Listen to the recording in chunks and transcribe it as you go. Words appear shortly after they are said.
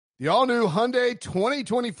The all-new Hyundai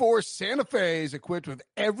 2024 Santa Fe is equipped with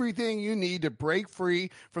everything you need to break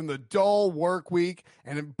free from the dull work week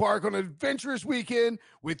and embark on an adventurous weekend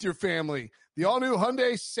with your family. The all-new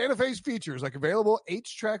Hyundai Santa Fe's features like available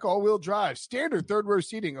H-Track all-wheel drive, standard third-row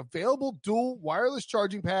seating, available dual wireless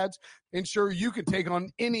charging pads, ensure you can take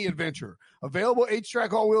on any adventure. Available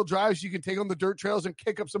H-Track all-wheel drives, you can take on the dirt trails and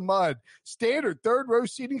kick up some mud. Standard third-row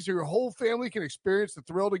seating so your whole family can experience the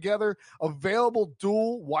thrill together. Available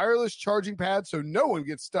dual wireless charging pads so no one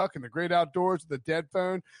gets stuck in the great outdoors with a dead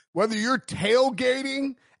phone. Whether you're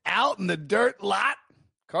tailgating out in the dirt lot,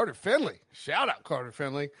 Carter Finley, shout out Carter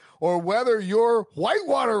Finley, or whether you're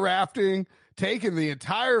whitewater rafting, taking the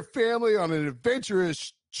entire family on an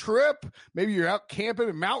adventurous trip, maybe you're out camping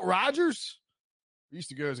at Mount Rogers. I used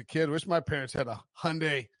to go as a kid. Wish my parents had a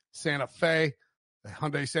Hyundai Santa Fe. The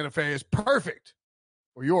Hyundai Santa Fe is perfect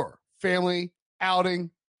for your family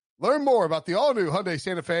outing. Learn more about the all-new Hyundai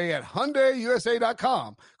Santa Fe at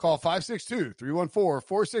HyundaiUSA.com. Call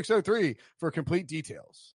 562-314-4603 for complete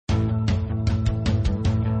details.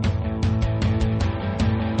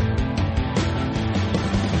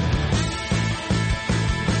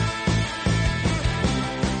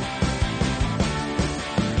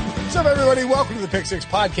 What's up, everybody? Welcome to the Pick Six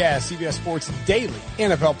Podcast, CBS Sports Daily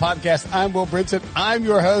NFL Podcast. I'm Will Brinson. I'm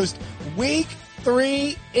your host. Week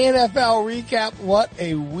 3 NFL recap. What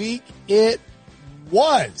a week it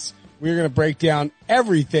was. We're going to break down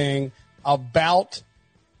everything about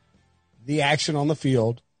the action on the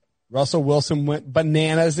field. Russell Wilson went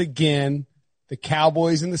bananas again. The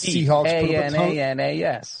Cowboys and the Seahawks.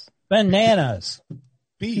 B-A-N-A-N-A-S. Bananas.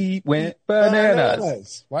 Pete went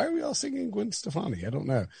bananas. Why are we all singing Gwen Stefani? I don't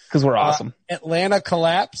know. Because we're awesome. Atlanta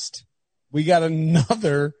collapsed. We got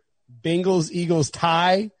another Bengals-Eagles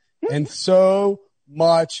tie and so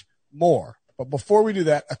much more. But before we do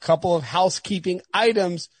that, a couple of housekeeping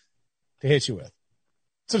items to hit you with.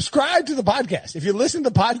 Subscribe to the podcast. If you listen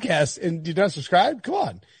to the podcast and you don't subscribe, come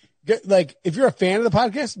on. If you're a fan of the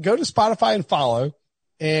podcast, go to Spotify and follow,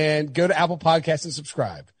 and go to Apple Podcasts and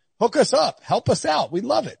subscribe. Hook us up. Help us out. We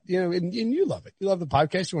love it. And you love it. You love the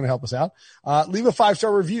podcast. You want to help us out. Leave a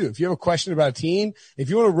 5-star review. If you have a question about a team,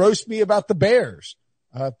 if you want to roast me about the Bears,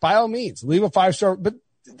 by all means, leave a 5-star. But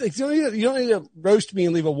you don't need to roast me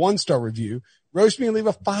and leave a 1-star review. Roast me and leave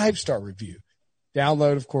a 5-star review.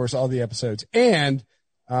 Download, of course, all the episodes. And,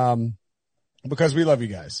 because we love you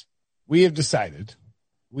guys, we have decided,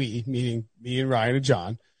 meaning me and Ryan and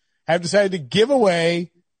John, have decided to give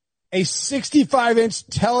away a 65-inch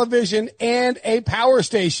television and a power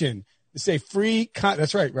station. It's a free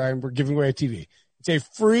that's right, Ryan. We're giving away a TV. It's a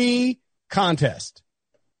free contest.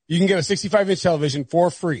 You can get a 65-inch television for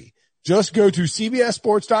free. Just go to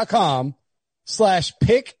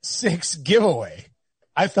cbssports.com/pick6giveaway.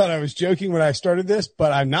 I thought I was joking when I started this,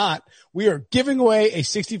 but I'm not. We are giving away a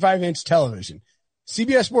 65-inch television.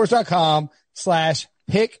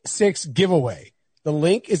 cbssports.com/pick6giveaway. The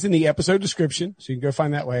link is in the episode description, so you can go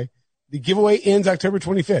find that way. The giveaway ends October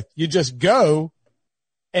 25th. You just go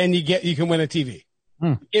and you can win a TV.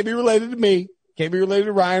 Can't be related to me. Can't be related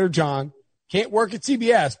to Ryan or John. Can't work at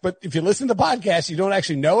CBS. But if you listen to the podcast, you don't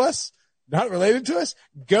actually know us, not related to us,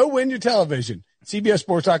 go win your television.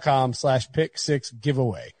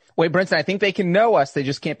 cbssports.com/pick6giveaway. Wait, Brinson, I think they can know us. They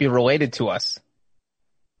just can't be related to us.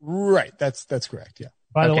 Right. That's correct. Yeah.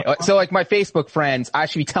 By the way, so like my Facebook friends, I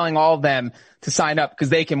should be telling all of them to sign up because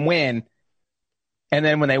they can win. And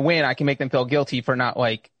then when they win, I can make them feel guilty for not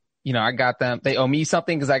I got them. They owe me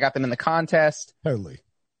something because I got them in the contest. Totally.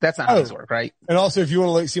 That's not how this works, right? And also, if you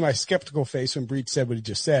want to see my skeptical face when Breach said what he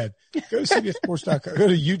just said, go to cbssports.com, go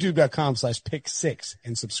to youtube.com/pick6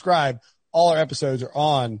 and subscribe. All our episodes are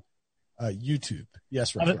on YouTube.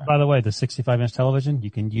 Yes, right. By the way, the 65-inch television, you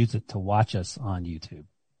can use it to watch us on YouTube.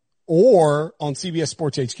 Or on CBS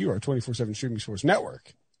Sports HQ, our 24/7 streaming sports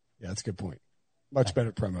network. Yeah, that's a good point. Much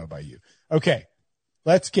better promo by you. Okay,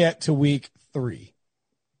 let's get to week 3.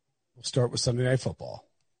 We'll start with Sunday Night Football.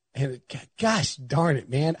 And gosh darn it,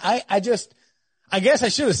 man. I guess I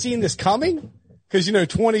should have seen this coming because,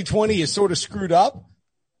 2020 is sort of screwed up.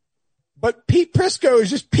 But Pete Prisco is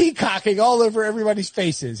just peacocking all over everybody's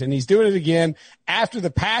faces, and he's doing it again after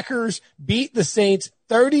the Packers beat the Saints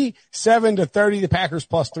 37-30. The Packers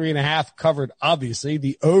plus 3.5 covered, obviously.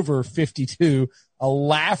 The over 52, a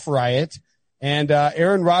laugh riot. And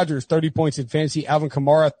Aaron Rodgers, 30 points in fantasy. Alvin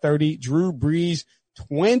Kamara, 30. Drew Brees,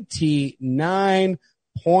 29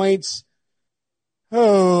 points.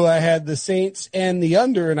 Oh, I had the Saints and the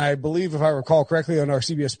under, and I believe, if I recall correctly, on our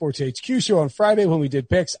CBS Sports HQ show on Friday when we did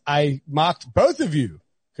picks, I mocked both of you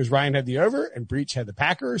because Ryan had the over and Breach had the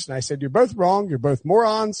Packers, and I said, you're both wrong. You're both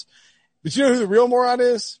morons. But you know who the real moron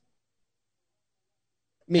is?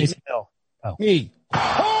 Me. Taysom Hill. Oh. Me.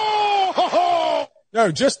 No,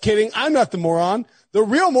 just kidding. I'm not the moron. The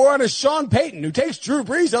real moron is Sean Payton, who takes Drew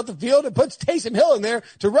Brees off the field and puts Taysom Hill in there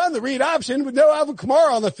to run the read option with no Alvin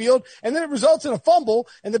Kamara on the field, and then it results in a fumble,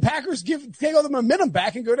 and the Packers take all the momentum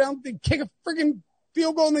back and go down and kick a freaking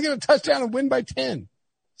field goal, and they get a touchdown and win by 10.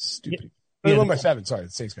 Stupid. They won by 7. Sorry, the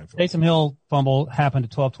Saints got 4. Taysom Hill fumble happened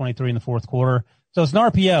at 12:23 in the fourth quarter. So it's an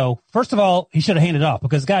RPO. First of all, he should have handed off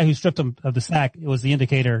because the guy who stripped him of the sack, it was the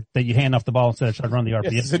indicator that you hand off the ball instead of trying to run the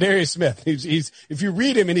RPO. Yes, Zadarius Smith. He's if you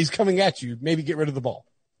read him and he's coming at you, maybe get rid of the ball.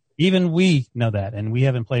 Even we know that, and we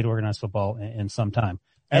haven't played organized football in some time.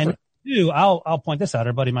 Ever. And two, I'll point this out.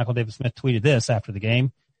 Our buddy Michael David Smith tweeted this after the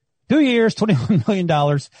game. 2 years, $21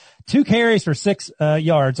 million, 2 carries for 6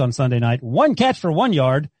 yards on Sunday night, 1 catch for 1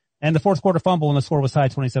 yard, and the fourth quarter fumble, and the score was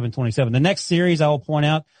tied 27-27. The next series, I will point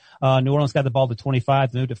out, New Orleans got the ball to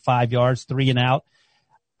 25, moved to 5 yards, 3 and out.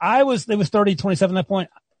 It was 30-27 at that point.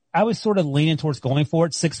 I was sort of leaning towards going for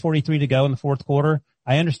it. 6:43 to go in the fourth quarter.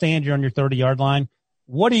 I understand you're on your 30-yard line.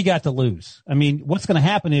 What do you got to lose? I mean, what's going to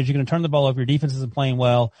happen is you're going to turn the ball over. Your defense isn't playing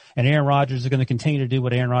well, and Aaron Rodgers is going to continue to do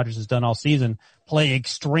what Aaron Rodgers has done all season, play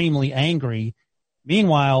extremely angry.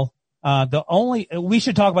 Meanwhile, we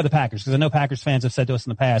should talk about the Packers because I know Packers fans have said to us in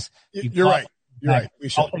the past. You're right. You're right. We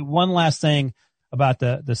should. I'll say one last thing about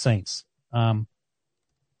the Saints. Drew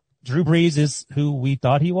Brees is who we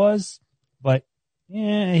thought he was, but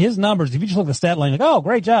his numbers, if you just look at the stat line, like, oh,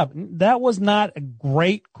 great job. That was not a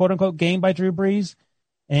great quote unquote game by Drew Brees.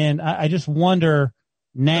 And I just wonder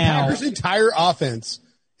now. The Packers' entire offense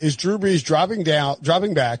is Drew Brees dropping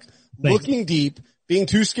back, looking deep, being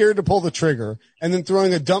too scared to pull the trigger, and then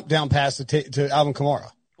throwing a dump down pass to Alvin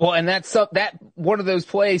Kamara. Well, and that one of those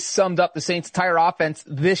plays summed up the Saints' entire offense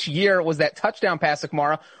this year was that touchdown pass to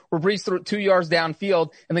Kamara where Brees threw it 2 yards downfield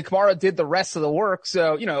and then Kamara did the rest of the work.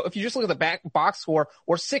 So, if you just look at the box score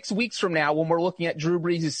or 6 weeks from now when we're looking at Drew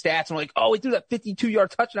Brees' stats and we're like, oh, he threw that 52-yard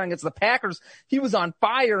touchdown against the Packers. He was on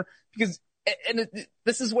fire because,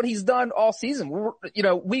 this is what he's done all season.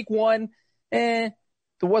 Week 1, there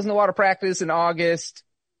wasn't a lot of practice in August.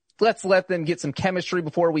 Let's let them get some chemistry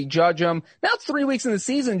before we judge them. Now it's 3 weeks in the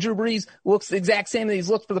season. Drew Brees looks the exact same that he's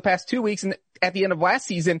looked for the past 2 weeks and at the end of last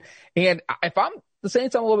season. And if I'm the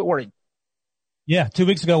Saints, I'm a little bit worried. Yeah, 2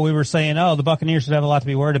 weeks ago we were saying, oh, the Buccaneers should have a lot to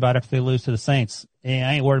be worried about if they lose to the Saints. And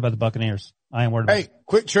I ain't worried about the Buccaneers. I ain't worried about it.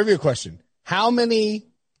 Quick trivia question. How many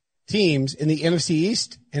teams in the NFC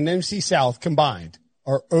East and NFC South combined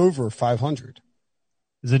are over 500?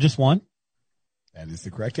 Is it just one? That is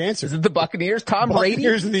the correct answer. Is it the Buccaneers? Tom Brady?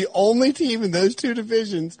 Buccaneers are the only team in those 2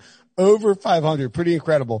 divisions over 500. Pretty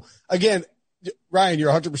incredible. Again, Ryan,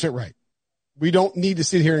 you're 100% right. We don't need to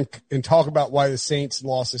sit here and talk about why the Saints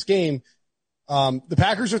lost this game. The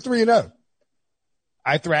Packers are 3-0.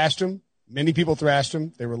 I thrashed them. Many people thrashed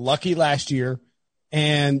them. They were lucky last year,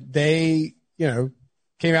 and they,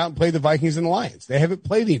 came out and played the Vikings and the Lions. They haven't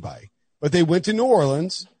played anybody, but they went to New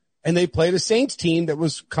Orleans and they played a Saints team that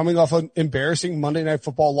was coming off an embarrassing Monday Night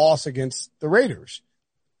Football loss against the Raiders.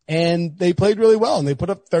 And they played really well, and they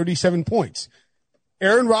put up 37 points.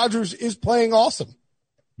 Aaron Rodgers is playing awesome.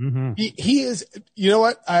 Mm-hmm. He is, you know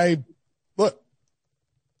what?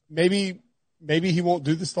 Maybe he won't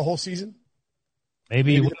do this the whole season.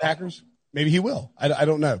 Maybe the Packers. Maybe he will. I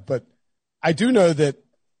don't know. But I do know that,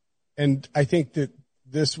 and I think that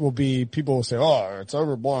this will be, people will say, oh, it's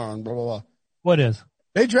overblown, blah, blah, blah. What is?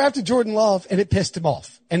 They drafted Jordan Love and it pissed him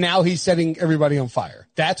off. And now he's setting everybody on fire.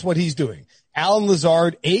 That's what he's doing. Allen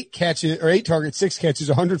Lazard, 8 targets, 6 catches,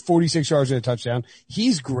 146 yards and a touchdown.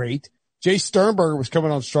 He's great. Jay Sternberger was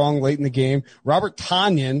coming on strong late in the game. Robert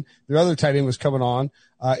Tonyan, their other tight end, was coming on.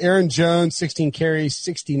 Aaron Jones, 16 carries,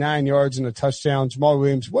 69 yards and a touchdown. Jamal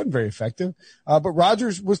Williams wasn't very effective. But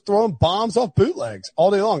Rodgers was throwing bombs off bootlegs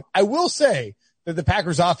all day long. I will say that the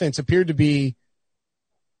Packers offense appeared to be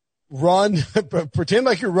pretend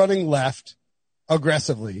like you're running left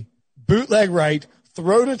aggressively, bootleg right,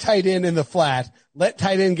 throw to tight end in the flat, let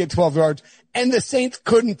tight end get 12 yards, and the Saints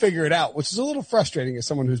couldn't figure it out, which is a little frustrating as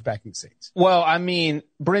someone who's backing the Saints. Well, I mean,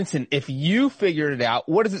 Brinson, if you figured it out,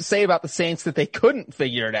 what does it say about the Saints that they couldn't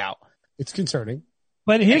figure it out? It's concerning.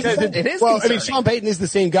 But it is concerning. I mean, Sean Payton is the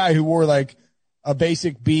same guy who wore like a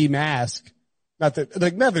basic B mask. Not that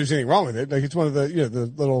there's anything wrong with it. Like it's one of the, the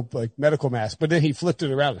little like medical masks, but then he flipped it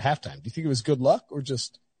around at halftime. Do you think it was good luck or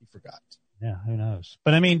just he forgot? Yeah, who knows?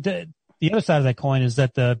 But I mean, the other side of that coin is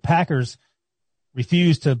that the Packers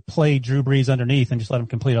refused to play Drew Brees underneath and just let him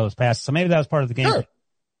complete all those passes. So maybe that was part of the game. Sure.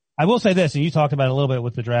 I will say this, and you talked about it a little bit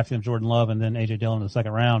with the drafting of Jordan Love and then A.J. Dillon in the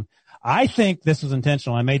second round. I think this was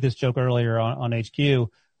intentional. I made this joke earlier on HQ.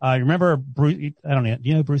 Remember Bruce, I don't know, do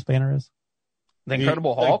you know who Bruce Banner is? The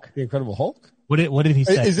Incredible Hulk? The Incredible Hulk? What did he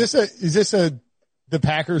say? Is this the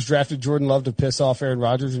Packers drafted Jordan Love to piss off Aaron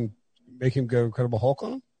Rodgers and make him go Incredible Hulk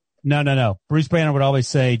on him? No. Bruce Banner would always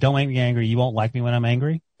say, don't make me angry. You won't like me when I'm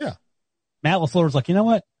angry. Yeah. Matt LaFleur's like, you know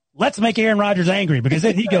what? Let's make Aaron Rodgers angry because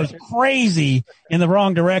then he goes crazy in the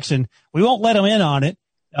wrong direction. We won't let him in on it.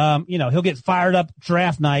 He'll get fired up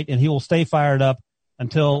draft night and he will stay fired up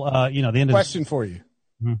until, the end of Question for you.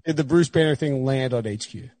 Mm-hmm. Did the Bruce Banner thing land on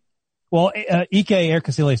HQ? Well, Ike Eric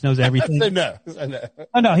Casillas knows everything. I know.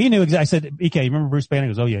 Oh, no, he knew exactly. I said, Ike, you remember Bruce Banner? He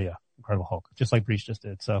goes, oh, yeah. Incredible Hulk. Just like Breach just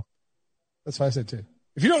did. So that's what I said too.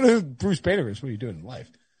 If you don't know who Bruce Banner is, what are you doing in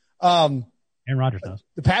life? Aaron Rodgers knows.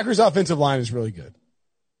 The Packers offensive line is really good.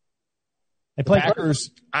 They play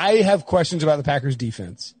Packers. I have questions about the Packers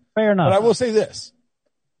defense. Fair enough. But I will say this.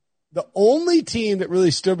 The only team that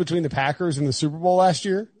really stood between the Packers and the Super Bowl last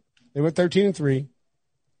year, they went 13-3.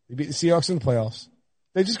 They beat the Seahawks in the playoffs.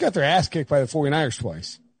 They just got their ass kicked by the 49ers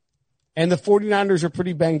twice. And the 49ers are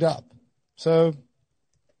pretty banged up. So,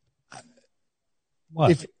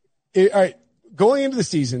 what? All right, going into the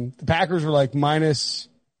season, the Packers were like minus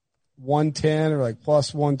 110 or like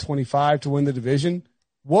plus 125 to win the division.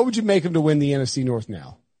 What would you make them to win the NFC North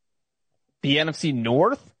now? The NFC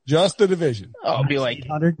North? Just the division. Oh, it'd be like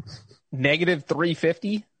negative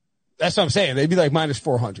 350. That's what I'm saying. They'd be like minus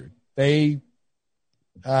 400. They're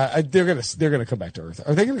gonna come back to earth.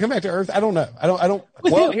 Are they gonna come back to earth? I don't know. I don't.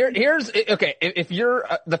 Well, here's okay. If you're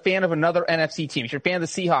the fan of another NFC team, if you're a fan of the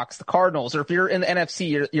Seahawks, the Cardinals, or if you're in the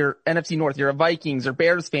NFC, you're NFC North, you're a Vikings or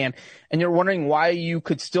Bears fan, and you're wondering why you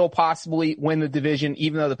could still possibly win the division,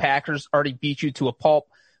 even though the Packers already beat you to a pulp,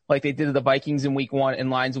 like they did to the Vikings in week 1 and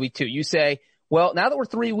Lions week 2. You say, well, now that we're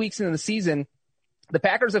 3 weeks into the season, the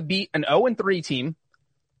Packers have beat an 0-3 team,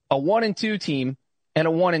 a 1-2 team, and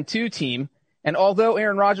a 1-2 team. And although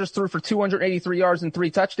Aaron Rodgers threw for 283 yards and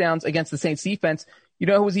 3 touchdowns against the Saints defense, you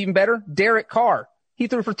know who was even better? Derek Carr. He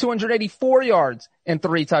threw for 284 yards and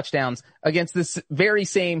 3 touchdowns against this very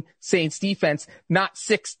same Saints defense not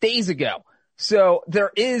 6 days ago. So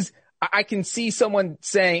I can see someone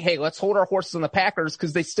saying, hey, let's hold our horses on the Packers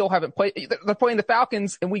because they still haven't played. They're playing the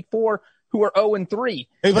Falcons in week 4 who are 0-3.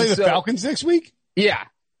 They play the Falcons next week? Yeah.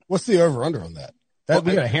 What's the over-under on that?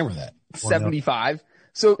 We got to hammer that. 75.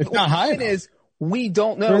 So it's not high enough. Is we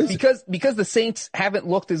don't know because the Saints haven't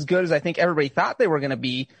looked as good as I think everybody thought they were going to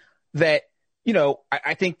be. That,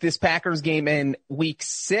 I think this Packers game in week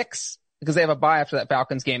 6, because they have a bye after that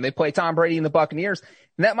Falcons game, they play Tom Brady and the Buccaneers.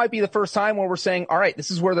 And that might be the first time where we're saying, all right,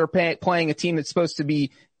 this is where they're playing a team that's supposed to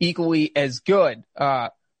be equally as good.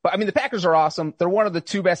 But I mean, the Packers are awesome. They're one of the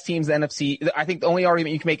 2 best teams in the NFC. I think the only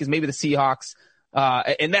argument you can make is maybe the Seahawks.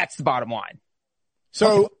 And that's the bottom line.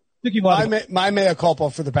 So my mea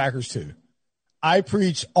culpa for the Packers too. I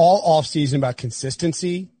preach all offseason about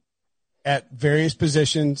consistency at various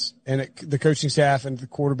positions and at the coaching staff and the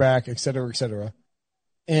quarterback, et cetera, et cetera.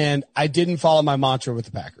 And I didn't follow my mantra with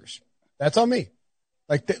the Packers. That's on me.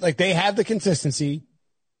 Like they have the consistency.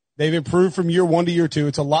 They've improved from year 1 to year 2.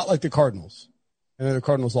 It's a lot like the Cardinals. And then the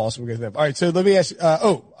Cardinals lost. We'll get to that. All right. So let me ask,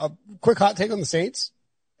 a quick hot take on the Saints.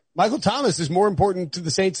 Michael Thomas is more important to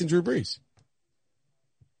the Saints than Drew Brees.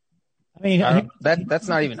 I mean, that's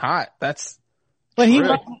not even hot. But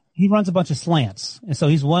he runs a bunch of slants, and so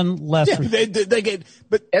he's one less. Yeah, they get,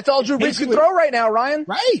 but that's all Drew Brees can throw right now, Ryan.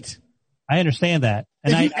 Right. I understand that.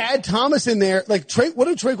 And if you add Thomas in there, like what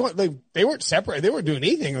did Trey? They weren't separated. They weren't doing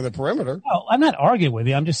anything on the perimeter. No, I'm not arguing with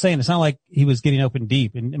you. I'm just saying it's not like he was getting open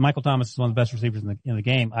deep. And Michael Thomas is one of the best receivers in the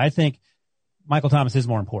game. I think Michael Thomas is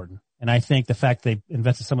more important. And I think the fact they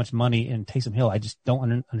invested so much money in Taysom Hill, I just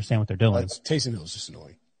don't understand what they're doing. Taysom Hill is just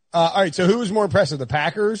annoying. All right. So who was more impressive? The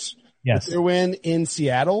Packers? Yes. With their win in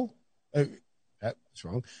Seattle? That's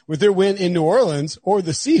wrong. With their win in New Orleans, or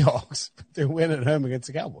the Seahawks with their win at home against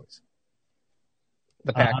the Cowboys?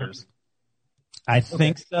 The Packers. I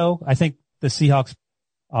think so. I think the Seahawks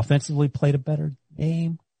offensively played a better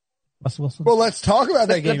game. Russell Wilson. Well, let's talk about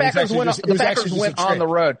that game. The Packers went on the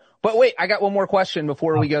road. But wait, I got one more question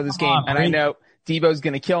before we go to this game. And I know Debo's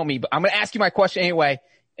going to kill me, but I'm going to ask you my question anyway.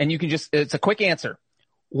 And you can it's a quick answer.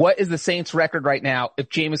 What is the Saints record right now if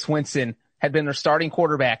Jameis Winston had been their starting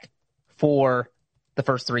quarterback for the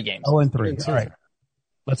first 3 games? 0-3. All right.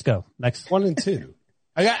 Let's go. Next. 1-2.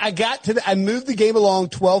 I moved the game along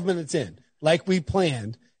 12 minutes in, like we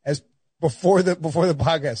planned as before the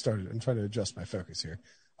podcast started. I'm trying to adjust my focus here.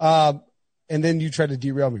 And then you tried to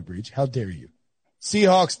derail me, Breach. How dare you?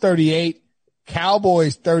 Seahawks 38,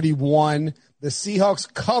 Cowboys 31. The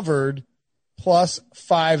Seahawks covered plus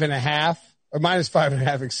 5.5 or minus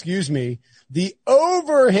 5.5, excuse me. The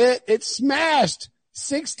over hit, it smashed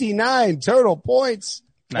 69 total points.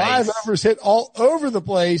 Nice. Live overs hit all over the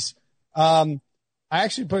place. I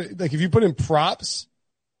actually put, like, if you put in props,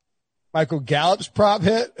 Michael Gallup's prop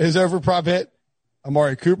hit, his over prop hit,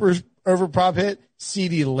 Amari Cooper's over prop hit,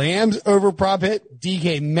 CeeDee Lamb's over prop hit,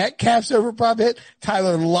 DK Metcalf's over prop hit,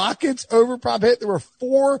 Tyler Lockett's over prop hit. There were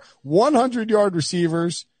 4 100-yard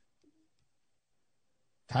receivers.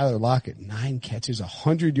 Tyler Lockett, 9 catches,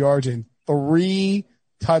 100 yards, and 3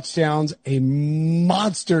 touchdowns. A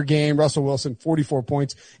monster game. Russell Wilson, 44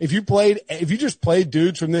 points. If you just played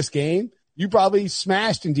dudes from this game, you probably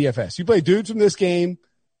smashed in DFS. You played dudes from this game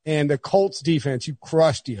and the Colts defense, you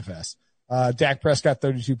crushed DFS. Dak Prescott,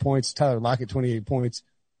 32 points. Tyler Lockett, 28 points.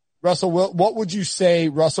 What would you say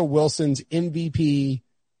Russell Wilson's MVP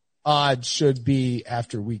odds should be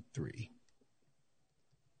after week 3?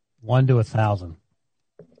 1 to 1,000.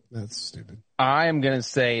 That's stupid. I am going to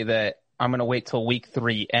say that I'm going to wait till week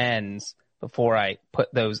 3 ends before I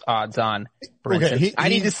put those odds on. For instance, I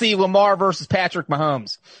need to see Lamar versus Patrick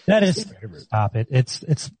Mahomes. That is, stop it.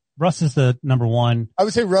 It's Russ is the number one. I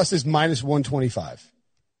would say Russ is minus 125.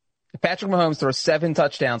 If Patrick Mahomes throws 7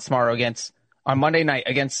 touchdowns tomorrow on Monday night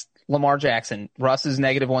against Lamar Jackson, Russ is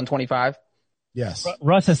negative 125. Yes.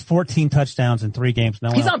 Russ has 14 touchdowns in 3 games.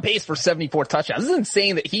 He's on pace for 74 touchdowns. This is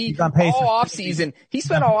insane that he spent all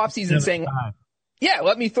offseason saying, yeah,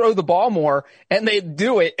 let me throw the ball more. And they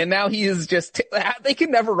do it. And now he is just, they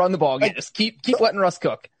can never run the ball again. Just keep letting Russ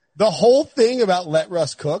cook. The whole thing about let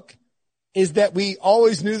Russ cook is that we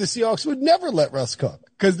always knew the Seahawks would never let Russ cook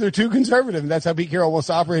because they're too conservative. And that's how Pete Carroll wants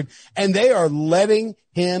to operate. And they are letting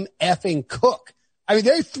him effing cook. I mean,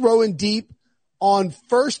 they're throwing deep on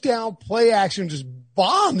first down play action, just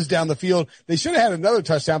bombs down the field. They should have had another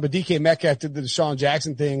touchdown, but DK Metcalf did the Deshaun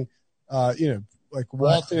Jackson thing, like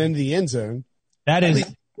waltzing into the end zone. That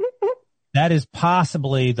is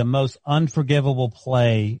possibly the most unforgivable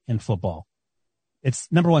play in football.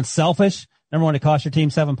 It's number 1, selfish. Number 1, it cost your team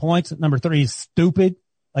 7 points. Number 3 is stupid.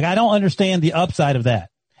 Like, I don't understand the upside of that.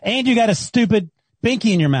 And you got a stupid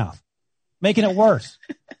binky in your mouth, making it worse.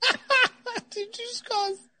 Did you just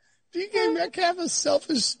call DK Metcalf a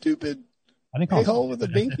selfish, stupid hole hole with a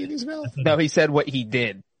binky in his mouth? No, he said what he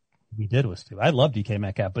did. He did was stupid. I love DK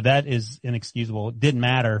Metcalf, but that is inexcusable. It didn't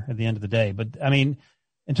matter at the end of the day. But, I mean,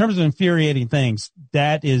 in terms of infuriating things,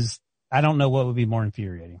 that is, I don't know what would be more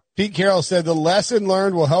infuriating. Pete Carroll said the lesson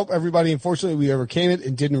learned will help everybody. Unfortunately, we overcame it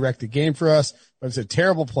and didn't wreck the game for us, but it's a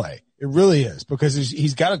terrible play. It really is because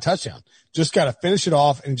he's got a touchdown. Just got to finish it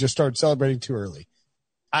off and just start celebrating too early.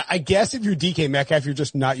 I guess if you're DK Metcalf, you're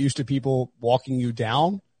just not used to people walking you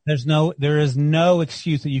down. There is no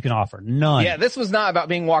excuse that you can offer. None. Yeah, this was not about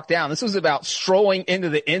being walked down. This was about strolling into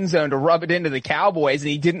the end zone to rub it into the Cowboys,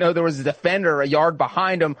 and he didn't know there was a defender a yard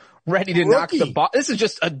behind him ready to knock the ball. This is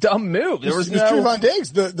just a dumb move. There was no Trevon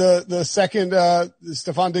Diggs, the second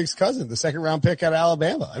Stephon Diggs' cousin, the second round pick out of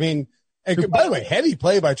Alabama. I mean, and by the way, heavy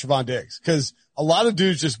play by Trevon Diggs because a lot of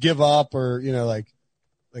dudes just give up or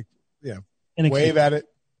wave at it.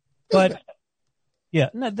 But yeah,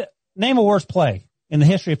 name a worse play in the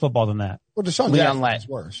history of football than that. Well, Deshaun Jackson is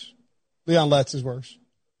worse. Leon Letts is worse.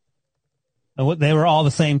 They were all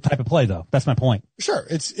the same type of play, though. That's my point. Sure,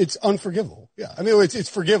 it's unforgivable. Yeah, I mean it's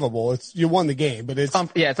forgivable. You won the game, but it's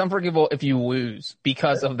unforgivable if you lose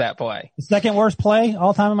because of that play. The second worst play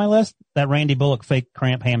all time on my list, that Randy Bullock fake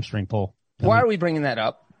cramp hamstring pull. Why are we bringing that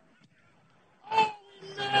up? Oh, he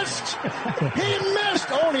missed. He missed.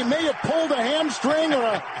 Oh, he may have pulled a hamstring or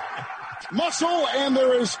a muscle, and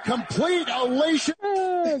there is complete elation.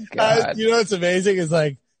 Oh, God. You know what's amazing is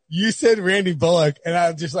like you said Randy Bullock, and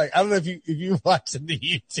I'm just like, I don't know if you watch the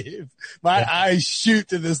YouTube. My eyes shoot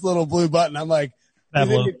to this little blue button. I'm like, I have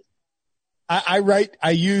a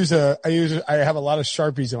lot of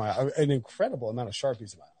Sharpies an incredible amount of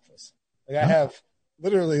Sharpies in my office. Like I have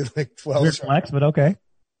literally like 12 Weird flex, but okay.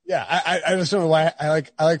 Yeah, I just don't know why I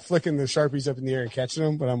like flicking the Sharpies up in the air and catching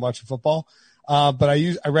them when I'm watching football. But I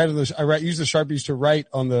use the Sharpies to write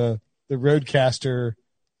on the Roadcaster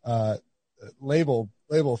label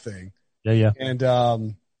thing. Yeah. And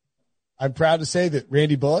I'm proud to say that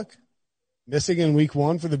Randy Bullock, missing in week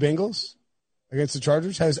 1 for the Bengals against the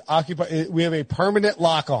Chargers, has occupied. We have a permanent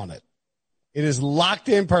lock on it. It is locked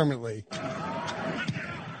in permanently.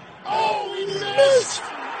 Oh, he missed.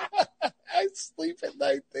 I sleep at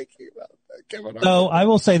night thinking about that. So I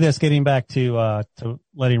will say this, getting back to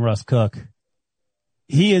letting Russ cook.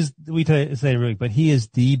 He is, but he is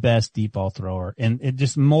the best deep ball thrower, and it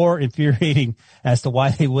just more infuriating as to why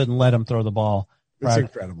they wouldn't let him throw the ball. It's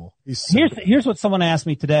incredible. Here's what someone asked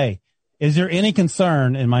me today. Is there any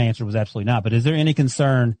concern? And my answer was absolutely not, but is there any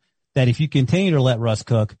concern that if you continue to let Russ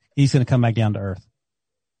cook, he's going to come back down to earth?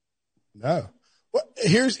 No. Well,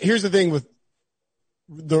 here's the thing with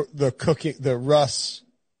the cooking, the Russ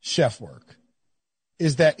chef work,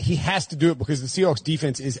 is that he has to do it because the Seahawks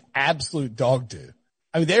defense is absolute dog doo.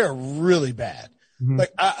 I mean, they are really bad. Mm-hmm.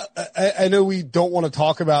 Like I know we don't want to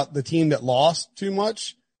talk about the team that lost too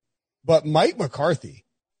much, but Mike McCarthy,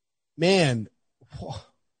 man,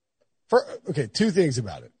 two things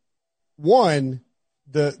about it. One,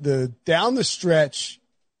 the down the stretch,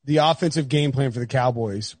 the offensive game plan for the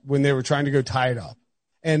Cowboys when they were trying to go tie it up.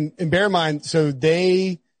 And bear in mind, so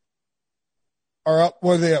they are up,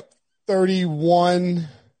 what are they up? 31.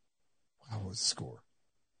 What was the score?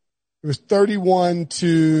 It was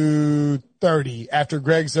 31-30 after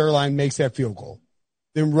Greg Zuerlein makes that field goal.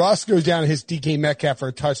 Then Russ goes down and hits DK Metcalf for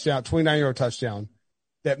a touchdown, 29-yard touchdown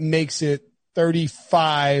that makes it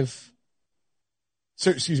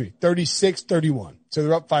 36-31. So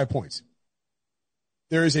they're up 5 points.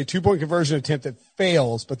 There is a 2-point conversion attempt that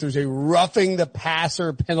fails, but there's a roughing the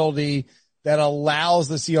passer penalty that allows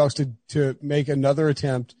the Seahawks to make another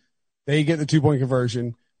attempt. They get the 2-point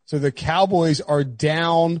conversion. So the Cowboys are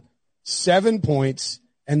down 7 points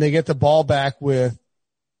and they get the ball back with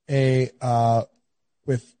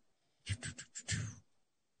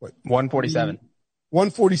 147.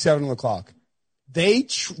 147 on the clock.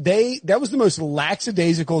 That was the most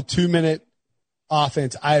lackadaisical 2-minute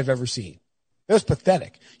offense I have ever seen. That was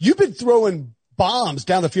pathetic. You've been throwing bombs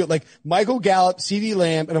down the field. Like Michael Gallup, CeeDee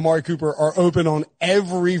Lamb, and Amari Cooper are open on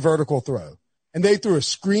every vertical throw. And they threw a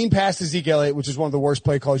screen pass to Zeke Elliott, which is one of the worst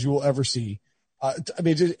play calls you will ever see.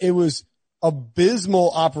 It was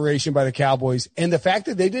abysmal operation by the Cowboys. And the fact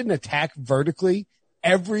that they didn't attack vertically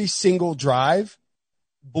every single drive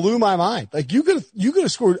blew my mind. Like you could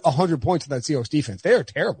have scored 100 points in that Seahawks defense. They are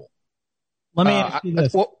terrible. Let me ask you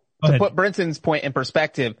this. Well, to put Brinson's point in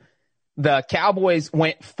perspective, the Cowboys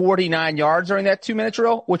went 49 yards during that 2-minute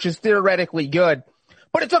drill, which is theoretically good,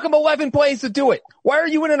 but it took them 11 plays to do it. Why are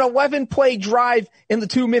you in an 11-play drive in the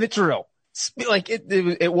 2-minute drill? Like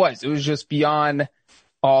it was just beyond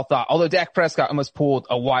all thought. Although Dak Prescott almost pulled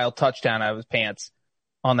a wild touchdown out of his pants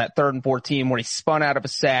on that 3rd and 14 where he spun out of a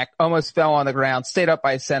sack, almost fell on the ground, stayed up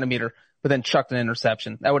by a centimeter, but then chucked an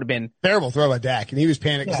interception. That would have been terrible throw by Dak, and he was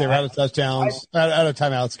panicked because they were out of touchdowns, out of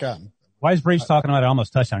timeouts. Why is Breach talking about an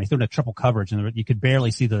almost touchdown? He threw it a triple coverage, and you could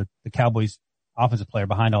barely see the Cowboys offensive player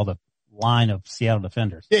behind all the line of Seattle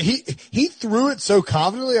defenders. Yeah, he threw it so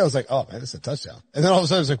confidently. I was like, oh man, this is a touchdown. And then all of a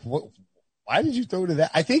sudden I was like, what? Why did you throw to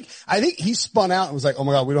that? I think he spun out and was like, oh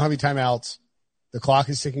my God, we don't have any timeouts. The clock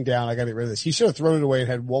is ticking down. I got to get rid of this. He should have thrown it away and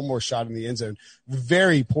had one more shot in the end zone.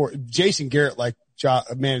 Very poor. Jason Garrett,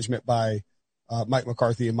 management by Mike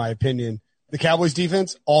McCarthy, in my opinion. The Cowboys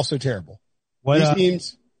defense, also terrible. These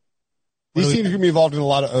teams are going to be involved in a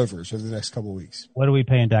lot of overs over the next couple of weeks. What are we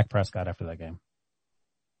paying Dak Prescott after that game?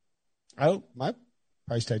 My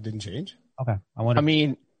price tag didn't change. Okay.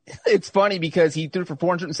 It's funny because he threw for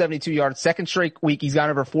 472 yards. Second straight week, he's gone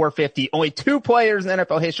over 450. Only 2 players in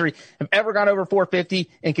NFL history have ever gone over 450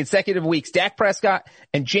 in consecutive weeks. Dak Prescott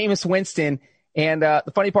and Jameis Winston. And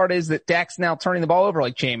the funny part is that Dak's now turning the ball over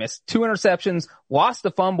like Jameis. 2 interceptions, lost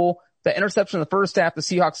the fumble. The interception in the first half, the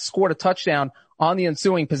Seahawks scored a touchdown on the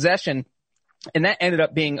ensuing possession. And that ended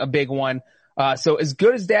up being a big one. So as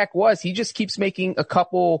good as Dak was, he just keeps making a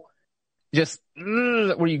couple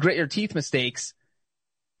where you grit your teeth mistakes.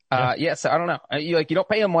 Yes, I don't know. You don't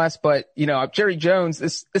pay him less, but Jerry Jones,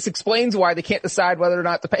 this explains why they can't decide whether or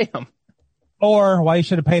not to pay him. Or why you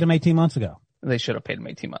should have paid him 18 months ago. They should have paid him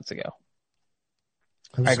 18 months ago.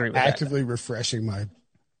 I agree with actively refreshing my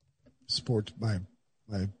sport. I'm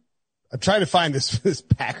trying to find this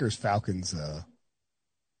Packers Falcons.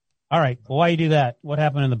 All right. Well, why you do that? What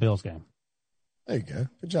happened in the Bills game? There you go.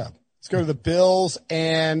 Good job. Let's go to the Bills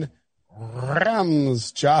and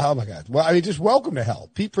Rams. Oh my God. Well, just welcome to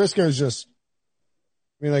hell. Pete Prisco is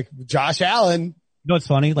Josh Allen. You know what's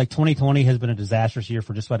funny? 2020 has been a disastrous year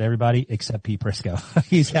for just about everybody except Pete Prisco.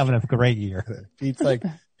 He's having a great year.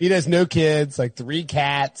 Pete has no kids, 3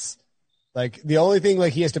 cats. The only thing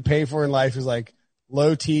he has to pay for in life is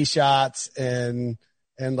low tee shots and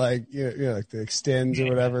the extends or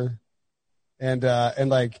whatever. And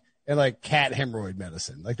cat hemorrhoid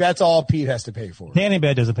medicine. That's all Pete has to pay for. Tanning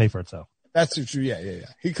bed doesn't pay for itself. That's true. Yeah.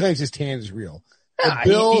 He claims his tan is real.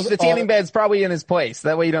 The tanning bed's probably in his place.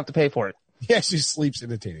 That way you don't have to pay for it. He actually sleeps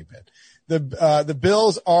in a tanning bed. The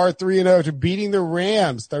Bills are 3-0 after beating the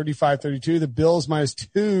Rams 35-32. The Bills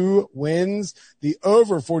 -2 wins. The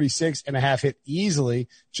over 46.5 hit easily.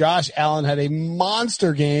 Josh Allen had a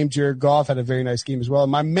monster game. Jared Goff had a very nice game as well.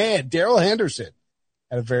 And my man, Darrell Henderson,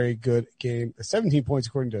 had a very good game. 17 points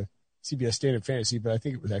according to CBS Standard Fantasy, but I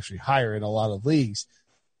think it was actually higher in a lot of leagues.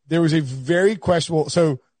 there was a very questionable.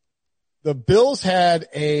 So the Bills had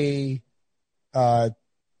a 25.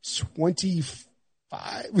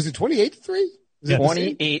 Was it 28-3?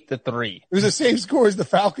 28-3. It was the same score as the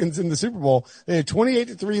Falcons in the Super Bowl. They had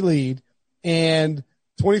 28-3 lead and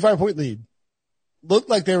 25-point lead. Looked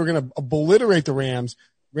like they were going to obliterate the Rams.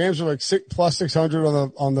 Rams were like plus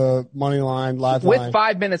 600 on the money line, live line. With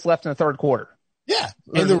 5 minutes left in the third quarter. Yeah.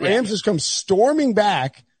 And the Rams just come storming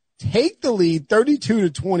back, take the lead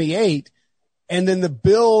 32-28. And then the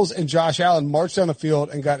Bills and Josh Allen marched down the field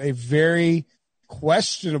and got a very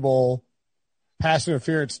questionable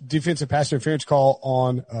defensive pass interference call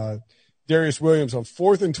on Darius Williams on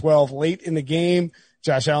 4th and 12 late in the game.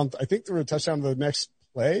 Josh Allen, I think, threw a touchdown the next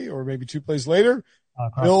play or maybe 2 plays later.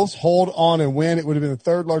 Bills hold on and win. It would have been the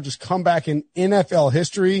third largest comeback in NFL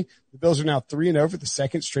history. The Bills are now 3-0 for the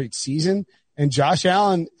second straight season. And Josh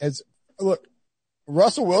Allen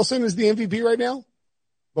Russell Wilson is the MVP right now,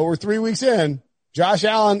 but we're 3 weeks in. Josh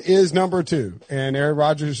Allen is number 2 and Aaron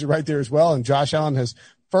Rodgers is right there as well. And Josh Allen has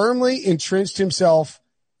firmly entrenched himself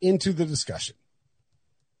into the discussion.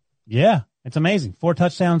 Yeah, it's amazing. 4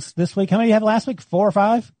 touchdowns this week. How many did you have last week? 4 or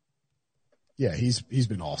 5? Yeah, he's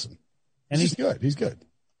been awesome. And he's good. He's good.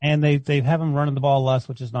 And they have him running the ball less,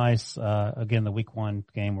 which is nice. Again, the week 1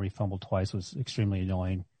 game where he fumbled twice was extremely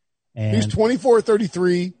annoying. And he's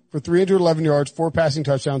 24-33 for 311 yards, 4 passing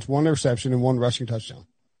touchdowns, 1 interception, and 1 rushing touchdown.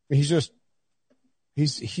 He's just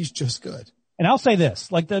good. And I'll say this,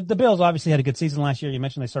 like the Bills obviously had a good season last year. You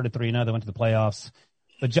mentioned they started 3-0. They went to the playoffs,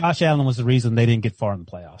 but Josh Allen was the reason they didn't get far in the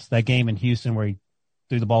playoffs. That game in Houston where he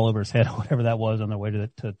threw the ball over his head or whatever that was on their way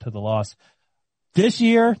to the loss. This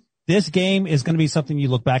year, this game is going to be something you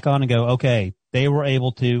look back on and go, okay, they were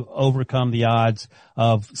able to overcome the odds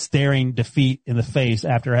of staring defeat in the face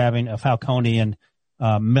after having a Falconian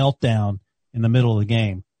meltdown in the middle of the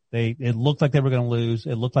game. It looked like they were going to lose.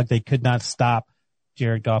 It looked like they could not stop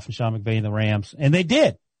Jared Goff and Sean McVay and the Rams, and they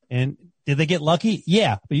did. And did they get lucky?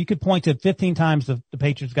 Yeah, but you could point to 15 times the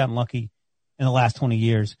Patriots gotten lucky in the last 20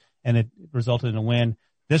 years, and it resulted in a win.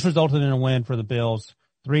 This resulted in a win for the Bills,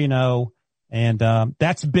 3-0, and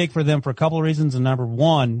that's big for them for a couple of reasons. And number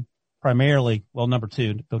 1, primarily, well, number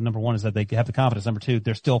 2, the number 1 is that they have the confidence. Number 2,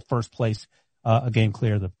 they're still first place, a game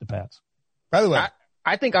clear of the Pats. By the way,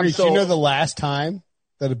 I think Reese, you know the last time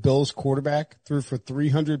that a Bills quarterback threw for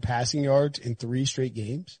 300 passing yards in 3 straight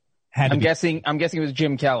games? I'm guessing it was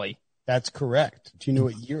Jim Kelly. That's correct. Do you know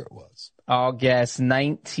what year it was? I'll guess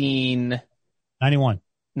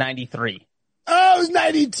 1993. Oh, it was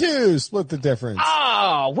 92. Split the difference.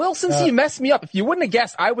 Oh, Wilson, you messed me up. If you wouldn't have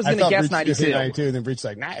guessed, I was going to guess 92. 92, and then Breach's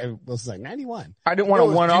like, Wilson's like 91. I didn't want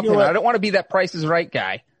to one-up him. I don't want to be that Price is Right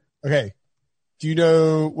guy. Okay. Do you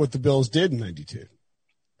know what the Bills did in 92?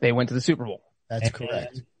 They went to the Super Bowl. That's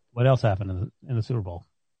correct. What else happened in the Super Bowl?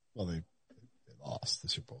 Well, they lost the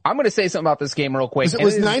Super Bowl. I'm going to say something about this game real quick.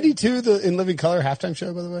 Was 92 the In Living Color halftime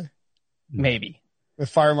show, by the way? Maybe. With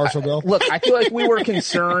Fire Marshal Bill? Look, I feel like we were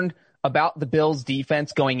concerned about the Bills'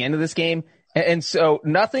 defense going into this game. And so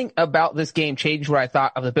nothing about this game changed what I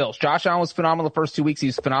thought of the Bills. Josh Allen was phenomenal the first 2 weeks. He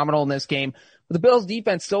was phenomenal in this game. But the Bills'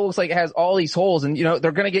 defense still looks like it has all these holes. And,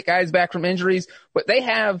 they're going to get guys back from injuries. But they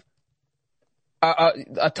have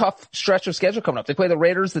a tough stretch of schedule coming up. They play the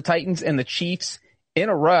Raiders, the Titans, and the Chiefs in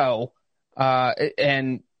a row.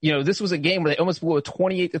 This was a game where they almost blew a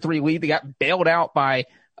 28-3 lead. They got bailed out by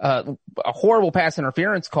a horrible pass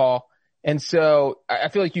interference call. And so I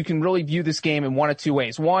feel like you can really view this game in 1 of 2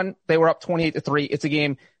 ways. 1, they were up 28-3. It's a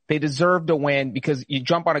game they deserve to win because you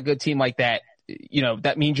jump on a good team like that.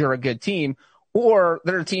 That means you're a good team. Or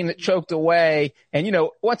they're a team that choked away. And,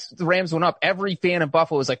 once the Rams went up, every fan in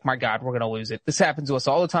Buffalo was like, my God, we're going to lose it. This happens to us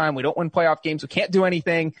all the time. We don't win playoff games. We can't do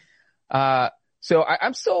anything. So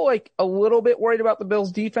I'm still a little bit worried about the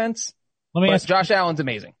Bills defense. Josh Allen's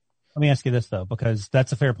amazing. Let me ask you this though, because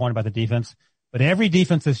that's a fair point about the defense. But every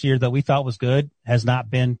defense this year that we thought was good has not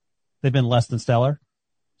been, they've been less than stellar.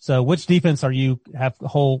 So which defense are you have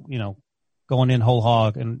whole, going in whole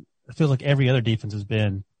hog? And it feels like every other defense has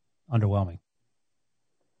been underwhelming.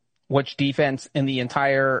 Which defense in the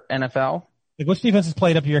entire NFL? Which defense has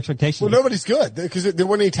played up to your expectations? Well, nobody's good because there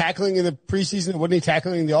wasn't any tackling in the preseason. There wasn't any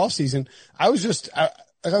tackling in the offseason. I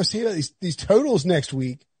was seeing these totals next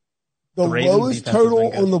week. The lowest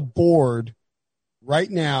total on the board right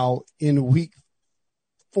now in week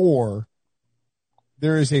 4,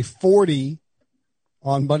 there is a 40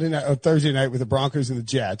 on Monday night or Thursday night with the Broncos and the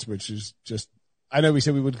Jets, which is just, I know we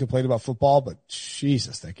said we wouldn't complain about football, but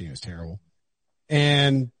Jesus, that game is terrible.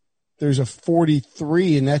 And there's a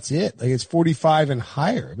 43 and that's it. It's 45 and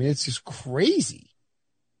higher. I mean, it's just crazy.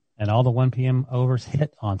 And all the 1 p.m. overs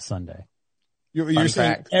hit on Sunday. You're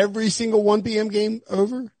saying fact. every single 1 p.m. game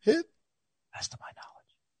over hit? That's to my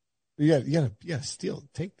knowledge. You gotta steal.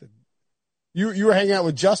 Take the. You were hanging out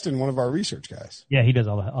with Justin, one of our research guys. Yeah, he does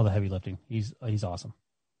all the heavy lifting. He's awesome.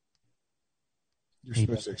 You're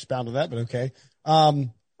supposed to expound on that, but okay.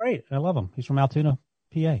 Great. I love him. He's from Altoona,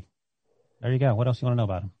 PA. There you go. What else you want to know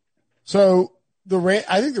about him? So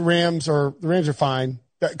I think the Rams are fine.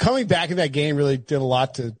 Coming back in that game really did a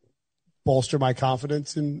lot to bolster my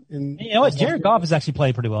confidence in. You know what? Jared Goff has actually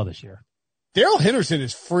played pretty well this year. Daryl Henderson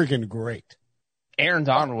is freaking great. Aaron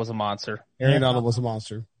Donald was a monster. Aaron Donald was a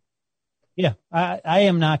monster. Yeah, I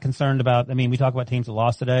am not concerned about. I mean, we talk about teams that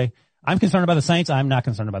lost today. I'm concerned about the Saints. I'm not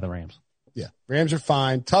concerned about the Rams. Yeah, Rams are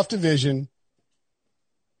fine. Tough division.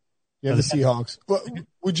 You have the Seahawks.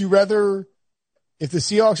 Would you rather, if the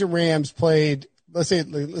Seahawks and Rams played, let's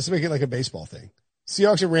make it like a baseball thing.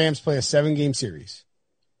 Seahawks and Rams play a 7-game series.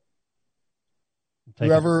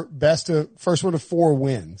 Whoever first one to 4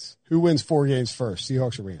 wins. Who wins 4 games first?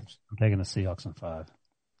 Seahawks or Rams? I'm taking the Seahawks in 5.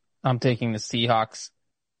 I'm taking the Seahawks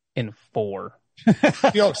in 4.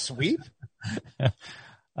 Seahawks sweep?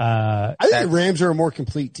 I think the Rams are a more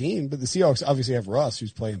complete team, but the Seahawks obviously have Russ,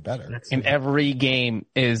 who's playing better. And every game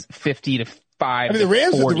is 50-5. I mean, the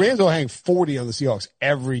Rams will hang 40 on the Seahawks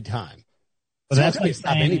every time. But that's like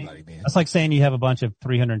stop anybody, man. That's like saying you have a bunch of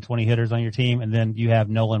 320 hitters on your team, and then you have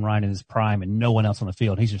Nolan Ryan in his prime and no one else on the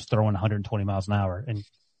field. He's just throwing 120 miles an hour, and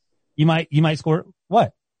you might score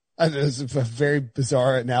what? It's a very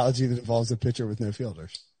bizarre analogy that involves a pitcher with no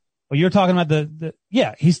fielders. Well, you're talking about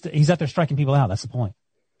he's out there striking people out. That's the point.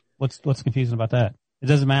 What's confusing about that? It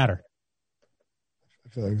doesn't matter. I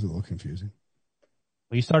feel like it was a little confusing.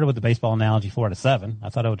 Well, you started with the baseball analogy 4 out of 7. I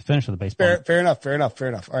thought I would finish with the baseball. Fair enough.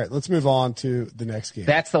 All right, let's move on to the next game.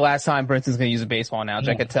 That's the last time Brinson's going to use a baseball analogy.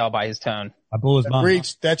 Yeah. I could tell by his tone. I blew his mind.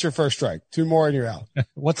 Reach. That's your first strike. 2 more and you're out.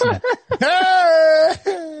 What's that?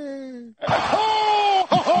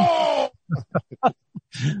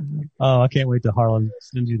 Oh, I can't wait to Harlan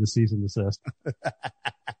send you the cease and desist.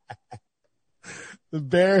 The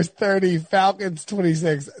Bears 30, Falcons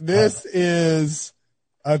 26. This is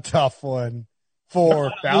a tough one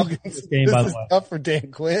for Falcons. This is tough for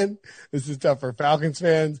Dan Quinn. This is tough for Falcons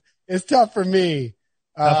fans. It's tough for me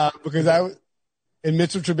because and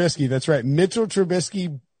Mitchell Trubisky. That's right. Mitchell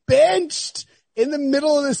Trubisky benched in the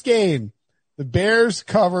middle of this game. The Bears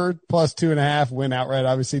covered plus 2.5, win outright.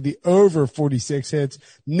 Obviously, the over 46 hits.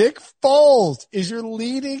 Nick Foles is your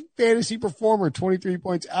leading fantasy performer, 23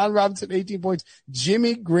 points. Allen Robinson, 18 points.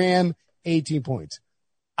 Jimmy Graham, 18 points.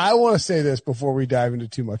 I want to say this before we dive into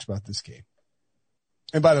too much about this game.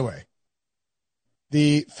 And by the way,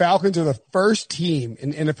 the Falcons are the first team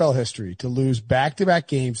in NFL history to lose back-to-back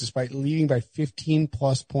games despite leading by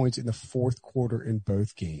 15-plus points in the fourth quarter in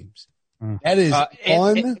both games. That is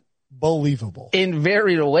unbelievable. In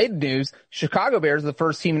very related news, Chicago Bears are the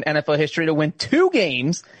first team in NFL history to win 2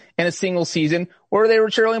 games in a single season where they were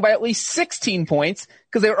trailing by at least 16 points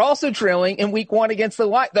because they were also trailing in week 1 against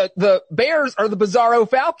the Bears are the bizarro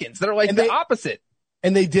Falcons that are like the opposite.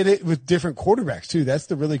 And they did it with different quarterbacks too. That's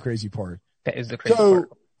the really crazy part. That is the crazy part.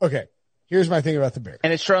 Okay. Here's my thing about the Bears.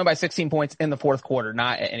 And it's trailing by 16 points in the fourth quarter,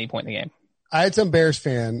 not at any point in the game. I had some Bears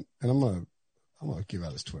fan, and I'm going to give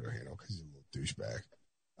out his Twitter handle because he's a little douchebag.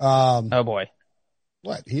 Oh boy.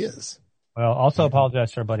 What? He is. Well, also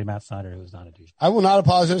apologize to our buddy Matt Snyder, who's not a douchebag. I will not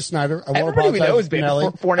apologize to Snyder. I won't apologize to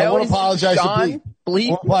Fornelli. I won't apologize to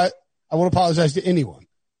Bleep. I won't apologize to anyone.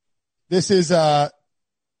 This is at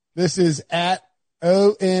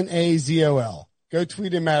ONAZOL. Go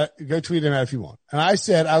tweet him out if you want. And I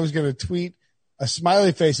said I was going to tweet a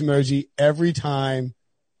smiley face emoji every time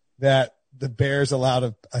that the Bears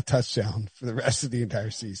allowed a touchdown for the rest of the entire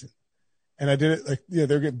season. And I did it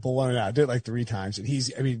they're getting blown out. I did it like 3 times. And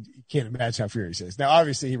you can't imagine how furious he is. Now,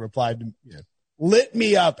 obviously he replied to, lit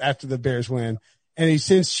me up after the Bears win. And he's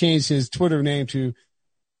since changed his Twitter name to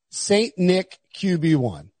Saint Nick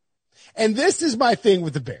QB1. And this is my thing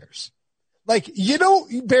with the Bears. Like,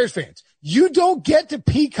 Bears fans, you don't get to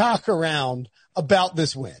peacock around about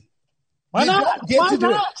this win. Why not? Why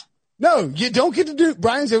not? No, you don't get to do it.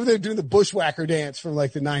 Brian's over there doing the bushwhacker dance from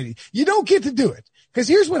like the 90s. You don't get to do it. Because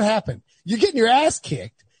here's what happened. You're getting your ass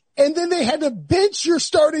kicked, and then they had to bench your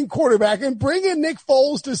starting quarterback and bring in Nick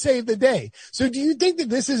Foles to save the day. So do you think that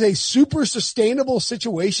this is a super sustainable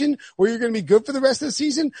situation where you're going to be good for the rest of the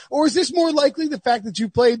season? Or is this more likely the fact that you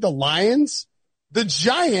played the Lions, the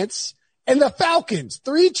Giants, and the Falcons,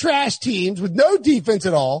 3 trash teams with no defense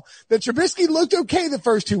at all. That Trubisky looked okay the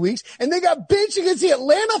first 2 weeks, and they got benched against the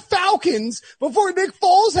Atlanta Falcons before Nick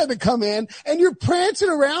Foles had to come in, and you're prancing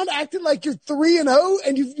around acting like you're 3-0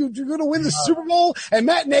 and you're going to win the Super Bowl, and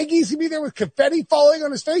Matt Nagy's going to be there with confetti falling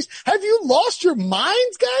on his face. Have you lost your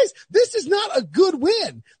minds, guys? This is not a good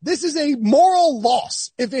win. This is a moral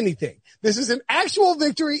loss, if anything. This is an actual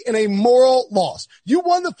victory and a moral loss. You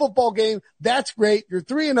won the football game. That's great. You're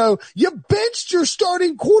 3-0. You benched your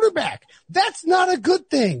starting quarterback. That's not a good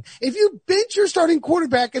thing. If you bench your starting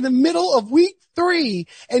quarterback in the middle of week 3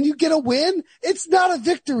 and you get a win, it's not a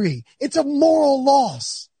victory. It's a moral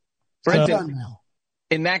loss. Brenton,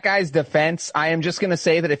 in that guy's defense, I am just going to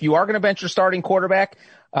say that if you are going to bench your starting quarterback,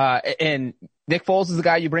 and Nick Foles is the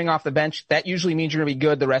guy you bring off the bench, that usually means you're going to be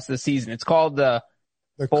good the rest of the season. It's called the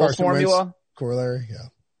Foles formula. Corollary, yeah.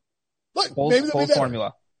 Look, Foles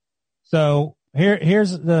formula. So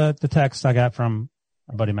here's the text I got from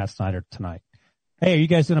our buddy Matt Snyder tonight. Hey, are you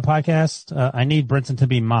guys doing a podcast? I need Brinson to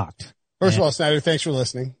be mocked. First of all, Snyder, thanks for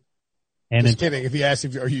listening. And just kidding. If he asked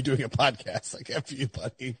are you doing a podcast, like after you,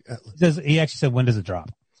 buddy. He actually said, when does it drop?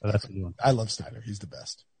 So that's what he's doing. I love Snyder. He's the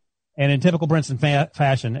best. And in typical Brinson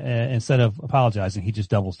fashion, instead of apologizing, he just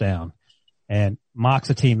doubles down and mocks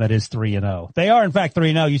a team that is 3-0. They are, in fact,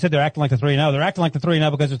 3-0. You said they're acting like they're 3-0. They're acting like they're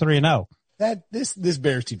 3-0 because they're 3-0. This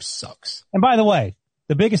Bears team sucks. And by the way,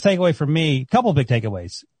 the biggest takeaway for me, a couple of big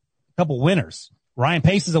takeaways, a couple winners. Ryan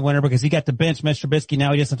Pace is a winner because he got to bench Mr. Trubisky.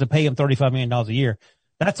 Now he doesn't have to pay him $35 million a year.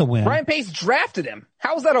 That's a win. Ryan Pace drafted him.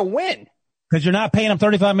 How is that a win? Because you're not paying him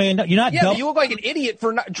 $35 million. You're not. Yeah, but you look like an idiot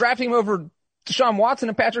for not drafting him over Deshaun Watson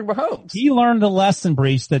and Patrick Mahomes. He learned a lesson,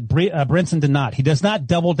 Brees, that Brinson did not. He does not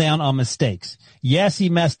double down on mistakes. Yes, he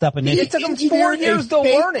messed up. It took him 4 years to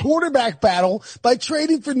learn it. Quarterback battle by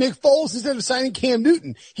trading for Nick Foles instead of signing Cam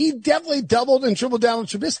Newton. He definitely doubled and tripled down on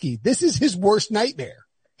Trubisky. This is his worst nightmare.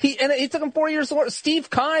 It took him 4 years to learn. Steve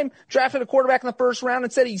Keim drafted a quarterback in the first round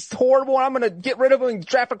and said he's horrible and I'm going to get rid of him and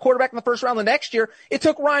draft a quarterback in the first round the next year. It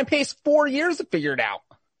took Ryan Pace 4 years to figure it out.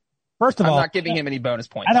 First of all, I'm not giving him any bonus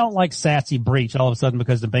points. I don't like sassy Breach all of a sudden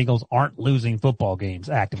because the Bengals aren't losing football games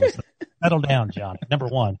actively. Settle down, Johnny. Number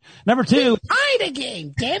one. Number two. Tied a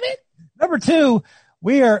game, damn it. Number two,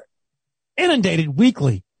 we are inundated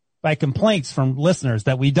weekly by complaints from listeners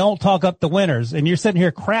that we don't talk up the winners. And you're sitting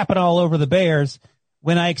here crapping all over the Bears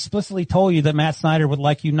when I explicitly told you that Matt Snyder would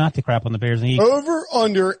like you not to crap on the Bears. And over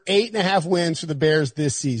under 8.5 wins for the Bears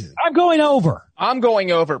this season. I'm going over.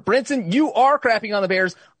 Brinson, you are crapping on the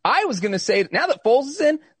Bears. I was going to say, now that Foles is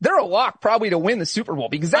in, they're a lock probably to win the Super Bowl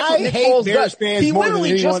because that's what Nick Foles Bears does. Fans he more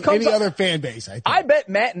literally than just comes any other fan base. I bet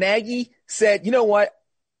Matt Nagy said, you know what?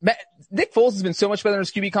 Nick Foles has been so much better in his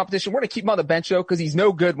QB competition. We're going to keep him on the bench though because he's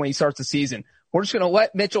no good when he starts the season. We're just going to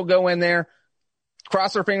let Mitchell go in there,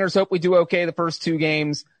 cross our fingers, hope we do okay the first 2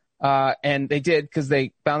 games. And they did because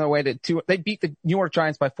they found their way to they beat the New York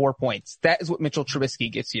Giants by 4 points. That is what Mitchell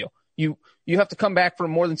Trubisky gets you. You have to come back from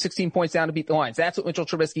more than 16 points down to beat the Lions. That's what Mitchell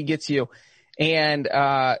Trubisky gets you. And,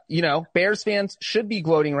 Bears fans should be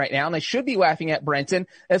gloating right now and they should be laughing at Brenton.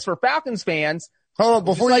 As for Falcons fans. Hold on,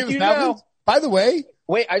 before you Falcons, by the way.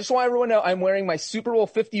 Wait, I just want everyone to know I'm wearing my Super Bowl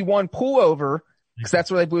 51 pullover because that's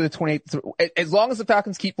where they blew the 28. As long as the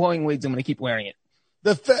Falcons keep blowing leads, I'm going to keep wearing it.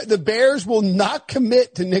 The Bears will not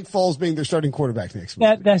commit to Nick Foles being their starting quarterback next week.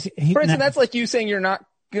 Brinson, that's like you saying you're not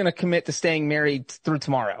going to commit to staying married through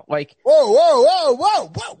tomorrow. Like, whoa.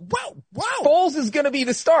 Foles is going to be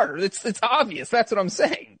the starter. It's obvious. That's what I'm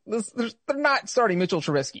saying. They're not starting Mitchell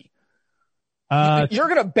Trubisky. You're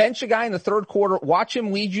going to bench a guy in the third quarter, watch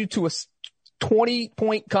him lead you to a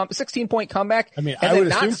 16-point comeback. I mean, and then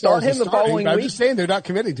not start him the following week. I'm just saying they're not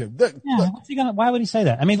committing to him. Why would he say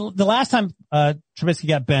that? I mean, the last time, Trubisky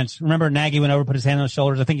got benched, remember Nagy went over, put his hand on his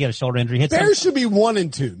shoulders. I think he had a shoulder injury. Bears should be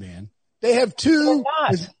 1-2, man. They have 2.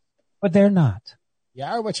 But they're not. You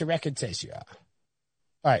are what your record says you are.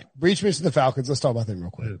 All right. Breach mentioned the Falcons. Let's talk about them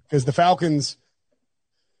real quick. Because the Falcons.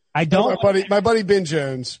 My buddy Ben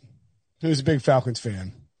Jones, who's a big Falcons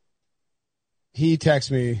fan, he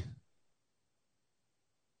texted me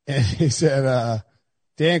and he said,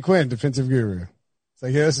 Dan Quinn, defensive guru. It's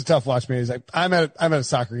like, yeah, this is a tough watch, man. He's like, I'm at a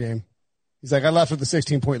soccer game. He's like, I left with a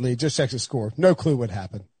 16-point lead. Just checked the score. No clue what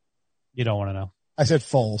happened. You don't want to know. I said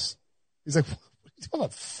Foles. He's like, what are you talking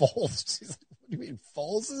about Foles? He's like, what do you mean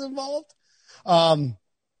Foles is involved?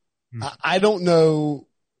 I don't know.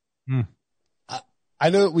 I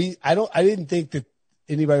didn't think that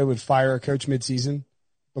anybody would fire a coach midseason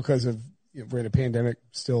because of, we're in a pandemic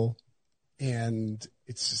still. And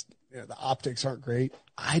it's just, the optics aren't great.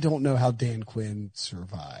 I don't know how Dan Quinn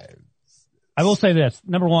survives. I will say this.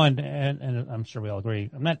 Number one, and I'm sure we all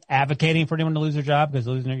agree, I'm not advocating for anyone to lose their job because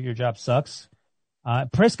losing your job sucks.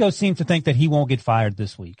 Prisco seems to think that he won't get fired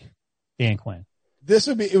this week. Dan Quinn.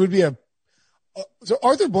 It would be so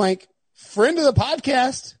Arthur Blank, friend of the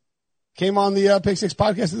podcast, came on the Pick Six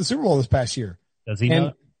podcast at the Super Bowl this past year. Does he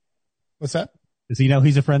know? What's that? Does he know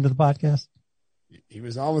he's a friend of the podcast? He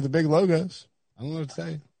was on with the big logos. I don't know what to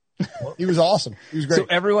say. He was awesome. He was great. So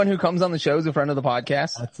everyone who comes on the show is a friend of the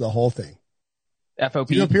podcast? That's the whole thing.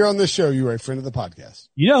 FOP. If you appear on this show, you are a friend of the podcast.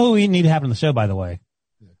 You know who we need to have on the show, by the way?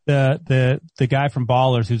 The guy from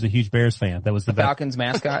Ballers who's a huge Bears fan. That was the Falcons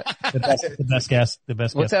mascot. the best guest.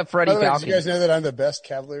 Let's have Freddie Falcon. Did you guys know that I'm the best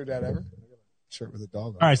Cavalier dad ever? Shirt with a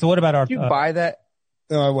dog on. All right. So what about our? Did you buy that?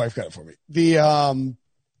 No, my wife got it for me. The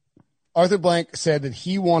Arthur Blank said that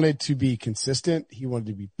he wanted to be consistent. He wanted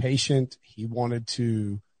to be patient. He wanted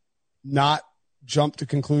to not jump to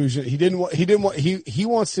conclusion. He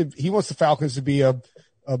wants the Falcons to be a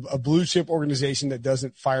blue chip organization that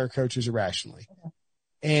doesn't fire coaches irrationally.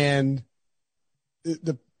 And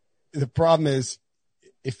the problem is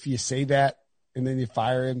if you say that and then you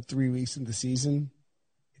fire him 3 weeks into the season,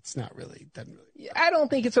 it's not really, doesn't really. I don't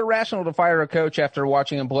think it's irrational to fire a coach after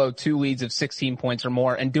watching him blow 2 leads of 16 points or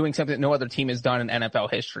more and doing something that no other team has done in NFL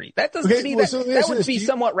history. That doesn't that would be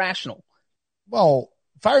somewhat rational. Well,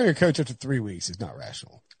 firing a coach after 3 weeks is not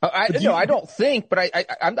rational. I don't think, but I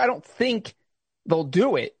don't think they'll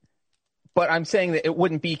do it. But I'm saying that it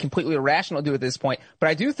wouldn't be completely irrational to do it at this point. But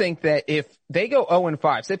I do think that if they go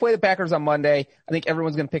 0-5, so they play the Packers on Monday, I think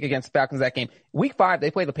everyone's going to pick against the Falcons that game. Week 5, they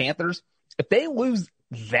play the Panthers. If they lose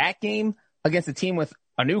that game against a team with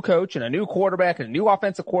a new coach and a new quarterback and a new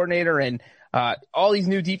offensive coordinator and all these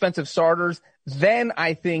new defensive starters, then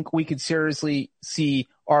I think we could seriously see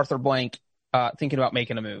Arthur Blank thinking about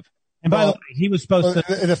making a move. And by the way, he was supposed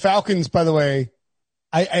to. The Falcons, by the way,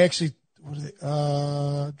 I actually. What are they?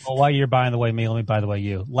 Well, while you're buying the way me, let me buy the way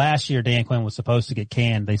you. Last year, Dan Quinn was supposed to get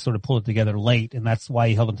canned. They sort of pulled it together late, and that's why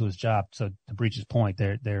he held him to his job. So to Breach's point,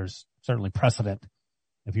 there's certainly precedent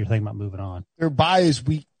if you're thinking about moving on. Their bye is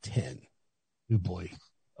week 10. Oh boy,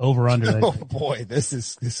 over under. Oh boy,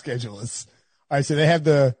 this schedule is. All right, so they have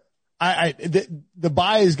the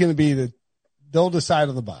bye is going to be they'll decide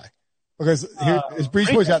on the bye because here, as Breach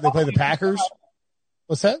points out, they play the Packers.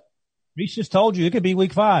 What's that? Reese just told you it could be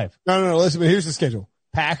week 5. No. Listen, but here's the schedule.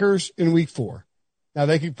 Packers in week 4. Now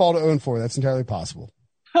they could fall to 0-4. That's entirely possible.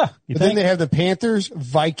 But then they have the Panthers,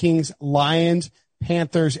 Vikings, Lions,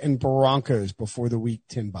 Panthers, and Broncos before the week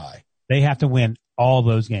 10 bye. They have to win all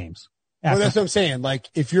those games. Well, that's what I'm saying. Like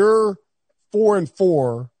if you're 4-4,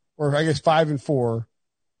 or I guess 5-4.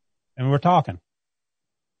 And we're talking.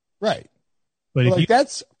 Right. But if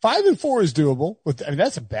that's 5-4 is doable.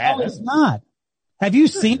 That's a bad. No, it's not. Have you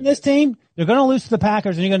seen this team? They're going to lose to the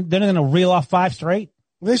Packers, and they're going to reel off 5 straight.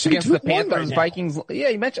 They should against the Panthers, Vikings. Yeah,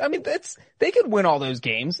 you mentioned. I mean, they could win all those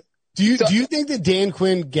games. Do you think that Dan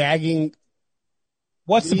Quinn gagging?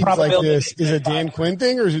 What's the probability like this is a Dan Quinn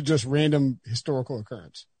thing, or is it just random historical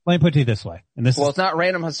occurrence? Let me put it to you this way, and it's not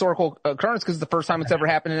random historical occurrence because it's the first time it's ever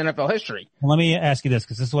happened in NFL history. Well, let me ask you this,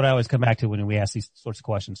 because this is what I always come back to when we ask these sorts of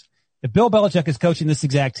questions. If Bill Belichick is coaching this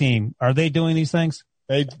exact team, are they doing these things?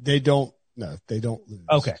 They don't. No, they don't lose.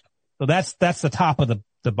 Okay. So that's the top of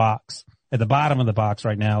the box. At the bottom of the box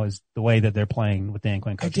right now is the way that they're playing with Dan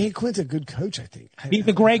Quinn coaching. Dan Quinn's a good coach, I think. He's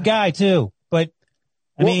a great guy too, but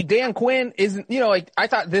I mean, Dan Quinn isn't, like I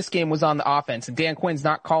thought this game was on the offense and Dan Quinn's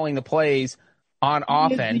not calling the plays on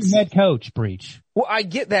offense. Head coach, Breach. Well, I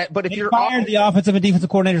get that, but if you're fired the offensive and defensive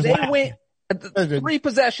coordinators, they went 3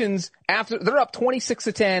 possessions after they're up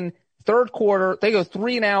 26-10, third quarter. They go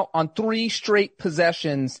 3 and out on 3 straight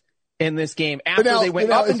possessions in this game after they went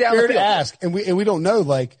up and down the field. To ask, and we don't know,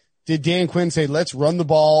 like, did Dan Quinn say, let's run the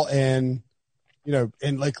ball and,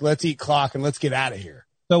 let's eat clock and let's get out of here?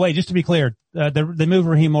 So wait, just to be clear, they move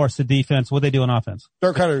Raheem Morris to defense. What they do on offense?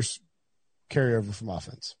 Dirk Cutter's carryover from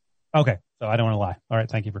offense. Okay. So I don't want to lie. All right.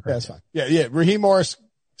 Thank you for correcting. Yeah, that's fine. Yeah. Raheem Morris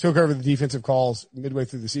took over the defensive calls midway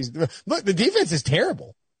through the season. Look, the defense is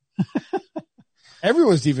terrible.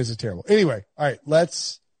 Everyone's defense is terrible. Anyway. All right.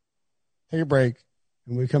 Let's take a break.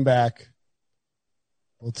 When we come back,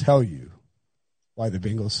 we'll tell you why the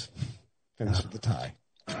Bengals finished with the tie.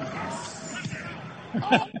 He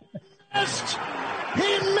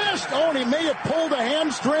missed. Oh, he may have pulled a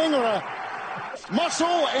hamstring or a muscle,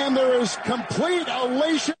 and there is complete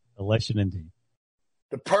elation. Elation indeed.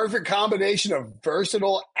 The perfect combination of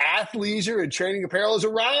versatile athleisure and training apparel has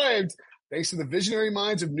arrived. Thanks to the visionary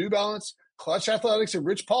minds of New Balance, Clutch Athletics, and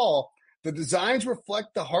Rich Paul, the designs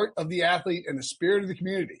reflect the heart of the athlete and the spirit of the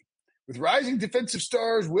community. With rising defensive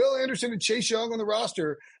stars Will Anderson and Chase Young on the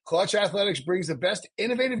roster, Clutch Athletics brings the best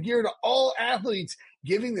innovative gear to all athletes,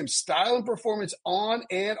 giving them style and performance on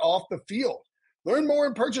and off the field. Learn more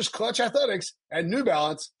and purchase Clutch Athletics at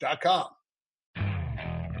NewBalance.com.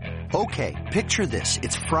 Okay, picture this.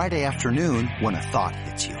 It's Friday afternoon when a thought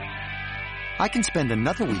hits you. I can spend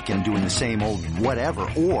another weekend doing the same old whatever,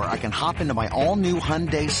 or I can hop into my all-new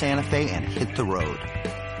Hyundai Santa Fe and hit the road.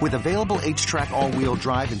 With available H-Track all-wheel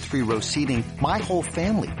drive and 3-row seating, my whole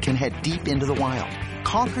family can head deep into the wild.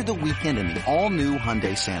 Conquer the weekend in the all-new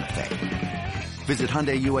Hyundai Santa Fe. Visit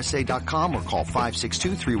HyundaiUSA.com or call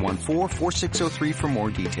 562-314-4603 for more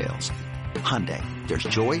details. Hyundai, there's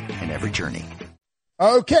joy in every journey.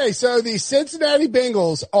 Okay, so the Cincinnati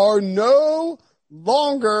Bengals are no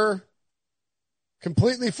longer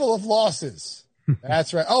completely full of losses.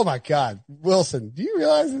 That's right. Oh, my God. Wilson, do you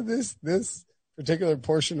realize that this particular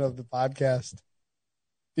portion of the podcast?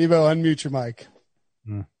 Debo, unmute your mic.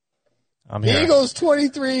 I'm here. Eagles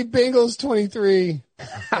 23, Bengals 23.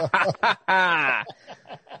 I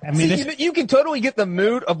mean, See, you can totally get the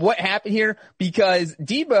mood of what happened here because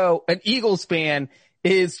Debo, an Eagles fan,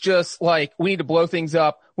 is just like, we need to blow things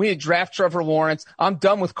up. We need to draft Trevor Lawrence. I'm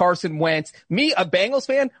done with Carson Wentz. Me, a Bengals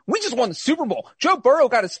fan, we just won the Super Bowl. Joe Burrow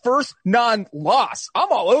got his first non-loss.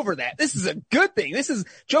 I'm all over that. This is a good thing.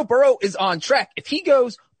 Joe Burrow is on track. If he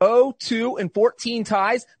goes 0-2 and 14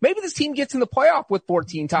 ties, maybe this team gets in the playoff with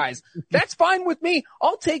 14 ties. That's fine with me.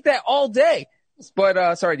 I'll take that all day.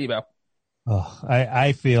 But, sorry, Debo. Oh,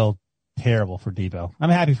 I feel terrible for Debo. I'm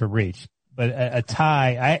happy for Reach, but a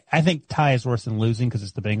tie, I think tie is worse than losing because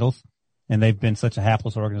it's the Bengals and they've been such a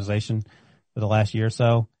hapless organization for the last year or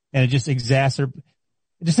so. And it just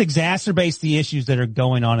exacerbates the issues that are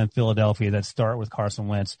going on in Philadelphia that start with Carson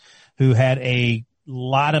Wentz, who had a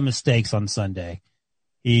lot of mistakes on Sunday.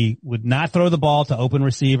 He would not throw the ball to open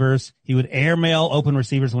receivers. He would airmail open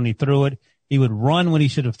receivers when he threw it. He would run when he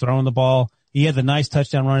should have thrown the ball. He had the nice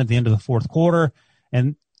touchdown run at the end of the fourth quarter.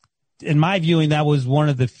 And in my viewing, that was one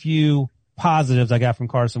of the few positives I got from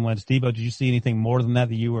Carson Wentz. Debo, did you see anything more than that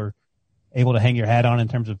you were able to hang your hat on in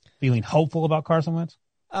terms of feeling hopeful about Carson Wentz?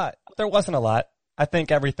 There wasn't a lot. I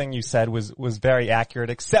think everything you said was very accurate,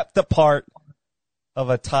 except the part of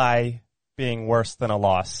a tie being worse than a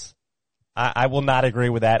loss. I will not agree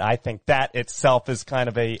with that. I think that itself is kind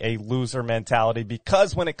of a loser mentality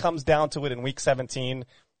because when it comes down to it in week 17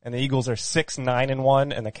 and the Eagles are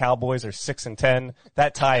 6-9-1 and the Cowboys are 6-10,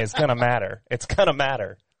 that tie is going to matter. It's going to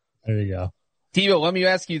matter. There you go. Debo, let me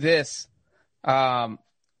ask you this.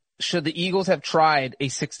 Should the Eagles have tried a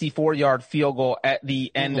 64-yard field goal at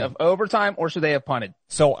the end of overtime or should they have punted?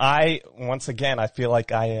 So I feel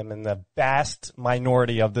like I am in the vast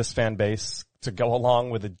minority of this fan base to go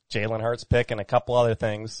along with the Jalen Hurts pick and a couple other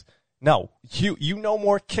things. No, you know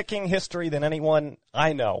more kicking history than anyone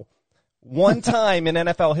I know. One time in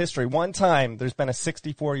NFL history, there's been a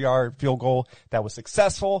 64-yard field goal that was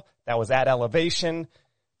successful, that was at elevation.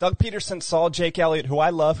 Doug Peterson saw Jake Elliott, who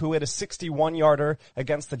I love, who hit a 61-yarder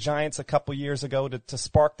against the Giants a couple years ago to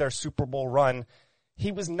spark their Super Bowl run.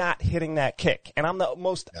 He was not hitting that kick. And I'm the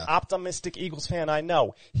most optimistic Eagles fan I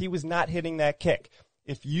know. He was not hitting that kick.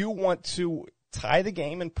 If you want to tie the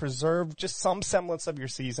game and preserve just some semblance of your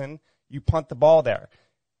season, you punt the ball there.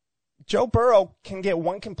 Joe Burrow can get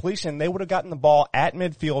one completion. They would have gotten the ball at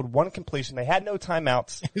midfield, one completion. They had no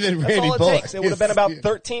timeouts. That's all it takes. It would have been about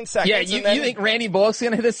 13 seconds. Yeah, you think Randy Bullock's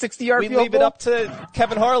going to hit a 60-yard field goal? We leave it up to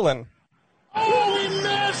Kevin Harlan. Oh, he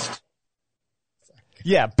missed!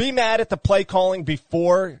 Yeah, be mad at the play calling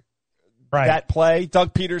before that play.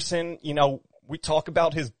 Doug Peterson, we talk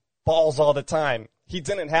about his balls all the time. He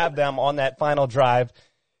didn't have them on that final drive.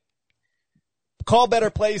 Call better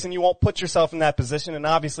plays and you won't put yourself in that position. And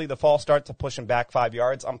obviously the false start to push him back 5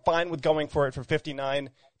 yards. I'm fine with going for it for 59.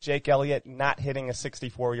 Jake Elliott not hitting a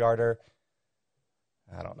 64-yarder.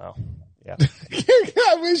 I don't know. Yeah.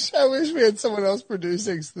 I wish we had someone else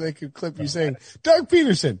producing so they could clip you saying, Doug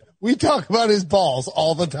Peterson, we talk about his balls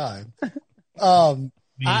all the time.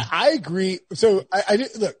 I agree. So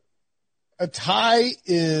look, a tie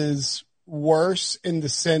is worse in the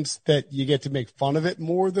sense that you get to make fun of it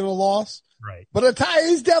more than a loss. Right. But a tie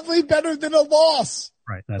is definitely better than a loss.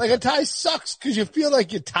 Right. A tie sucks because you feel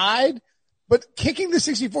like you tied, but kicking the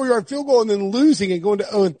 64-yard field goal and then losing and going to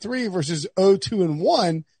 0-3 versus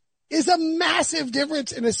 0-2-1 is a massive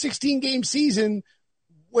difference in a 16-game season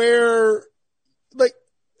where, the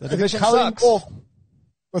division sucks.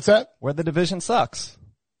 What's that? Where the division sucks.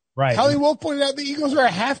 Right. Colleen Wolf pointed out the Eagles are a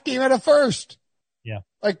half game out of first. Yeah.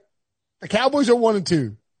 The Cowboys are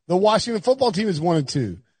 1-2. The Washington football team is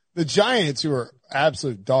 1-2. The Giants, who are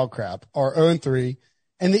absolute dog crap, are 0-3.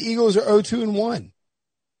 and the Eagles are 0-2-1.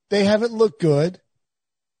 They haven't looked good.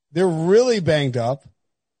 They're really banged up.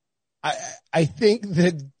 I think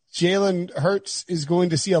that Jalen Hurts is going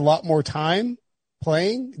to see a lot more time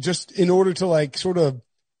playing just in order to like sort of,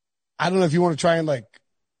 I don't know if you want to try and like,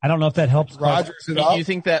 I don't know if that helps. Rodgers it Do up. you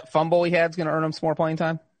think that fumble he had is going to earn him some more playing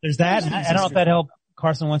time? There's that. I don't know if that helped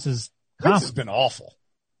Carson Wentz's This has confidence. been awful.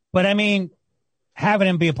 But I mean, having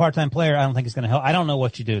him be a part-time player, I don't think it's going to help. I don't know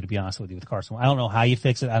what you do, to be honest with you, with Carson. I don't know how you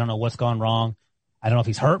fix it. I don't know what's gone wrong. I don't know if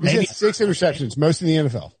he's hurt. He's Maybe had 6 interceptions, most in the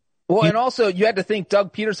NFL. Well, and also you had to think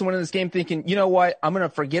Doug Peterson went in this game thinking, you know what, I'm going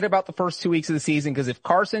to forget about the first 2 weeks of the season because if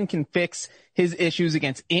Carson can fix his issues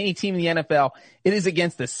against any team in the NFL, it is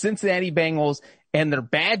against the Cincinnati Bengals and their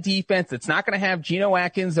bad defense that's not going to have Geno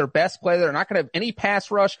Atkins, their best player. They're not going to have any pass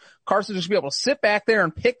rush. Carson's just going to be able to sit back there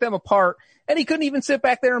and pick them apart. And he couldn't even sit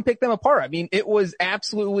back there and pick them apart. I mean, it was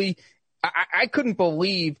absolutely, I couldn't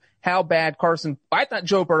believe how bad Carson, I thought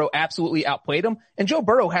Joe Burrow absolutely outplayed him. And Joe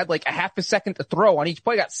Burrow had like a half a second to throw on each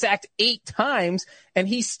play, got sacked 8 times, and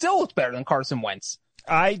he still looked better than Carson Wentz.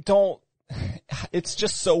 It's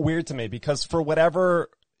just so weird to me because for whatever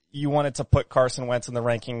you wanted to put Carson Wentz in the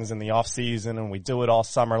rankings in the offseason and we do it all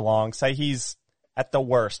summer long, say he's at the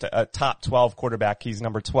worst, a top 12 quarterback, he's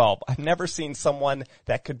number 12. I've never seen someone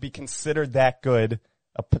that could be considered that good,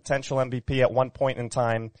 a potential MVP at one point in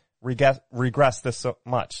time, regress this so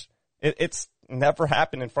much. It's never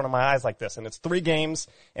happened in front of my eyes like this. And it's 3 games.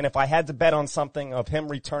 And if I had to bet on something of him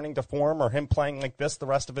returning to form or him playing like this the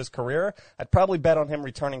rest of his career, I'd probably bet on him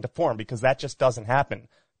returning to form because that just doesn't happen.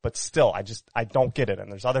 But still, I don't get it.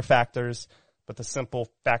 And there's other factors, but the simple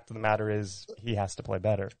fact of the matter is he has to play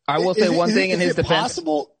better. I will say one thing in his defense.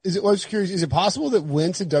 I was curious, is it possible that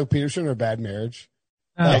Wentz and Doug Peterson are a bad marriage?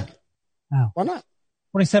 no. Why not?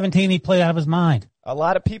 2017, he played out of his mind. A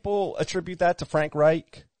lot of people attribute that to Frank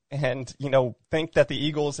Reich and, think that the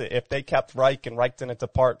Eagles, if they kept Reich and Reich didn't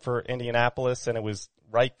depart for Indianapolis and it was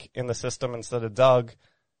Reich in the system instead of Doug,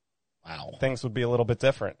 things would be a little bit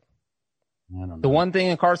different. I don't know. The one thing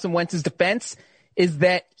in Carson Wentz's defense is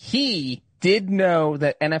that he did know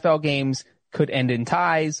that NFL games could end in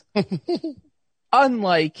ties,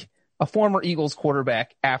 unlike a former Eagles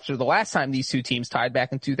quarterback after the last time these two teams tied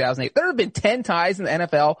back in 2008. There have been 10 ties in the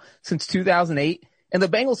NFL since 2008, and the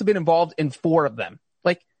Bengals have been involved in 4 of them.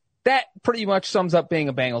 Like, that pretty much sums up being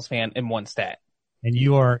a Bengals fan in one stat. And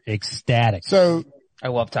you are ecstatic. So, I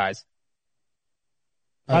love ties.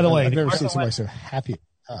 By the way, I've never Carson seen somebody Wentz- so happy.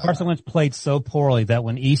 Carson Wentz played so poorly that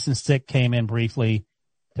when Easton Stick came in briefly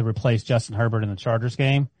to replace Justin Herbert in the Chargers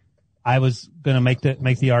game, I was going to make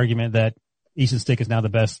the argument that Easton Stick is now the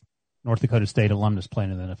best North Dakota State alumnus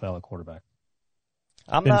playing in the NFL at quarterback.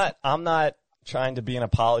 I'm not trying to be an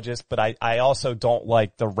apologist, but I also don't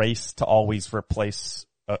like the race to always replace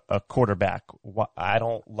a quarterback. I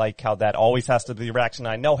don't like how that always has to be the reaction.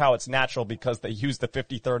 I know how it's natural because they use the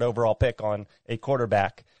 53rd overall pick on a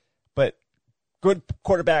quarterback, but good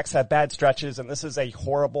quarterbacks have bad stretches, and this is a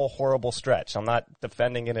horrible, horrible stretch. I'm not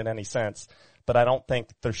defending it in any sense, but I don't think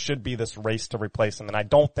there should be this race to replace him, and I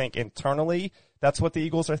don't think internally that's what the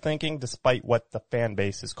Eagles are thinking, despite what the fan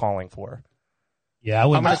base is calling for. Yeah,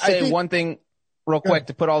 I'm going to say one thing real quick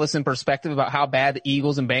to put all this in perspective about how bad the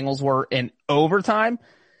Eagles and Bengals were in overtime.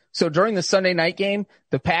 So during the Sunday night game,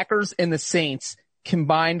 the Packers and the Saints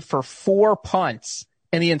combined for 4 punts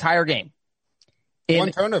in the entire game. In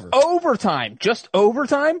 1 turnover. Overtime, just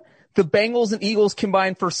overtime, the Bengals and Eagles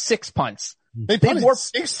combined for 6 punts. They punted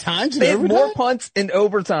 6 times in They had overtime? more punts in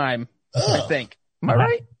overtime, I think. Am I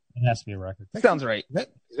right? It has to be a record. Sounds right. Is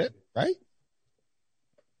that right?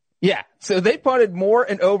 Yeah. So they punted more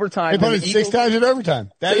in overtime. They than punted the 6 Eagles. times in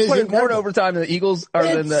overtime. That They is punted more in incredible. overtime than the Eagles or They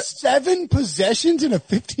had than the 7 possessions in a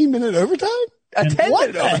 15-minute overtime? a 10 What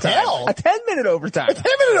minute the overtime. hell? A 10-minute overtime. A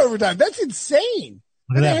 10-minute overtime. That's insane.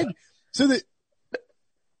 Look at that. So that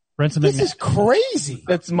Brenton this McMahon. is crazy.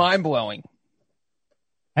 That's mind blowing.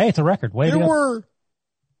 Hey, it's a record. Way to go.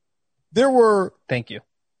 There were Thank you.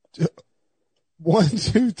 1,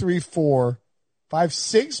 2, 3, 4, 5,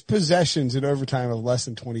 6 possessions in overtime of less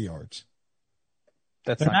than 20 yards.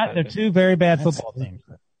 That's They're not they're good. 2 very bad football teams.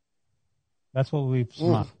 That's what we've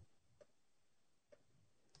Mm.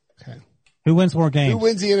 Okay. Who wins more games? Who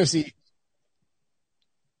wins the NFC?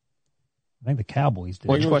 I think the Cowboys do.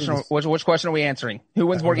 Which question are we answering? Who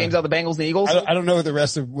wins more games out of the Bengals and the Eagles? I don't know what the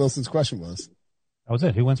rest of Wilson's question was. That was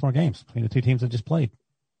it. Who wins more games between the 2 teams that just played?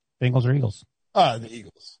 Bengals or Eagles? The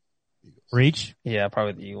Eagles. Reach? Yeah,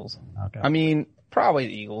 probably the Eagles. Okay. I mean, probably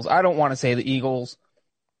the Eagles. I don't want to say the Eagles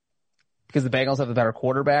because the Bengals have the better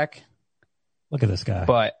quarterback, Look at this guy.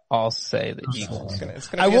 but I'll say the Eagles. It's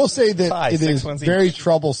gonna I be will a say that tie, it 6 is wins very each.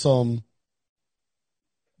 troublesome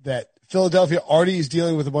that Philadelphia already is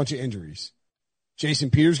dealing with a bunch of injuries. Jason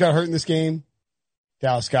Peters got hurt in this game.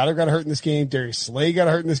 Dallas Goedert got hurt in this game. Darius Slay got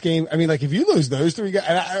hurt in this game. I mean, like, if you lose those three guys,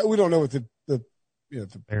 and we don't know what the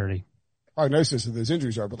Parity. prognosis of those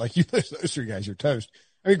injuries are, but like, you lose those three guys, you're toast.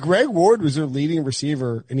 I mean, Greg Ward was their leading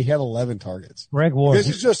receiver and he had 11 targets. Greg Ward. This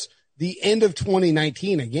is just the end of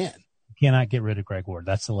 2019 again. Cannot get rid of Greg Ward.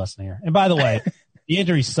 That's the lesson here. And by the way, the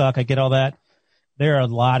injuries suck. I get all that. There are a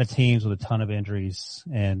lot of teams with a ton of injuries,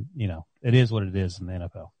 and, you know, it is what it is in the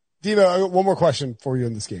NFL. Devo, I got one more question for you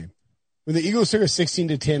in this game. When the Eagles took a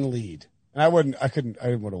 16-10 lead, and I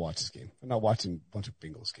didn't want to watch this game. I'm not watching a bunch of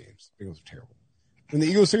Bengals games. Bengals are terrible. When the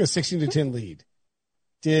Eagles took a 16-10 lead,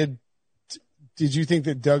 did you think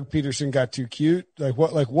that Doug Peterson got too cute? Like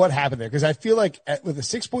what happened there? Because I feel like with a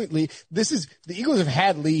 6-point lead, the Eagles have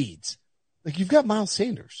had leads. Like, you've got Miles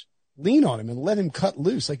Sanders. Lean on him and let him cut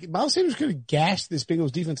loose. Like, Miles Sanders could have gashed this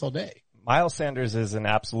Bengals defense all day. Miles Sanders is an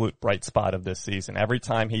absolute bright spot of this season. Every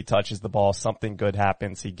time he touches the ball, something good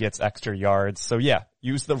happens. He gets extra yards. So yeah,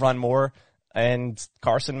 use the run more. And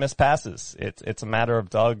Carson missed passes. It's a matter of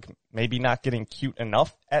Doug maybe not getting cute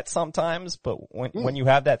enough at some times, but when you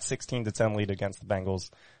have that 16-10 lead against the Bengals,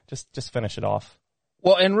 just finish it off.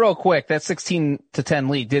 Well, and real quick, that 16-10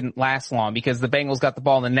 lead didn't last long because the Bengals got the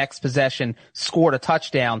ball in the next possession, scored a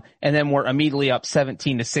touchdown, and then were immediately up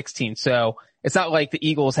 17-16. So it's not like the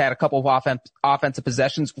Eagles had a couple of offensive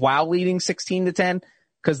possessions while leading 16-10,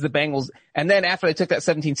 because the Bengals, and then after they took that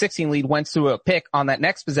 17-16 lead, went through a pick on that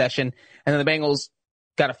next possession, and then the Bengals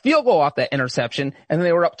got a field goal off that interception, and then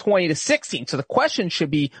they were up 20-16. So the question should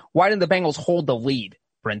be, why didn't the Bengals hold the lead,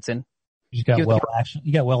 Brinson? You got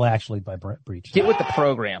well actually by Breach. Get with the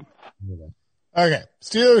program. Okay.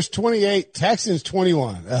 Steelers 28, Texans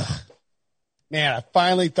 21. Ugh. Man, I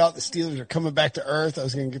finally thought the Steelers were coming back to earth. I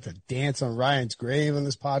was going to get to dance on Ryan's grave on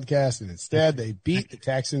this podcast, and instead they beat the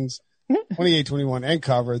Texans 28-21 and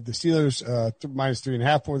covered. The Steelers minus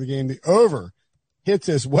 3.5 for the game. The over hits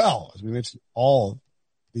as well. As we mentioned, all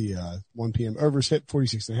the 1 p.m. overs hit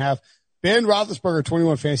 46.5. Ben Roethlisberger,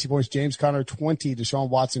 21 fantasy points. James Conner, 20. Deshaun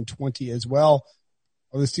Watson, 20 as well.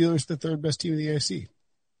 Are the Steelers the third best team in the AFC?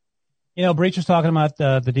 You know, Breach was talking about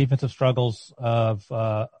the defensive struggles of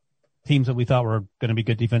teams that we thought were going to be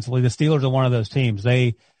good defensively. The Steelers are one of those teams.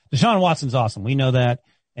 Deshaun Watson's awesome. We know that.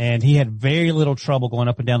 And he had very little trouble going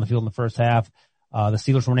up and down the field in the first half. The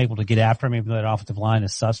Steelers weren't able to get after him, even though that offensive line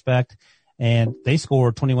is suspect. And they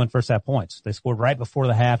scored 21 first half points. They scored right before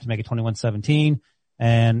the half to make it 21-17.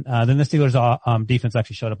 And then the Steelers defense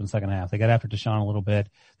actually showed up in the second half. They got after Deshaun a little bit.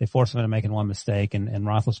 They forced him into making one mistake, and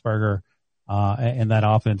Roethlisberger and that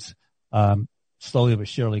offense slowly but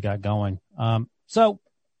surely got going. So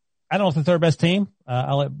I don't know if the third best team.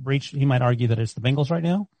 I'll let Breach. He might argue that it's the Bengals right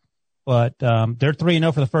now, but they're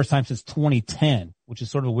 3-0 for the first time since 2010, which is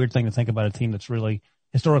sort of a weird thing to think about a team that's really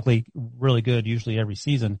historically really good, usually every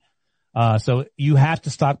season. So you have to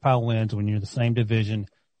stockpile wins when you're in the same division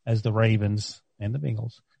as the Ravens and the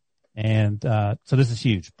Bengals. And so this is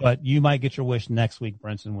huge. But you might get your wish next week,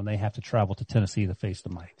 Brinson, when they have to travel to Tennessee to face the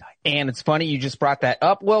Mighty Titans. And it's funny you just brought that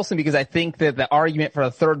up, Wilson, because I think that the argument for the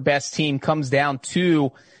third best team comes down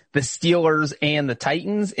to the Steelers and the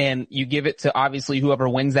Titans, and you give it to obviously whoever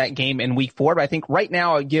wins that game in week 4. But I think right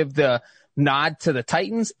now I give the nod to the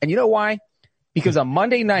Titans. And you know why? Because on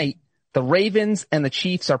Monday night, the Ravens and the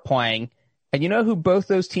Chiefs are playing. And you know who both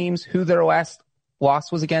those teams, who their last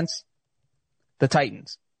loss was against? The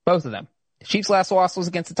Titans. Both of them. The Chiefs' last loss was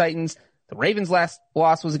against the Titans. The Ravens' last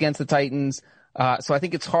loss was against the Titans. So I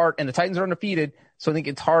think it's hard, and the Titans are undefeated, so I think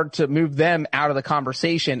it's hard to move them out of the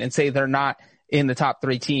conversation and say they're not in the top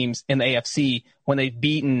 3 teams in the AFC when they've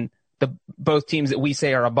beaten both teams that we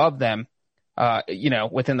say are above them,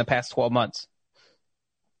 within the past 12 months.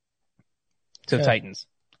 So the Titans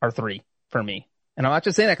are 3 for me. And I'm not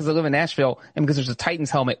just saying that because I live in Nashville and because there's a Titans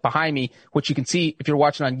helmet behind me, which you can see if you're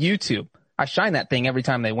watching on YouTube. I shine that thing every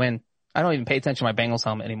time they win. I don't even pay attention to my Bengals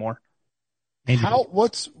helmet anymore.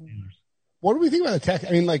 What do we think about the Texans?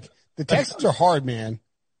 I mean, like, the Texans are hard, man.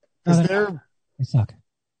 Because they suck.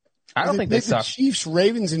 I don't think they suck. Chiefs,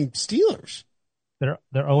 Ravens, and Steelers. They're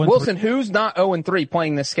 0-3. Wilson, who's not 0-3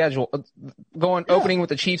 playing this schedule? Opening with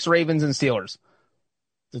the Chiefs, Ravens, and Steelers.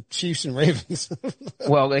 The Chiefs and Ravens.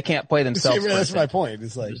 Well, they can't play themselves. That's my point.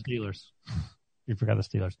 It's like the Steelers. You forgot the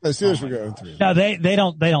Steelers. The Steelers were going 3. No,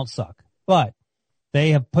 they don't suck, but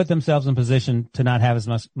they have put themselves in position to not have as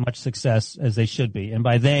much success as they should be. And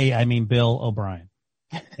by they, I mean Bill O'Brien.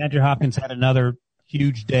 Andrew Hopkins had another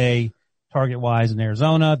huge day target-wise in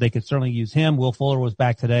Arizona. They could certainly use him. Will Fuller was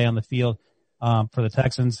back today on the field for the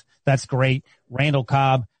Texans. That's great. Randall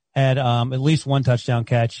Cobb had at least one touchdown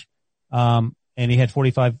catch. and he had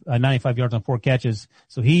 95 yards on 4 catches.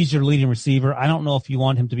 So he's your leading receiver. I don't know if you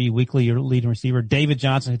want him to be weekly your leading receiver. David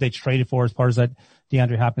Johnson, who they traded for as part of that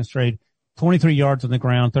DeAndre Hopkins trade, 23 yards on the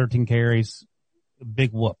ground, 13 carries,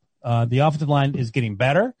 big whoop. The offensive line is getting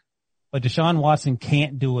better, but Deshaun Watson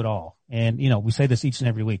can't do it all. And, we say this each and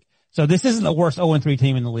every week. So this isn't the worst 0-3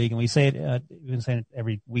 team in the league. And we say it, we've been saying it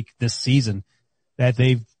every week this season that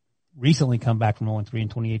they've recently come back from 0-3 in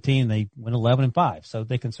 2018. They went 11-5. So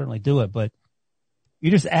they can certainly do it, but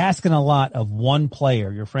you're just asking a lot of one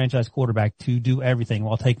player, your franchise quarterback, to do everything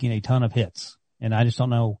while taking a ton of hits. And I just don't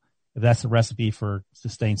know if that's the recipe for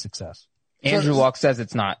sustained success. Andrew Luck says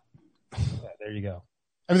it's not. Yeah, there you go.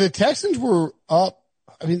 I mean, the Texans were up.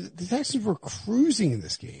 I mean, the Texans were cruising in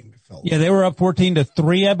this game. It felt Yeah, they were up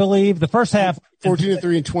 14-3, I believe. The first half,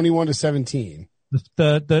 14-3 and 21-17.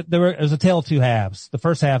 It was a tale of two halves. The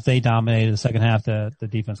first half they dominated. The second half the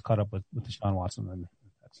defense caught up with Deshaun Watson.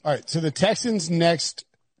 All right, so the Texans' next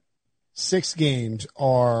 6 games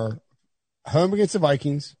are home against the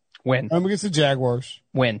Vikings, Win. home against the Jaguars,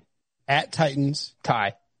 Win. at Titans,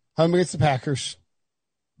 Tie. home against the Packers,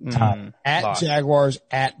 at Loss. Jaguars,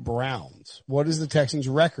 at Browns. What is the Texans'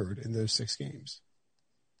 record in those 6 games?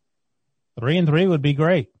 3-3 would be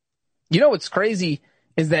great. You know what's crazy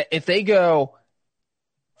is that if they go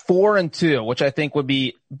 4-2, which I think would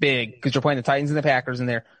be big because you're playing the Titans and the Packers in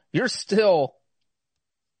there, you're still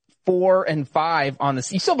 4-5 on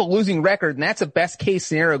this. You still have a losing record, and that's a best case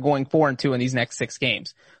scenario going 4-2 in these next 6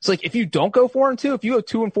 games. So like if you don't go 4-2, if you go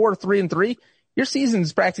 2-4 or 3-3, your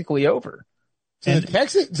season's practically over. So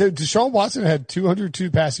Deshaun Watson had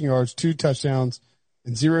 202 passing yards, 2 touchdowns,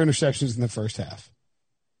 and 0 interceptions in the first half.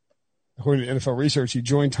 According to NFL research, he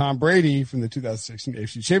joined Tom Brady from the 2016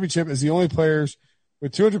 AFC Championship as the only players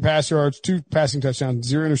with 200 pass yards, 2 passing touchdowns,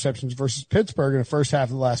 0 interceptions versus Pittsburgh in the first half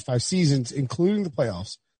of the last 5 seasons, including the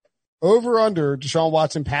playoffs. Over under Deshaun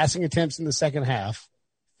Watson passing attempts in the second half,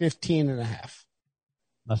 15.5.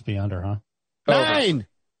 Must be under, huh? 9.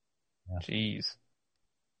 Yeah. Jeez.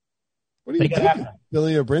 What are you doing,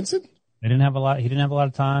 Billy O'Brinson? He didn't have a lot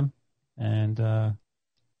of time, and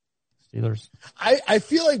Steelers. I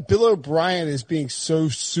feel like Bill O'Brien is being so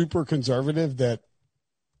super conservative that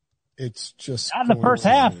it's just Not in the first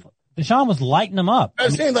half. Deshaun was lighting them up.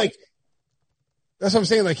 That's what I'm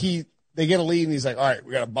saying. Like they get a lead and he's like, all right,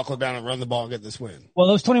 we got to buckle down and run the ball and get this win. Well,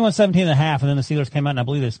 it was 21-17 and a half, and then the Steelers came out, and I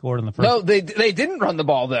believe they scored in the first. No, they didn't run the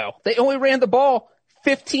ball though. They only ran the ball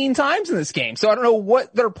 15 times in this game. So I don't know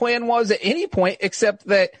what their plan was at any point, except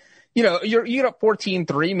that, you get up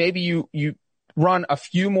 14-3. Maybe you run a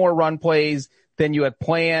few more run plays than you had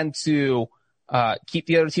planned to, keep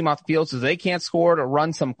the other team off the field so they can't score, to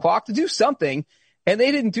run some clock, to do something. And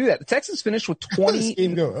they didn't do that. The Texans finished with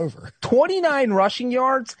 29 rushing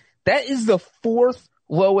yards. That is the 4th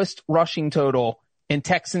lowest rushing total in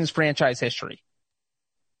Texans franchise history.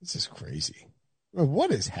 This is crazy.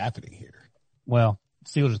 What is happening here? Well,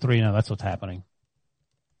 Steelers are 3-0. That's what's happening.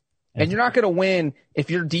 And you're not going to win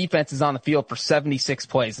if your defense is on the field for 76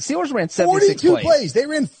 plays. The Steelers ran 76 42 plays. They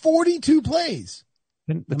ran 42 plays.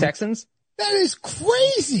 The Texans? That is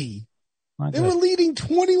crazy. Not They good. were leading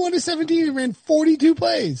 21-17 and ran 42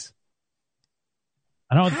 plays.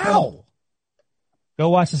 I don't How? Go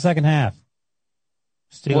watch the second half.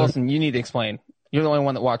 Steelers. Wilson, you need to explain. You're the only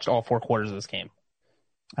one that watched all 4 quarters of this game.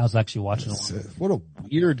 I was actually watching. What a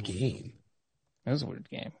weird game. It was a weird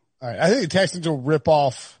game. All right. I think the Texans will rip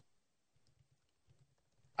off.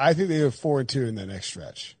 I think they go 4-2 in the next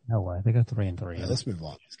stretch. No way. They got 3-3. Yeah, let's move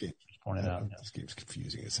on. Pointed out. This game's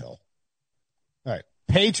confusing as hell. All right.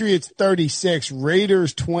 Patriots 36,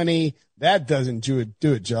 Raiders 20. That doesn't do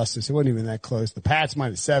it justice. It wasn't even that close. The Pats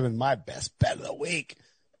 -7, my best bet of the week.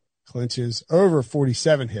 Clinches over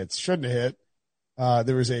 47 hits. Shouldn't have hit.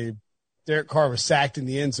 There was Derek Carr was sacked in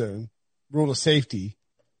the end zone, ruled a safety.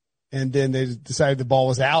 And then they decided the ball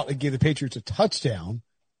was out and gave the Patriots a touchdown.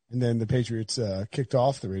 And then the Patriots kicked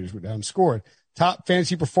off. The Raiders went down and scored. Top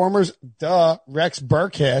fantasy performers, Rex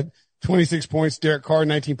Burkhead, 26 points. Derek Carr,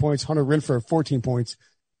 19 points. Hunter Renfrow, 14 points.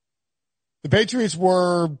 The Patriots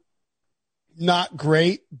were not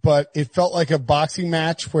great, but it felt like a boxing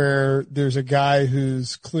match where there's a guy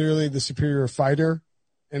who's clearly the superior fighter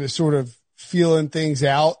and is sort of feeling things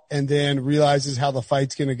out and then realizes how the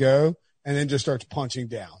fight's going to go and then just starts punching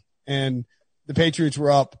down. And the Patriots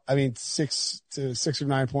were up, 6 or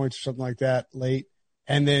 9 points or something like that late.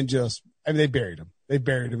 And then they buried them. They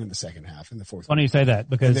buried them in the second half, in the fourth. Funny you say that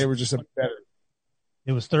because they were just a better.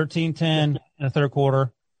 It was 13-10 in the third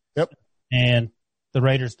quarter. Yep. And the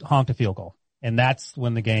Raiders honked a field goal. And that's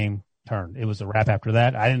when the game turned. It was a wrap after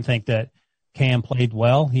that. I didn't think that Cam played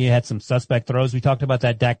well. He had some suspect throws. We talked about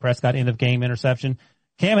that Dak Prescott end of game interception.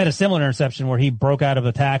 Cam had a similar interception where he broke out of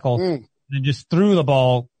the tackle and just threw the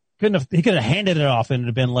ball. He could have handed it off and it would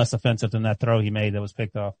have been less offensive than that throw he made that was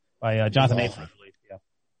picked off by Jonathan Abram, I believe. Yeah.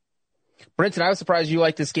 Brenton, I was surprised you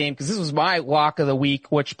liked this game because this was my lock of the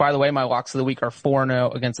week, which, by the way, my locks of the week are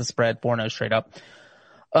 4-0 against the spread, 4-0 straight up.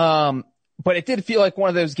 But it did feel like one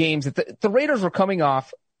of those games that the Raiders were coming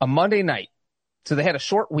off a Monday night. So they had a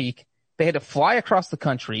short week. They had to fly across the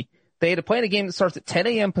country. They had to play in a game that starts at 10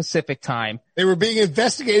 a.m. Pacific time. They were being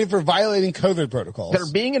investigated for violating COVID protocols.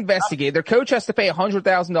 They're being investigated. Their coach has to pay a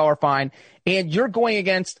 $100,000 fine. And you're going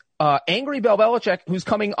against angry Bill Belichick, who's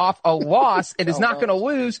coming off a loss and is not going to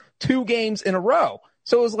lose 2 games in a row.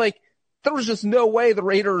 So it was like there was just no way the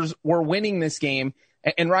Raiders were winning this game.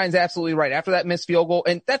 And Ryan's absolutely right. After that missed field goal,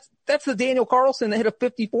 and that's the Daniel Carlson that hit a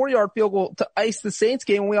 54-yard field goal to ice the Saints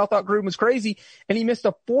game when we all thought Gruden was crazy. And he missed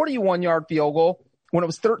a 41-yard field goal when it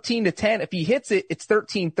was 13-10. If he hits it, it's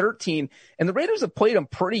 13-13. And the Raiders have played them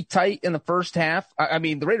pretty tight in the first half. I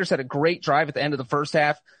mean, the Raiders had a great drive at the end of the first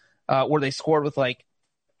half, where they scored with I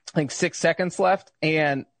think 6 seconds left.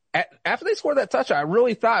 And after they scored that touchdown, I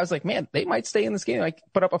really thought, I was like, man, they might stay in this game,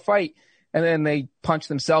 put up a fight. And then they punched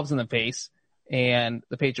themselves in the face. And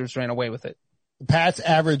the Patriots ran away with it. The Pats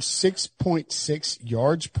averaged 6.6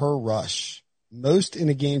 yards per rush, most in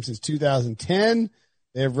a game since 2010.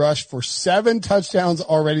 They have rushed for 7 touchdowns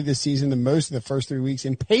already this season, the most in the first 3 weeks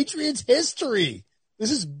in Patriots history.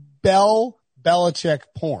 This is Belichick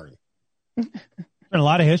porn. There's been a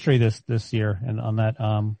lot of history this year, and on that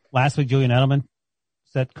last week, Julian Edelman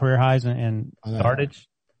set career highs in yardage.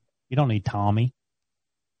 You don't need Tommy.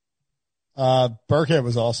 Burkhead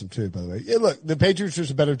was awesome too, by the way. Yeah, look, the Patriots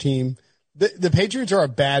are a better team. The Patriots are a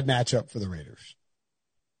bad matchup for the Raiders.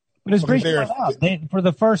 But as Breach pointed out, for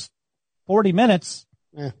the first 40 minutes,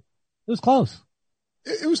 it was close.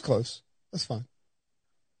 It was close. That's fine.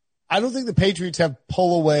 I don't think the Patriots have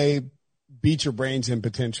pull away, beat your brains in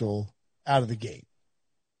potential out of the gate.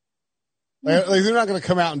 Like they're not going to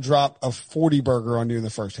come out and drop a 40 burger on you in the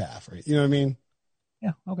first half, right? You know what I mean?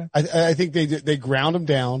 Yeah. Okay. I think they ground them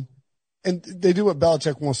down. And they do what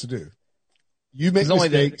Belichick wants to do. You make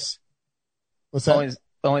mistakes. What's that?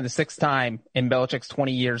 Only the 6th time in Belichick's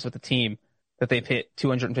 20 years with the team that they've hit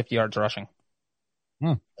 250 yards rushing.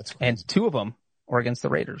 That's crazy. And 2 of them were against the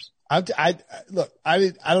Raiders. Look, I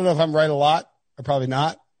don't know if I'm right a lot or probably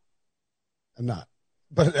not. I'm not.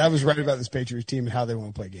 But I was right about this Patriots team and how they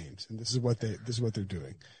want to play games. And this is what they're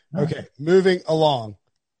doing. Okay. Moving along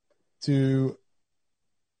to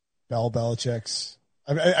Belichick's.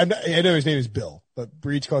 I know his name is Bill, but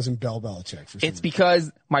Breach calls him Belichick. It's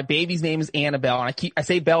because my baby's name is Annabelle, and I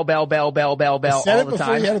say Bell all the time.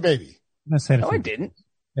 Before you had a baby. No, I didn't.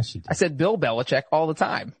 Yes, you did. I said Bill Belichick all the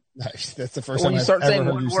time. Nice. That's the first when time you start I've saying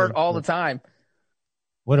ever one heard you word say all the time.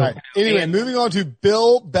 Anyway, moving on to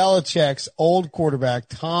Bill Belichick's old quarterback,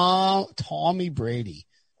 Tommy Brady,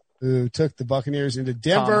 who took the Buccaneers into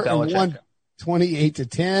Denver and won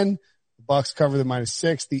 28-10. Bucks cover the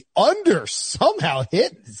 -6. The under somehow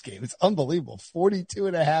hit in this game. It's unbelievable.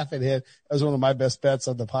 42.5 it hit. That was one of my best bets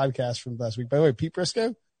on the podcast from last week. By the way, Pete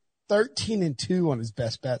Briscoe, 13-2 on his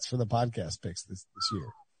best bets for the podcast picks this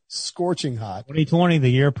year. Scorching hot. 2020, the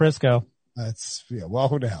year of Prisco.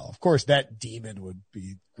 Welcome to hell. Of course, that demon would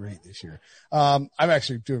be great this year. I'm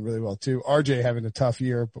actually doing really well too. RJ having a tough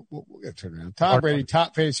year, but we'll get turned around. Tom Brady,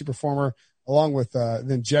 top fantasy performer. Along with,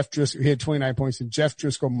 then Jeff Driscoll, he had 29 points, and Jeff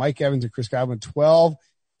Driscoll, Mike Evans, and Chris Godwin, 12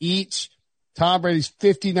 each. Tom Brady's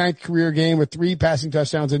 59th career game with 3 passing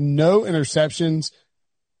touchdowns and no interceptions.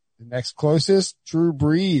 The next closest, Drew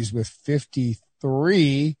Brees with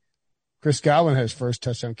 53. Chris Godwin had his first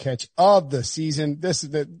touchdown catch of the season. This is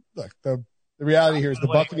the reality here is the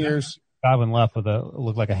Buccaneers. Godwin left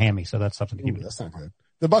looked like a hammy, so that's something to keep. That's not good.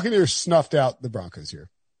 The Buccaneers snuffed out the Broncos here.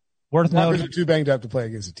 Worth noting, Broncos are too banged up to play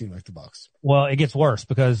against a team like the Bucs. Well, it gets worse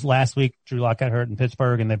because last week Drew Lock got hurt in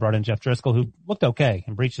Pittsburgh, and they brought in Jeff Driscoll, who looked okay.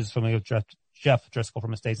 And Breach is familiar with Jeff Driscoll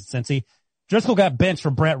from his days at Cincy. Driscoll got benched for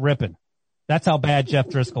Brett Rippon. That's how bad Jeff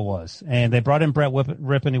Driscoll was. And they brought in Brett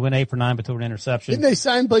Rippon. He went 8 for 9, but threw an interception. Didn't they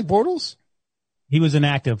sign Blake Bortles? He was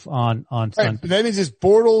inactive on right, Sunday. But that means it's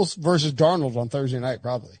Bortles versus Darnold on Thursday night,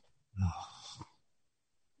 probably.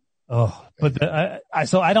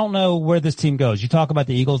 So I don't know where this team goes. You talk about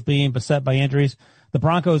the Eagles being beset by injuries. The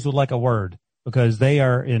Broncos would like a word because they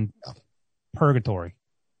are in purgatory.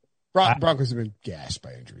 Broncos have been gashed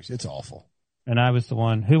by injuries. It's awful. And I was the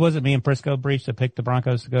one. Who was it? Me and Prisco Breach that picked the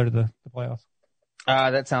Broncos to go to the playoffs.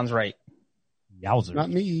 That sounds right. Yowzer. Not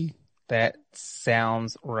me. That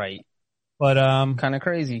sounds right. But kind of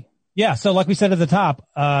crazy. Yeah, so like we said at the top,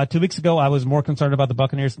 2 weeks ago, I was more concerned about the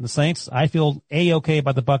Buccaneers than the Saints. I feel A-okay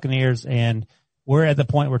about the Buccaneers, and we're at the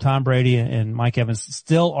point where Tom Brady and Mike Evans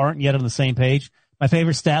still aren't yet on the same page. My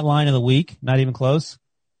favorite stat line of the week, not even close.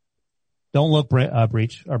 Don't look,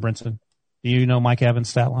 Breach or Brinson. Do you know Mike Evans'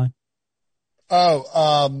 stat line?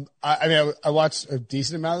 Oh, I watched a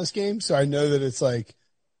decent amount of this game, so I know that it's like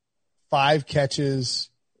 5 catches,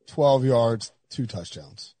 12 yards, 2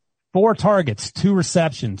 touchdowns. 4 targets, 2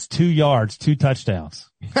 receptions, 2 yards, 2 touchdowns.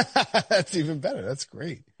 That's even better. That's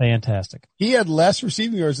great. Fantastic. He had less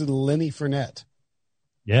receiving yards than Lenny Fournette.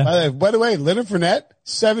 Yeah. By the way, Leonard Fournette,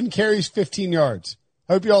 7 carries, 15 yards.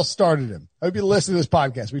 Hope you all started him. Hope you listened to this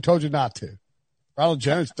podcast. We told you not to. Ronald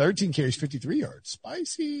Jones, 13 carries, 53 yards.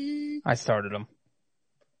 Spicy. I started him.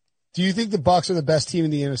 Do you think the Bucs are the best team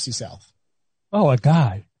in the NFC South? Oh, my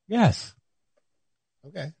God. Yes.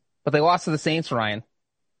 Okay. But they lost to the Saints, Ryan.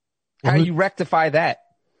 How do you rectify that?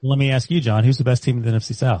 Let me ask you, John, who's the best team in the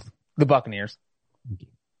NFC South? The Buccaneers.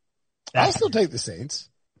 I'll still take the Saints.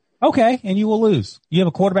 Okay, and you will lose. You have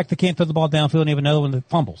a quarterback that can't throw the ball downfield and even know when it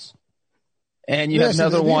fumbles. And you have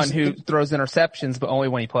another one who throws interceptions, but only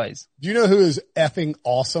when he plays. Do you know who is effing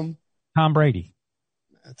awesome? Tom Brady.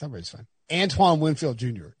 Tom Brady's fine. Antoine Winfield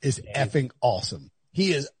Jr. is effing awesome.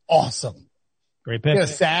 He is awesome. Great He pick. had a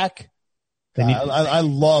sack. I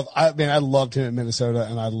loved him in Minnesota,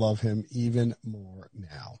 and I love him even more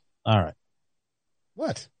now. All right.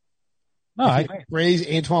 What? No, I praise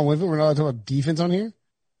Antoine Winfield. We're not talking about defense on here.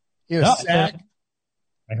 He had a sack.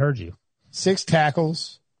 I heard you. 6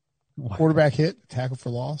 tackles, quarterback hit, tackle for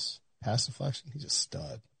loss, pass deflection. He's a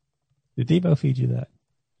stud. Did Debo feed you that?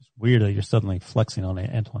 It's weird that you're suddenly flexing on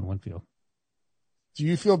Antoine Winfield. Do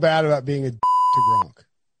you feel bad about being a to Gronk?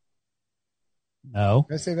 No.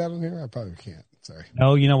 Can I say that on here? I probably can't. Sorry.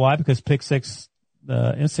 No, you know why? Because Pick Six,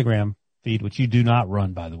 the Instagram feed, which you do not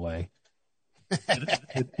run, by the way,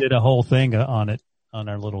 it did a whole thing on it on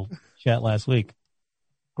our little chat last week.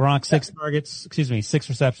 Gronk, 6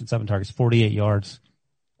 receptions, 7 targets, 48 yards.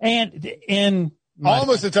 And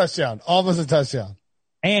almost a touchdown.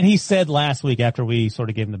 And he said last week after we sort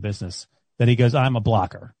of gave him the business that he goes, I'm a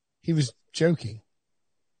blocker. He was joking.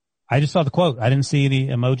 I just saw the quote. I didn't see any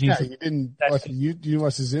emojis. Yeah, you didn't watch, you didn't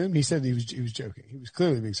watch the Zoom? He said he was joking. He was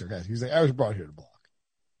clearly being sarcastic. He was like, I was brought here to block.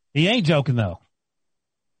 He ain't joking though.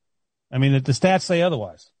 I mean, the stats say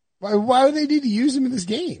otherwise. Why would they need to use him in this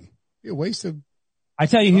game? It'd be a waste of. I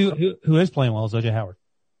tell you who is playing well is O.J. Howard.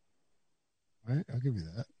 All right, I'll give you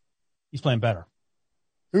that. He's playing better.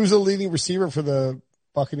 Who's the leading receiver for the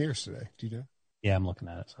Buccaneers today? Do you know? Yeah, I'm looking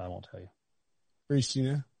at it, so I won't tell you. Reese, do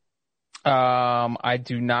you know? I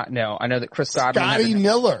do not know. I know that Chris Godwin. Scotty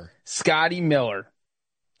Miller.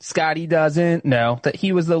 Scotty doesn't know that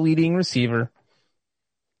he was the leading receiver.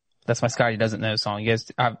 That's my Scotty doesn't know song. You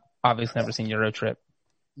guys, I've obviously never seen Euro Trip.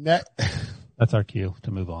 That's our cue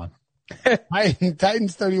to move on.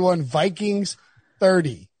 Titans 31, Vikings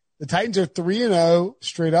 30. The Titans are 3-0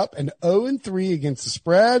 straight up and 0-3 against the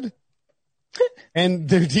spread. And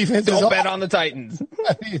their defense Don't bet on the Titans.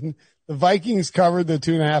 I mean, the Vikings covered the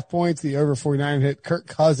 2.5 points. The over 49 hit. Kirk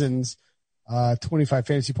Cousins, 25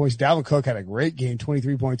 fantasy points. Dalvin Cook had a great game,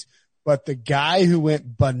 23 points. But the guy who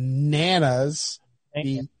went bananas,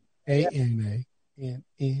 B-A-N-A,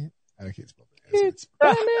 I can't spell bananas. It's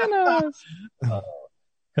bananas.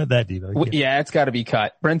 Cut that, Devo. Yeah, it's got to be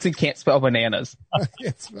cut. Brenton can't spell bananas. I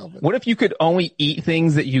can't spell bananas. What if you could only eat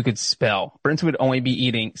things that you could spell? Brenton would only be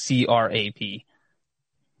eating C-R-A-P.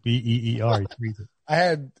 B-E-E-R. I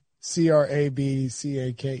had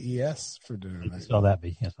C-R-A-B-C-A-K-E-S for dinner You can tonight. spell that,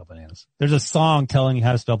 but you can't spell bananas. There's a song telling you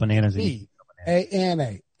how to spell bananas.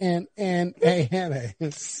 B-A-N-A. N-N-A-N-A.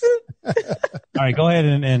 All right, go ahead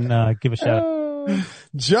and give a shout out.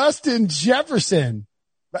 Justin Jefferson.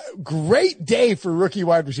 Great day for rookie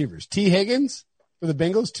wide receivers. T. Higgins for the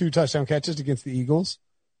Bengals, 2 touchdown catches against the Eagles.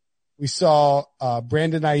 We saw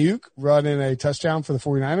Brandon Ayuk run in a touchdown for the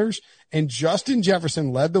 49ers, and Justin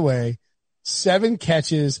Jefferson led the way, 7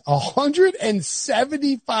 catches,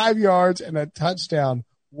 175 yards, and a touchdown.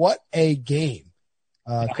 What a game.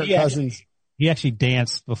 Kirk Cousins. He actually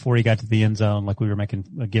danced before he got to the end zone like we were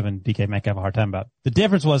giving DK Metcalf a hard time about. The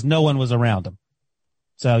difference was no one was around him.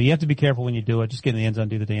 So you have to be careful when you do it. Just get in the end zone,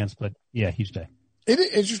 do the dance. But yeah, huge day. Isn't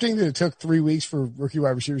it interesting that it took 3 weeks for rookie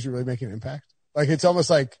wide receivers to really make an impact? Like, it's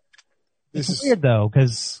almost like this is weird though,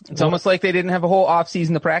 because it's almost like they didn't have a whole off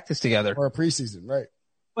season to practice together. Or a preseason, right?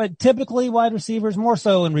 But typically wide receivers, more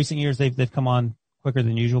so in recent years, they've come on quicker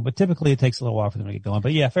than usual, but typically it takes a little while for them to get going.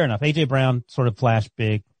 But yeah, fair enough. AJ Brown sort of flashed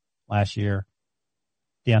big last year.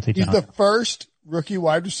 Deontay He's Johnson. the first rookie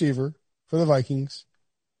wide receiver for the Vikings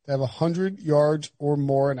to to have 100 yards or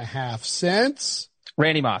more and a half since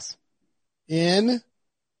Randy Moss. In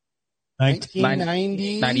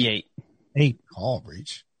 1990. 98. 8. Call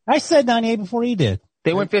breach. I said 98 before he did.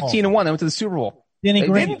 They went 15-1. They went to the Super Bowl. Denny They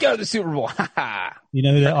Green. didn't go to the Super Bowl. You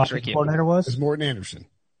know who the Tricky. offensive coordinator It was? was Morton Anderson.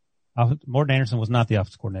 Morton Anderson was not the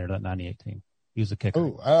offensive coordinator of that 98 team. He was the kicker.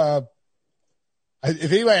 Oh,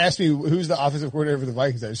 if anybody asks me who's the offensive coordinator for the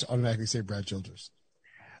Vikings, I just automatically say Brad Childress.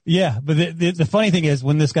 Yeah, but the funny thing is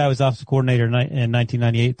when this guy was offensive coordinator in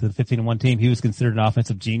 1998 to the 15-1 team, he was considered an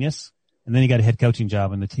offensive genius. And then he got a head coaching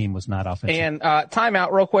job and the team was not offensive. And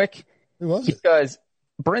timeout real quick. Who was it? Because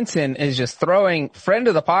Brinson is just throwing friend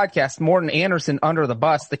of the podcast, Morton Anderson, under the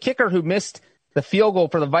bus. The kicker who missed the field goal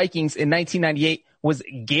for the Vikings in 1998 was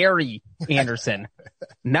Gary Anderson,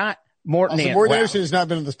 not Morton Also, Anderson. Morton Wow. Anderson has not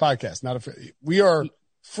been on this podcast. We are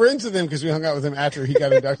friends of him because we hung out with him after he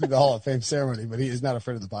got inducted to the Hall of Fame ceremony, but he is not a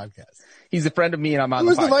friend of the podcast. He's a friend of me and I'm on Who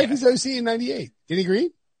was the the podcast. Vikings OC in 98? Denny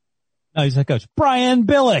Green? No, he's head coach. Brian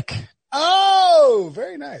Billick. Oh,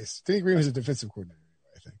 very nice. Denny Green was a defensive coordinator,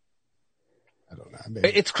 I think. I don't know. Maybe.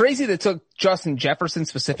 It's crazy that it took Justin Jefferson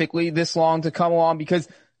specifically this long to come along because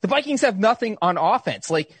the Vikings have nothing on offense.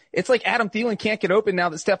 Like, it's like Adam Thielen can't get open now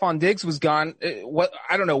that Stephon Diggs was gone.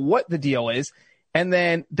 I don't know what the deal is. And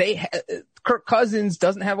then Kirk Cousins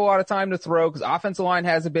doesn't have a lot of time to throw because offensive line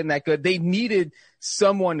hasn't been that good. They needed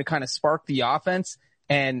someone to kind of spark the offense,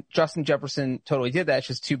 and Justin Jefferson totally did that. It's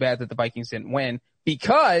just too bad that the Vikings didn't win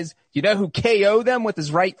because you know who KO'd them with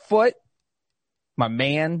his right foot? My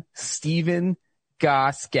man, Steven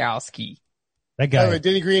Gostkowski. That By the guy. way,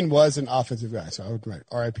 Denny Green was an offensive guy, so I would write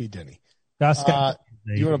R.I.P. Denny. Gostkowski.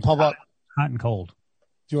 Do you want to pump up? Hot and cold.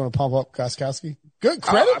 Do you want to pump up Gostkowski? Good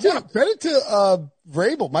credit to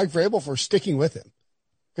Vrabel, Mike Vrabel, for sticking with him.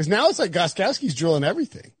 Because now it's like Gostkowski's drilling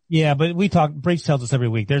everything. Yeah, but Breach tells us every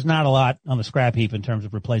week, there's not a lot on the scrap heap in terms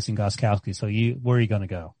of replacing Gostkowski. So where are you going to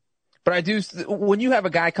go? But I do, when you have a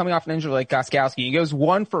guy coming off an injury like Gostkowski, he goes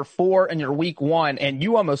 1 for 4 in your week 1 and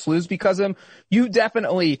you almost lose because of him, you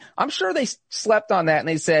definitely, I'm sure they slept on that and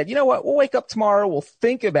they said, you know what, we'll wake up tomorrow, we'll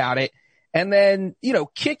think about it. And then,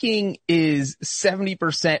 kicking is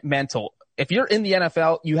 70% mental. If you're in the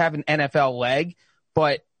NFL, you have an NFL leg,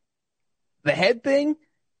 but the head thing,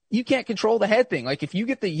 you can't control the head thing. Like if you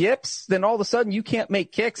get the yips, then all of a sudden you can't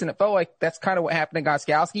make kicks. And it felt like that's kind of what happened to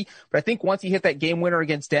Gostkowski. But I think once he hit that game winner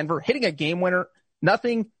against Denver, hitting a game winner,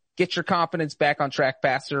 nothing gets your confidence back on track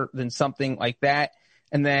faster than something like that.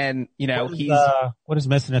 And then, What is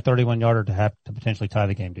missing a 31-yarder to potentially tie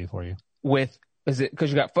the game do for you? Is it because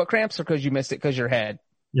you got foot cramps or because you missed it because your head?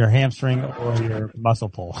 Your hamstring or your muscle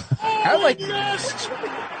pull. I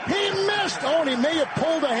He missed. Oh, and he may have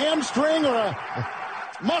pulled a hamstring or a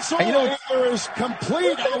muscle. And And there is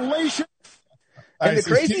complete elation. And the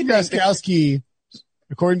crazy Steve thing- Gostkowski,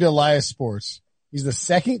 according to Elias Sports, he's the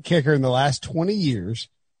second kicker in the last 20 years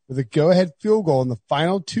with a go-ahead field goal in the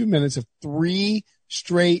final 2 minutes of 3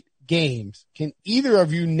 straight games. Can either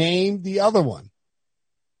of you name the other one?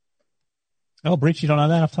 Oh, Breach, you don't know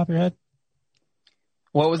that off the top of your head?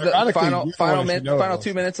 What was the Ironically, final you're the one who should know it,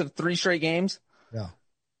 2 minutes of 3 straight games? Yeah.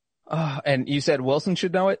 And you said Wilson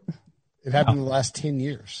should know it? It happened in the last 10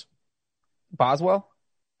 years. Boswell?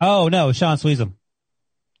 Oh, no, Sean Sweezum.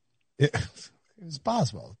 It was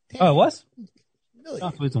Boswell. Damn, Oh, it was? really?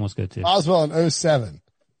 Sean Sweezum was good too. Boswell in 07.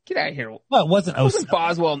 Get out of here. Well, it wasn't It wasn't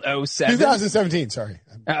Boswell in 07. 2017, sorry.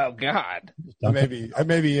 Oh, God. I may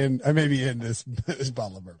be in this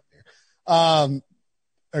bottle of bourbon here.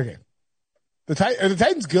 Okay. Are the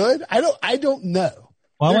Titans good? I don't know.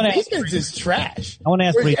 Well, Their defense is trash. I want to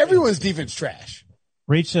ask Breach. Everyone's defense trash.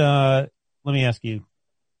 Breach, let me ask you.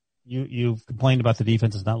 You've complained about the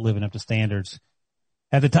defense is not living up to standards.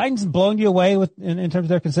 Have the Titans blown you away in terms of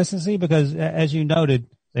their consistency? Because as you noted,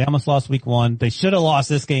 they almost lost week 1. They should have lost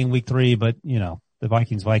this game week 3, but the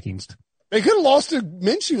Vikings. They could have lost to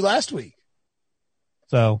Minshew last week.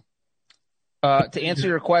 So, To answer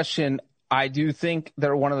your question, I do think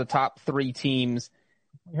they're one of the top 3 teams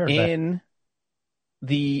in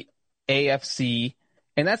the AFC.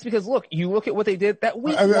 And that's because, look, you look at what they did that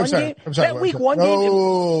week 1 game. That week 1 game.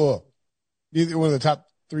 Oh, either one of the top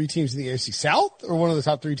 3 teams in the AFC South or one of the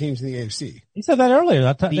top 3 teams in the AFC? you said that earlier.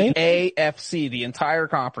 The AFC, the entire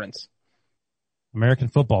conference. American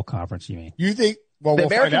Football Conference, you mean? You think? Well, The we'll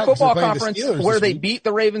find American out 'cause they're Football playing the Conference, Steelers where this they week. beat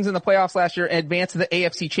the Ravens in the playoffs last year and advanced to the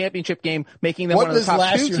AFC Championship game, making them What one of the does top 2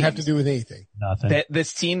 last year teams. have to do with anything? Nothing.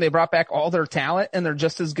 This team, they brought back all their talent, and they're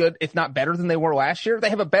just as good, if not better than they were last year. They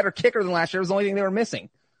have a better kicker than last year. It was the only thing they were missing.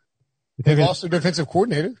 They lost their defensive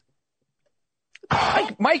coordinator.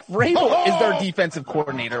 Mike Vrabel is their defensive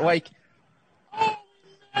coordinator. Like,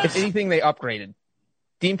 if anything, they upgraded.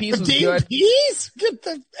 Dean Pease was Dean good. Pease? Get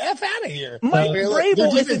the F out of here. Mike Their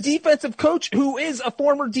Vrabel is a defense- defensive coach who is a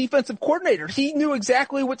former defensive coordinator. He knew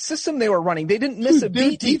exactly what system they were running. They didn't miss a Dude, their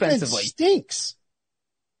beat defense defensively. stinks.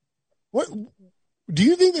 What? Do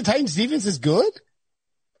you think the Titans' defense is good?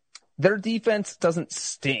 Their defense doesn't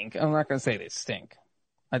stink. I'm not going to say they stink.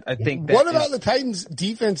 I think that What about the Titans'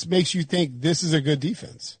 defense makes you think this is a good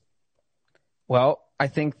defense? Well, I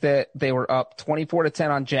think that they were up 24-10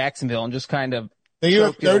 on Jacksonville and just kind of They gave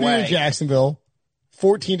up choked it 30 away. to Jacksonville,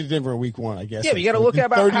 14 to Denver in week 1, I guess. Yeah, but you got to look at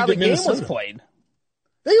about 30 how to the game was Minnesota. played.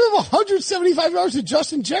 They gave up 175 yards to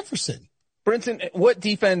Justin Jefferson.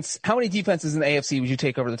 Brinson, how many defenses in the AFC would you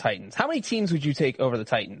take over the Titans? How many teams would you take over the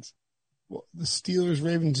Titans? Well, the Steelers,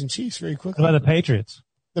 Ravens, and Chiefs very What quickly. about the Patriots?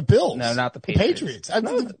 The Bills. No, not the The Patriots. Patriots.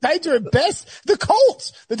 The Titans are at best. The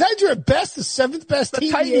Colts. The Titans are at best the 7th best The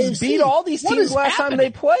team Titans in the AFC. beat all these What teams is last time they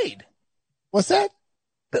happening? played. What's that?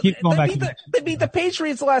 Keep going back. They beat the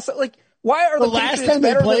Patriots last. Like, why are The the last Patriots time they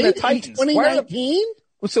better than played the in Titans? Why are 2019?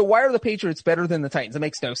 why are the Patriots better than the Titans? It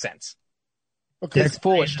makes no sense. Okay. It's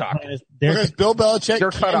foolish talk. Because Bill Belichick, They're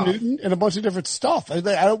cut Cam off. Newton, and a bunch of different stuff. What do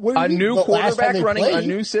you A mean new the last time quarterback they running a played?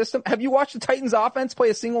 new system. Have you watched the Titans offense play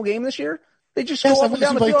a single game this year? They just Yes, go I've up and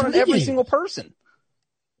down the watched them field on play every 3 single person.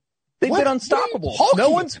 They've What? been unstoppable. What are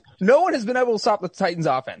you No one has been able to stop the Titans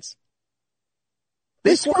offense.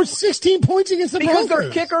 They scored 16 points against the because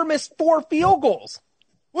Broncos. their kicker missed 4 field goals.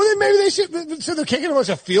 Well, then maybe they should. So they're kicking a bunch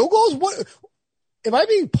of field goals. What? Am I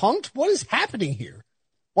being punked? What is happening here?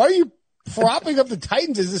 Why are you propping up the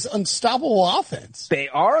Titans as this unstoppable offense? They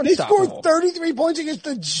are They unstoppable. scored 33 points against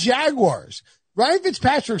the Jaguars. Ryan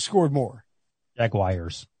Fitzpatrick scored more.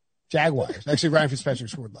 Jaguars. Actually, Ryan Fitzpatrick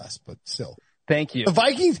scored less, but still. Thank you. The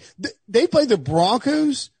Vikings, they played the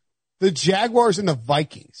Broncos, the Jaguars, and the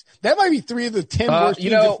Vikings. That might be 3 of the 10 worst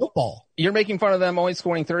teams in football. You're making fun of them only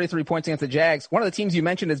scoring 33 points against the Jags. One of the teams you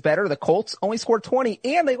mentioned is better. The Colts only scored 20,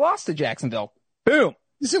 and they lost to Jacksonville. Boom.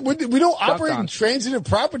 Listen, we don't operate in transitive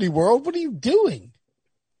property world. What are you doing?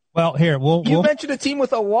 Well, here, You mentioned a team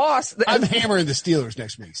with a loss. I'm hammering the Steelers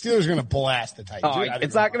next week. Steelers are going to blast the Titans. Oh,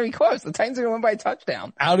 it's not going to be close. The Titans are going to win by a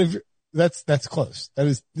touchdown. That's close.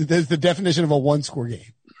 That's the definition of a 1-score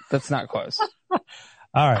game. That's not close. All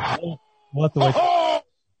right. We'll have to wait.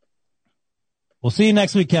 We'll see you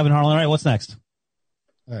next week, Kevin Harlan. All right, what's next?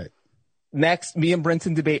 All right. Next, me and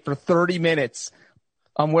Brinson debate for 30 minutes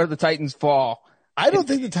on where the Titans fall. I don't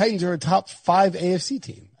think the Titans are a top 5 AFC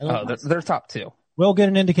team. They're top 2. We'll get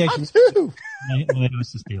an indication Top 2. when they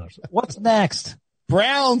lose the Steelers. What's next?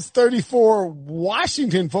 Browns 34,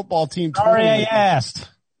 Washington football team 20. Sorry I asked.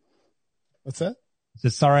 What's that? I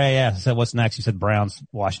said, sorry I asked. I said, what's next? You said Browns,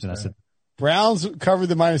 Washington. I said, Browns covered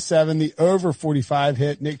the -7. The over 45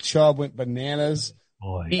 hit. Nick Chubb went bananas.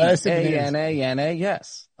 boy. I said bananas. B-A-N-A-N-A,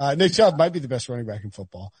 yes. Nick Chubb might be the best running back in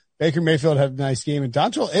football. Baker Mayfield had a nice game, and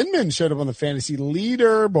Dontrell Inman showed up on the fantasy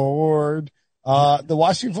leaderboard. The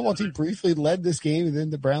Washington football team briefly led this game, and then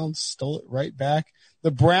the Browns stole it right back.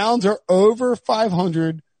 The Browns are over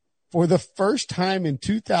 500 for the first time in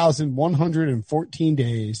 2,114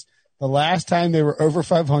 days. The last time they were over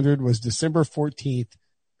 500 was December 14th,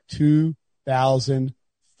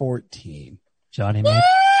 2014. Johnny man.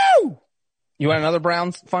 Woo! You want another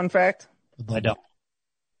Browns fun fact? I don't.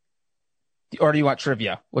 Or do you want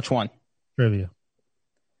trivia? Which one? Trivia.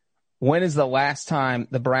 When is the last time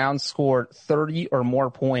the Browns scored 30 or more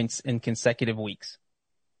points in consecutive weeks?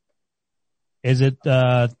 Is it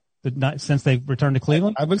since they returned to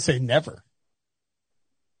Cleveland? I would say never.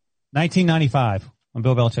 1995 when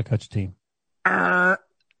Bill Belichick coached the team.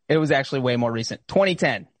 It was actually way more recent.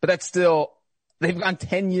 2010. But that's still, they've gone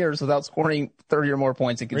 10 years without scoring 30 or more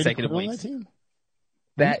points in consecutive Brady weeks. Quinn on that team?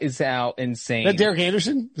 That is how insane. Is that Derek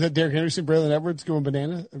Anderson? Is that Derek Anderson, Braylon Edwards going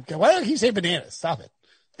banana? Okay. Why do I keep saying bananas? Stop it.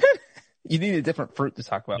 You need a different fruit to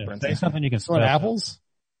talk about, Yeah, Brinson. say something you can Going spell. apples?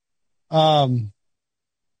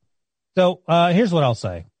 So here's what I'll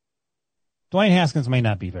say. Dwayne Haskins may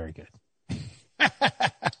not be very good.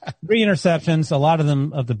 3 interceptions, a lot of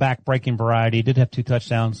them of the back-breaking variety. Did have 2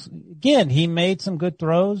 touchdowns. Again, he made some good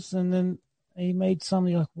throws, and then he made some.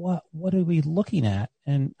 You're like, what are we looking at,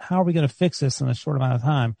 and how are we going to fix this in a short amount of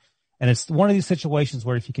time? And it's one of these situations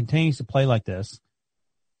where if he continues to play like this,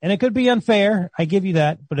 and it could be unfair, I give you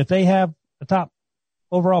that, but if they have a top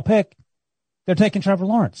overall pick, they're taking Trevor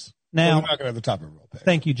Lawrence. Now, we're not going to have the top overall pick.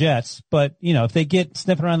 thank you, Jets. But, if they get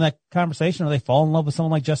sniffing around that conversation or they fall in love with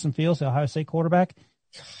someone like Justin Fields, the Ohio State quarterback.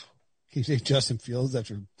 Can you say Justin Fields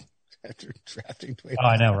after drafting Dwayne? Oh,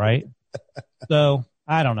 I know, right? So,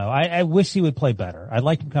 I don't know. I wish he would play better. I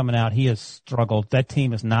liked him coming out. He has struggled. That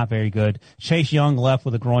team is not very good. Chase Young left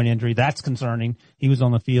with a groin injury. That's concerning. He was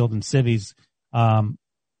on the field, and Civies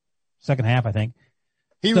second half, I think.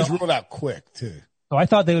 He was ruled out quick too. So I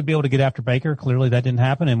thought they would be able to get after Baker. Clearly that didn't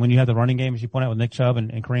happen. And when you have the running game, as you point out with Nick Chubb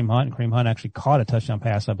and Kareem Hunt actually caught a touchdown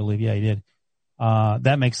pass, I believe. Yeah, he did.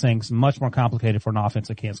 That makes things much more complicated for an offense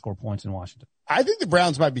that can't score points in Washington. I think the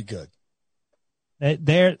Browns might be good.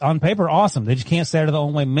 They're on paper awesome. They just can't stay out of the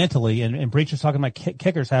own way mentally. And Breach was talking about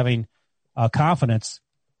kickers having confidence.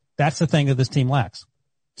 That's the thing that this team lacks.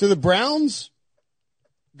 So the Browns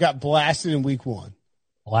got blasted in week 1.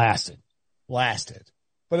 Blasted.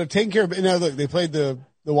 But have taken care of it. Now, look, they played the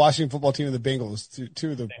Washington football team and the Bengals,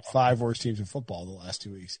 two of the 5 worst teams in football the last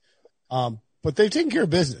 2 weeks. But they've taken care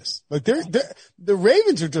of business. Like the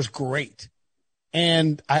Ravens are just great.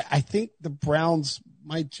 And I think the Browns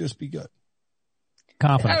might just be good.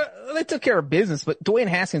 Confident. They took care of business, but Dwayne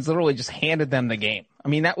Haskins literally just handed them the game. I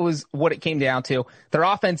mean, that was what it came down to. Their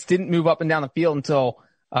offense didn't move up and down the field until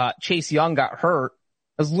Chase Young got hurt.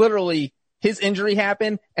 It was literally his injury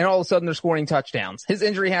happened, and all of a sudden they're scoring touchdowns. His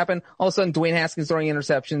injury happened, all of a sudden Dwayne Haskins throwing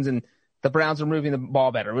interceptions, and the Browns are moving the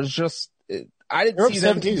ball better. It was just, I didn't see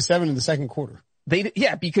them. 17-7 in the second quarter.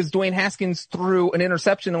 Because Dwayne Haskins threw an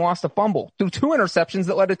interception and lost a fumble. Threw 2 interceptions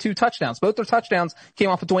that led to 2 touchdowns. Both their touchdowns came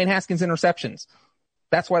off of Dwayne Haskins interceptions.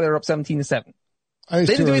 That's why they're up 17-7. They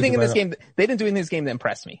didn't do anything in this game. They didn't do anything in this game that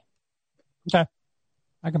impressed me. Okay.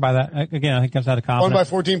 I can buy that. Again, I think it comes out of confidence. Won by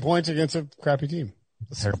 14 points against a crappy team.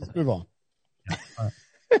 Let's move on.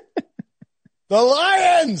 The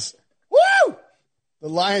Lions! Woo! The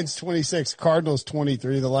Lions 26, Cardinals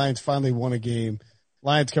 23. The Lions finally won a game.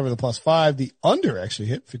 Lions cover the +5. The under actually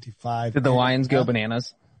hit 55. Did the Lions go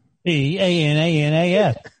bananas?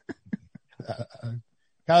 E-A-N-A-N-A-S.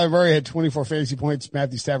 Kyler Murray had 24 fantasy points,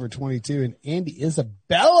 Matthew Stafford 22, and Andy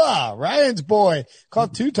Isabella, Ryan's boy,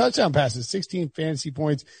 caught 2 touchdown passes, 16 fantasy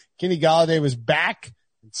points. Kenny Golladay was back,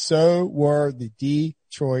 and so were the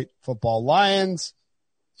Detroit Football Lions.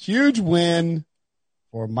 Huge win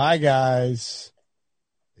for my guys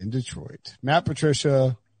in Detroit. Matt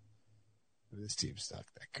Patricia, this team's not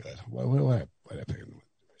that good. Why did I pick him in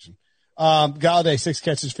the division? Golladay, 6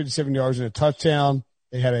 catches, 57 yards, and a touchdown.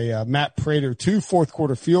 They had a Matt Prater 2 fourth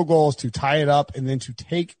quarter field goals to tie it up and then to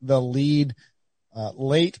take the lead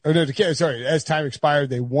as time expired.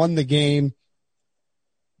 They won the game.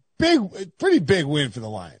 Pretty big win for the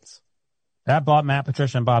Lions. That bought Matt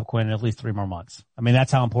Patricia and Bob Quinn at least 3 more months. I mean,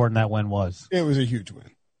 that's how important that win was. It was a huge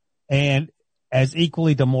win. And as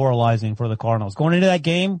equally demoralizing for the Cardinals. Going into that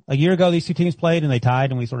game, a year ago, these 2 teams played and they tied,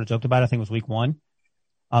 and we sort of joked about it. I think it was week 1.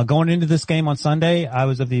 Going into this game on Sunday, I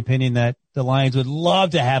was of the opinion that the Lions would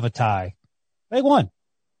love to have a tie. They won.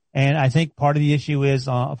 And I think part of the issue is,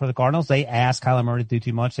 for the Cardinals, they asked Kyler Murray to do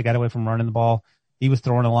too much. They got away from running the ball. He was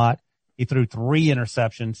throwing a lot. He threw 3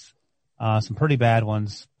 interceptions, some pretty bad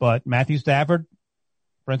ones. But Matthew Stafford,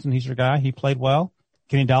 Brinson, he's your guy. He played well.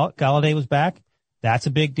 Kenny Golladay was back. That's a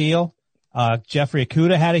big deal. Jeffrey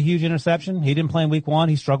Okudah had a huge interception. He didn't play in week 1.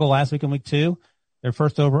 He struggled last week in week 2. Their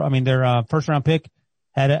first round pick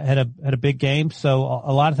had a big game. So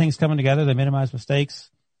a lot of things coming together. They minimized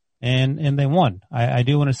mistakes and they won. I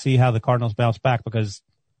do want to see how the Cardinals bounce back because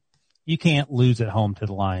you can't lose at home to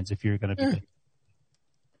the Lions if you're going to be good.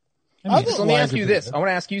 Let me ask you this. I want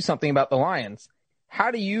to ask you something about the Lions.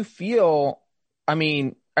 How do you feel? I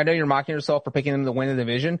mean, I know you're mocking yourself for picking them to win the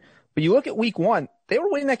division, but you look at week 1, they were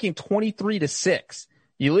winning that game 23-6.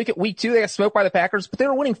 You look at week 2, they got smoked by the Packers, but they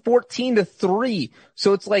were winning 14-3.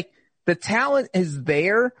 So it's like, the talent is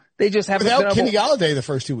there. They just haven't without Kenny Golladay the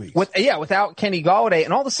first 2 weeks. Without Kenny Golladay,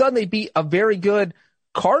 and all of a sudden they beat a very good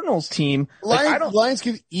Cardinals team. Lions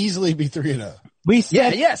could easily be 3-0.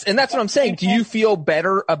 Yes, and that's what I'm saying. Do you feel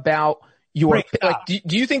better about your?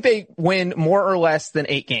 Do you think they win more or less than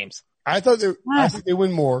 8 games? I think they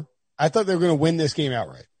win more. I thought they were going to win this game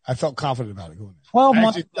outright. I felt confident about it going in. 12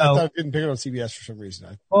 months ago, I thought I didn't pick it on CBS for some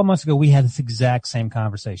reason. 12 months ago, we had this exact same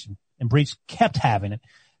conversation, and Breach kept having it.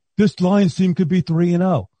 This Lions team could be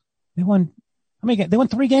 3-0. They won. They won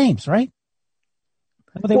 3 games, right?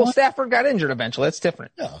 Stafford got injured eventually. That's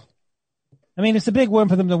different. Yeah. I mean, it's a big win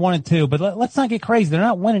for them to 1-2, but let's not get crazy. They're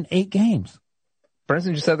not winning 8 games.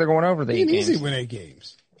 Brinson just said they're going over the 8 games. Easily win 8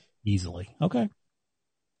 games. Easily. Okay.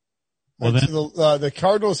 Well, then, the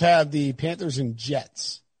Cardinals have the Panthers and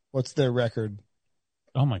Jets. What's their record?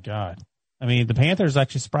 Oh my God. I mean, the Panthers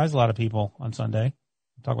actually surprised a lot of people on Sunday.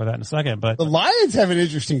 We'll talk about that in a second, but the Lions have an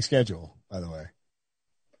interesting schedule, by the way.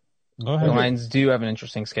 Go ahead. The Lions do have an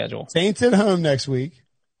interesting schedule. Saints at home next week.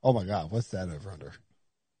 Oh my God. What's that over under?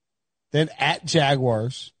 Then at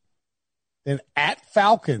Jaguars, then at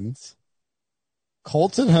Falcons,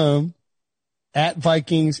 Colts at home, at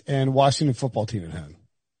Vikings, and Washington football team at home.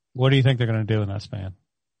 What do you think they're going to do in that span?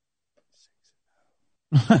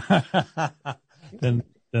 Then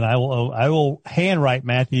I will handwrite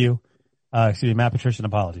Matt Patricia an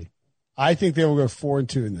apology. I think they will go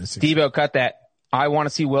 4-2 in this. Debo, cut that. I want to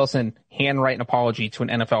see Wilson handwrite an apology to an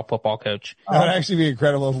NFL football coach. That would actually be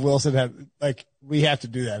incredible if Wilson had, we have to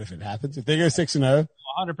do that if it happens. If they go 6-0,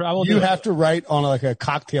 100%, you have to write on a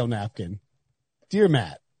cocktail napkin. Dear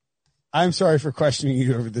Matt, I'm sorry for questioning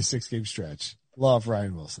you over the 6-game stretch. Love,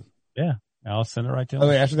 Ryan Wilson. Yeah, I'll send it right to him. Oh,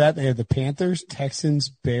 wait, after that, they have the Panthers, Texans,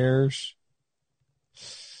 Bears.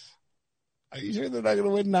 Are you sure they're not going to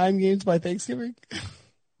win 9 games by Thanksgiving?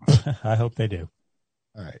 I hope they do.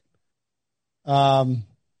 All right.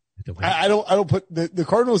 I don't put the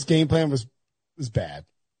Cardinals' game plan was bad.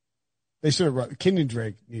 They should have run. Kenyon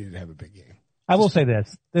Drake needed to have a big game. I will say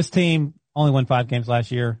this team only won 5 games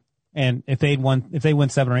last year. And if they win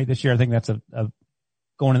 7 or 8 this year, I think that's a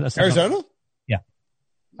going in Arizona? Yeah.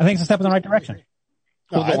 I think it's a step in the right direction.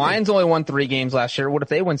 Well, the Lions only won 3 games last year. What if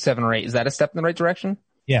they win 7 or 8? Is that a step in the right direction?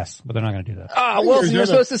 Yes, but they're not going to do that. Ah, Wilson, you're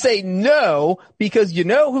supposed to say no because you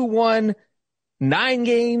know who won 9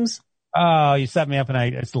 games? Oh, you set me up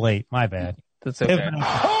and it's late. My bad. That's okay.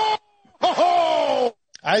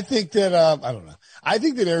 I think that, I don't know. I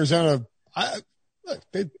think that Arizona,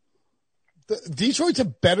 Detroit's a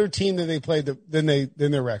better team than they played than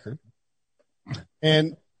their record.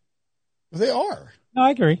 And they are. No,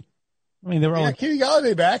 I agree. I mean, they were only Kenny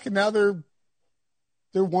Golladay back and now they're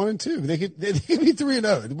 1-2. They could be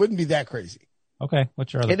 3-0. It wouldn't be that crazy. Okay.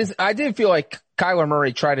 What's your other? I did feel like Kyler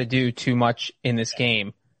Murray tried to do too much in this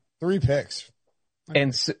game. 3 picks.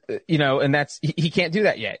 And, and that's, he can't do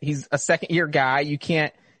that yet. He's a 2nd-year guy.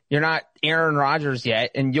 You're not Aaron Rodgers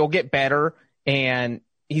yet, and you'll get better. And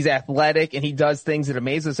he's athletic and he does things that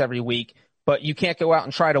amaze us every week, but you can't go out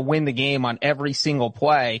and try to win the game on every single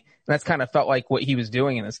play. And that's kind of felt like what he was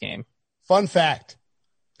doing in this game. Fun fact.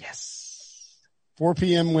 Yes. 4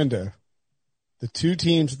 p.m. window. The 2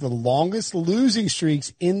 teams with the longest losing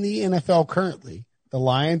streaks in the NFL currently, the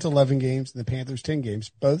Lions 11 games and the Panthers 10 games,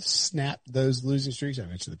 both snapped those losing streaks. I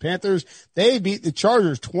mentioned the Panthers. They beat the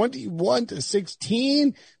Chargers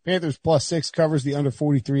 21-16. Panthers +6 covers the under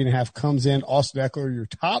 43.5 comes in. Austin Eckler, your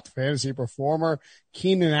top fantasy performer.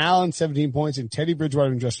 Keenan Allen, 17 points, and Teddy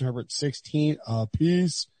Bridgewater and Justin Herbert, 16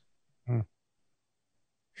 apiece.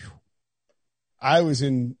 I was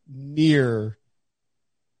in near,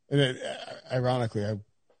 and ironically, I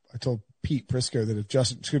told Pete Prisco that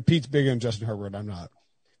if Pete's bigger than Justin Herbert, I'm not.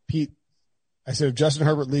 Pete, I said, if Justin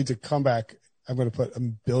Herbert leads a comeback, I'm going to put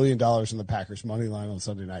 $1 billion in the Packers money line on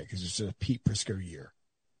Sunday night because it's just a Pete Prisco year.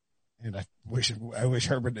 And I wish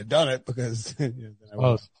Herbert had done it because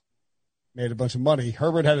I made a bunch of money.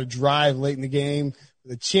 Herbert had a drive late in the game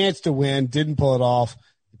with a chance to win, didn't pull it off.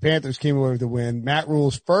 The Panthers came away with the win. Matt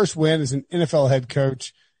Rule's first win as an NFL head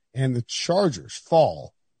coach, and the Chargers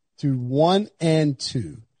fall to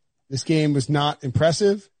 1-2. This game was not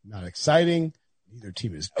impressive, not exciting. Neither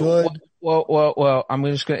team is good. Well, I'm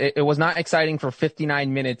just going to, it was not exciting for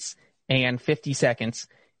 59 minutes and 50 seconds.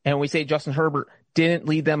 And we say Justin Herbert didn't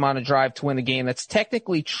lead them on a drive to win the game. That's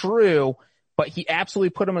technically true, but he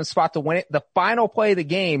absolutely put them in a spot to win it. The final play of the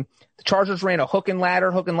game, the Chargers ran a hook and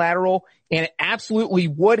lateral, and it absolutely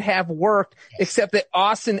would have worked, except that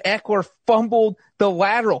Austin Eckler fumbled the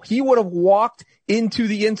lateral. He would have walked into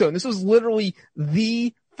the end zone. This was literally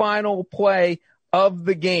the final play of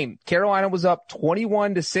the game. Carolina was up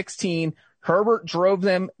 21-16. Herbert drove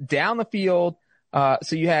them down the field.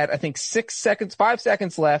 So you had, I think, 5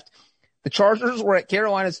 seconds left. The Chargers were at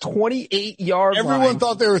Carolina's 28-yard line. Everyone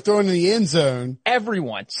thought they were throwing in the end zone.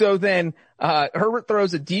 Everyone. So then, Herbert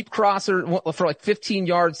throws a deep crosser for like 15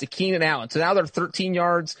 yards to Keenan Allen. So now they're 13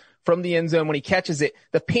 yards from the end zone when he catches it.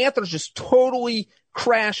 The Panthers just totally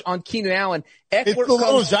crash on Keenan Allen. It's the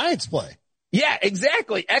little Giants play. Yeah,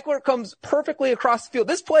 exactly. Eckler comes perfectly across the field.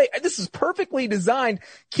 This is perfectly designed.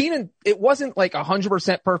 Keenan, it wasn't like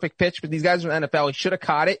 100% perfect pitch, but these guys are in the NFL. He should have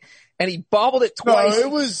caught it, and he bobbled it twice. No,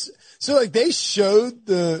 it was, so like they showed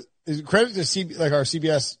credit to our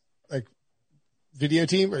CBS like video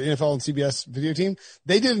team or NFL and CBS video team.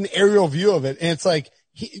 They did an aerial view of it, and it's like,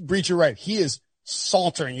 Breach, you're right. He is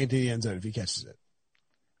sauntering into the end zone if he catches it.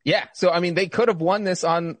 Yeah. So, I mean, they could have won this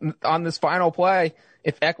on this final play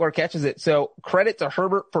if Eckler catches it. So credit to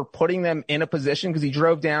Herbert for putting them in a position because he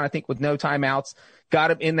drove down, I think, with no timeouts, got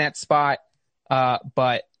him in that spot.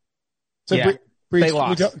 But so yeah, Breach, they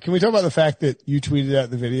lost. Can we talk about the fact that you tweeted out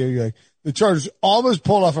the video? You're like, the Chargers almost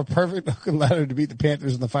pulled off a perfect hook and ladder to beat the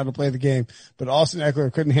Panthers in the final play of the game, but Austin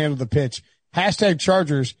Eckler couldn't handle the pitch.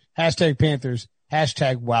 #Chargers, #Panthers,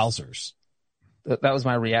 #Wowzers. That was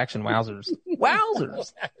my reaction. Wowzers.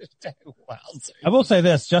 Wowzers. I will say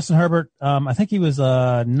this, Justin Herbert, I think he was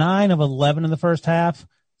 9 of 11 in the first half,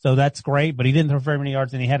 so that's great, but he didn't throw very many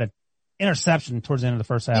yards, and he had an interception towards the end of the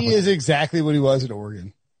first half. He is exactly what he was at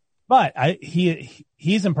Oregon. But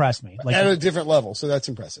he's impressed me. Like, at a different level, so that's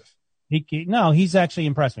impressive. He's actually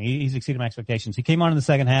impressed me. He's exceeded my expectations. He came on in the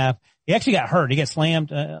second half. He actually got hurt. He got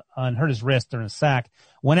slammed and hurt his wrist during a sack.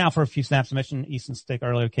 Went out for a few snaps. I mentioned Easton Stick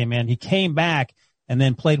earlier came in. He came back and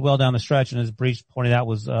then played well down the stretch, and as Breach pointed out,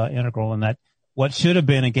 was integral in that what should have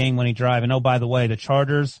been a game-winning drive. And oh, by the way, the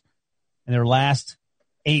Chargers in their last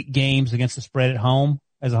 8 games against the spread at home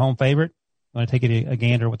as a home favorite. You want to take a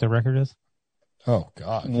gander what their record is? Oh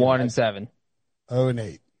God, 1-7.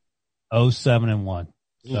 0-8. 0-7-1.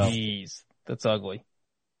 So, jeez, that's ugly.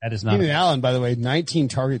 That is not. Keenan Allen, by the way, 19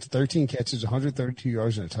 targets, 13 catches, 132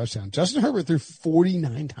 yards and a touchdown. Justin Herbert threw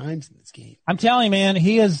 49 times in this game. I'm telling you, man,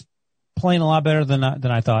 he is playing a lot better than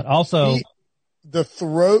I thought. Also, the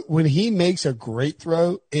throw, when he makes a great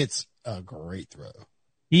throw, it's a great throw.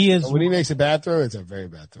 He is. But when he makes a bad throw, it's a very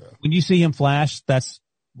bad throw. When you see him flash, that's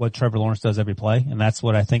what Trevor Lawrence does every play, and that's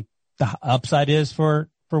what I think the upside is for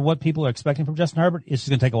what people are expecting from Justin Herbert. It's just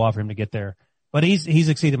going to take a while for him to get there. But he's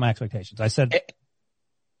exceeded my expectations. I said,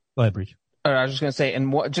 go ahead, Breach. I was just going to say,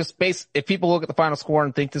 and if people look at the final score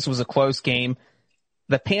and think this was a close game,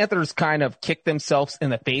 the Panthers kind of kicked themselves in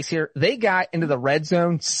the face here. They got into the red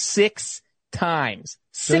zone 6 times.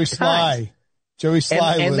 Joey Sly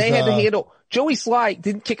and they had to handle. Joey Sly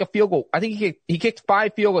didn't kick a field goal. I think he kicked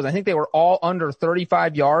 5 field goals. I think they were all under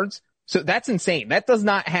 35 yards. So that's insane. That does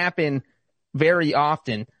not happen very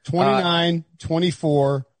often. 29,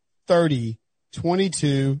 24, 30,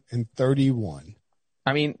 22, and 31.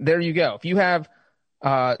 I mean, there you go. If you have,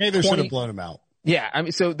 they should have blown him out. Yeah. I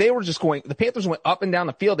mean, so they were just the Panthers went up and down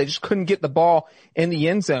the field. They just couldn't get the ball in the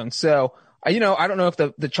end zone. So, I don't know if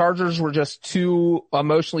the Chargers were just too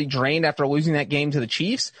emotionally drained after losing that game to the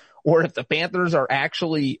Chiefs, or if the Panthers are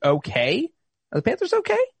actually okay. Are the Panthers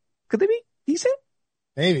okay? Could they be decent?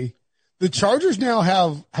 Maybe. The Chargers now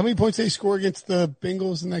have, how many points they score against the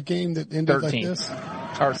Bengals in that game that ended 13. like this?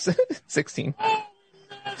 Or 16.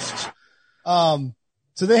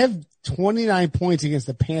 So they have 29 points against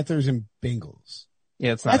the Panthers and Bengals.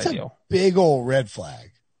 Yeah, it's not That's ideal. A big old red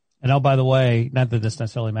flag. And oh, by the way, not that this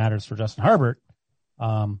necessarily matters for Justin Herbert.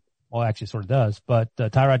 Well, actually sort of does, but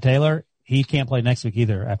Tyrod Taylor, he can't play next week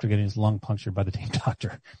either after getting his lung punctured by the team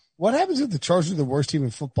doctor. What happens if the Chargers are the worst team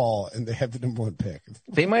in football and they have the number 1 pick?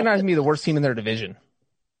 They might not even be the worst team in their division.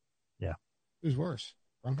 Yeah. Who's worse?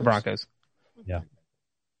 The Broncos. Yeah.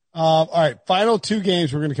 All right. Final 2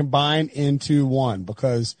 games we're going to combine into one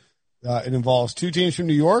because it involves 2 teams from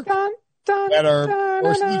New York that are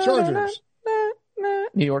worse than the Chargers.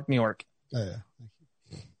 New York. Oh,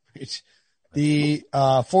 yeah. The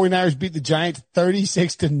 49ers beat the Giants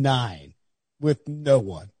 36-9 with no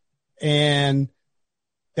one. And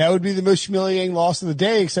that would be the most humiliating loss of the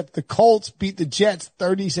day, except the Colts beat the Jets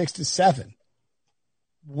 36-7.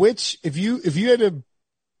 Which, if you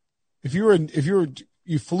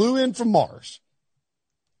flew in from Mars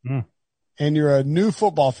and you're a new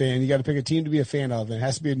football fan, you got to pick a team to be a fan of, and it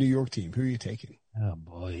has to be a New York team. Who are you taking? Oh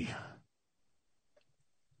boy.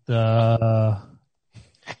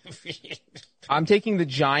 I'm taking the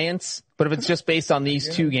Giants, but if it's just based on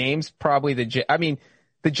these 2 games, probably the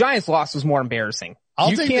Giants loss was more embarrassing. I'll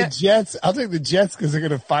take the Jets because they're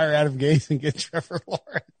going to fire Adam Gase and get Trevor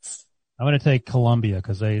Lawrence. I'm going to take Columbia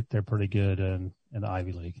because they're pretty good in the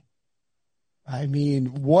Ivy League. I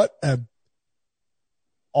mean, what a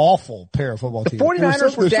awful pair of football teams. The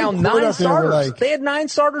 49ers were down 9 starters. They had 9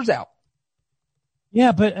 starters out.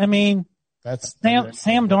 Yeah, but I mean, that's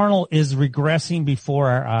Sam Darnold is regressing before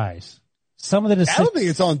our eyes. Some of the decisions. I don't think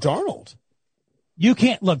it's on Darnold. You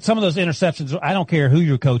can't look. Some of those interceptions. I don't care who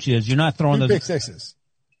your coach is. You're not throwing those pick sixes.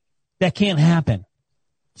 That can't happen.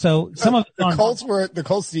 So some of the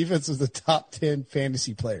Colts defense was the top 10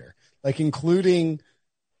 fantasy player, like including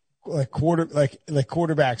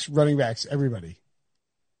quarterbacks, running backs, everybody.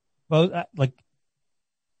 Well, like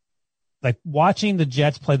watching the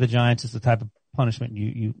Jets play the Giants is the type of punishment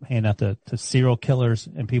you hand out to serial killers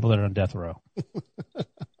and people that are on death row.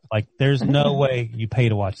 Like, there's no way you pay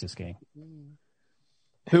to watch this game.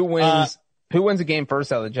 Who wins a game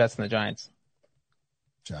first out of the Jets and the Giants?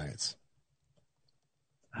 Giants.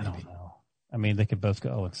 I don't know. I mean, they could both go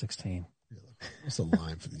 0-16. What's the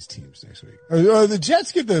line for these teams next week? The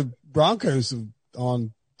Jets get the Broncos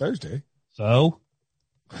on Thursday. So,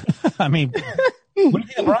 I mean, what do you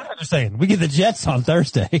think the Broncos are saying? We get the Jets on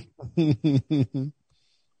Thursday. The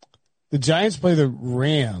Giants play the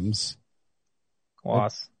Rams.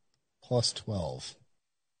 Loss. plus 12.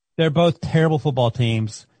 They're both terrible football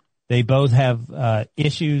teams. They both have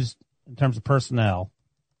issues in terms of personnel.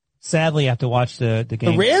 Sadly, I have to watch the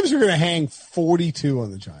game. The Rams are going to hang 42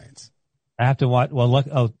 on the Giants. I have to watch. Well, look.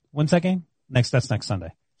 Oh, when's that game? That's next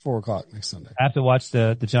Sunday. 4:00 next Sunday. I have to watch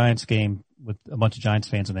the Giants game with a bunch of Giants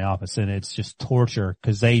fans in the office, and it's just torture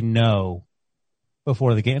because they know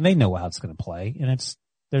before the game, they know how it's going to play, and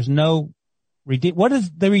there's no what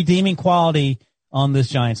is the redeeming quality on this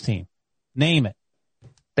Giants team? Name it.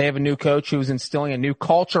 They have a new coach who's instilling a new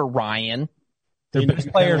culture, Ryan. Their best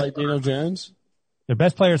players, like Daniel Jones. Their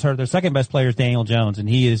best players are their second best player is Daniel Jones, and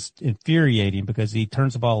he is infuriating because he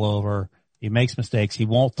turns the ball over, he makes mistakes, he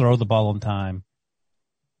won't throw the ball on time.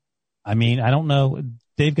 I mean, I don't know.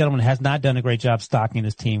 Dave Gettleman has not done a great job stocking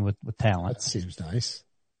his team with talent. That seems nice.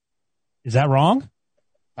 Is that wrong?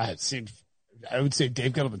 I would say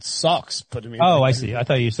Dave Gettleman sucks, but I mean. Oh, I see. I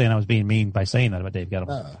thought you were saying I was being mean by saying that about Dave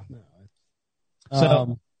Gettleman. No.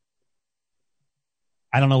 So,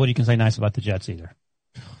 I don't know what you can say nice about the Jets either.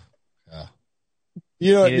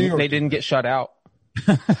 You know, they didn't get shut out.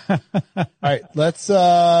 All right, let's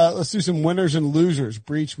do some winners and losers.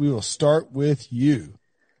 Breach, we will start with you.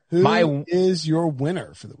 Who is your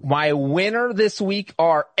winner for the week? My winner this week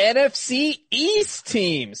are NFC East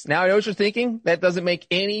teams. Now I know what you're thinking. That doesn't make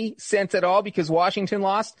any sense at all because Washington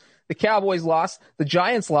lost, the Cowboys lost, the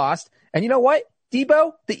Giants lost, and you know what?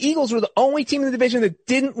 Debo, the Eagles were the only team in the division that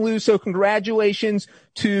didn't lose, so congratulations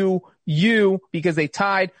to you because they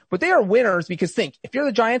tied. But they are winners because think, if you're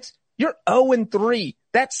the Giants, you're 0-3.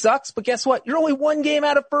 That sucks, but guess what? You're only one game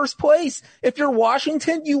out of first place. If you're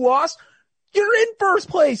Washington, you lost, you're in first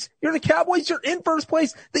place. You're the Cowboys, you're in first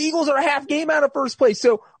place. The Eagles are a half game out of first place.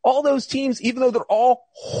 So all those teams, even though they're all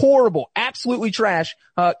horrible, absolutely trash,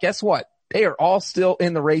 guess what? They are all still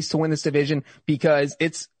in the race to win this division because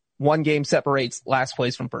it's one game separates last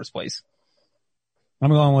place from first place.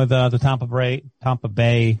 I'm going with the Tampa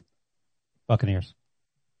Bay Buccaneers.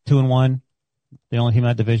 2-1. The only team in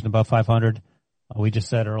that division above 500. We just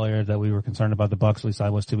said earlier that we were concerned about the Bucs. At least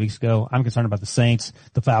I was 2 weeks ago. I'm concerned about the Saints.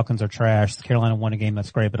 The Falcons are trash. Carolina won a game.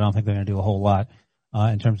 That's great, but I don't think they're going to do a whole lot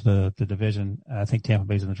in terms of the division. I think Tampa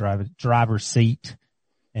Bay's in the driver's seat.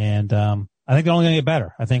 And I think they're only going to get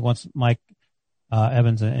better. I think once Mike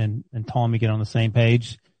Evans and Tommy get on the same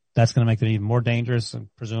page, that's going to make them even more dangerous, and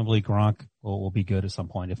presumably Gronk will be good at some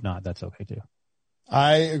point. If not, that's okay too.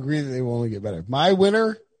 I agree that they will only get better. My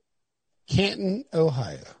winner, Canton,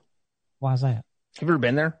 Ohio. Why is that? Have you ever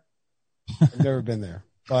been there? I've never been there,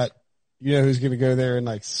 but you know who's going to go there in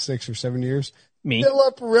like 6 or 7 years? Me.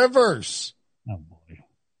 Phillip Rivers. Oh boy.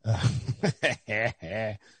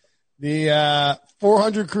 The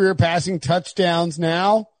 400 career passing touchdowns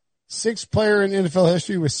now. 6th player in NFL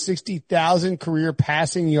history with 60,000 career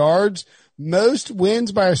passing yards. Most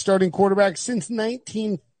wins by a starting quarterback since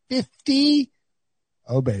 1950.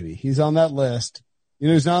 Oh, baby. He's on that list. You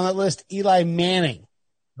know who's not on that list? Eli Manning.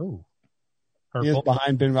 Oh. He is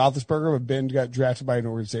behind Ben Roethlisberger, but Ben got drafted by an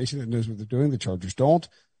organization that knows what they're doing. The Chargers don't.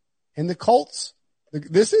 And the Colts.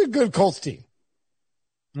 This is a good Colts team.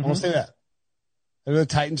 I want to say that. I know the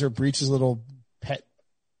Titans are Breach's little pet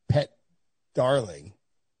darling.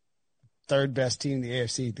 3rd best team in the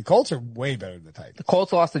AFC. The Colts are way better than the Titans. The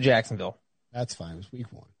Colts lost to Jacksonville. That's fine. It was week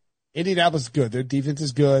 1. Indianapolis is good. Their defense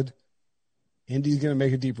is good. Indy's going to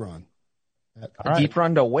make a deep run. Deep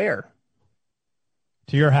run to where?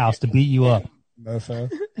 To your house to beat you up. Mofo.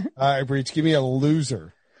 All right, Breach, give me a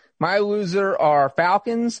loser. My loser are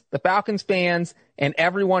Falcons, the Falcons fans, and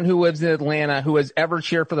everyone who lives in Atlanta who has ever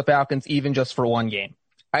cheered for the Falcons, even just for one game.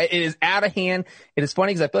 It is out of hand. It is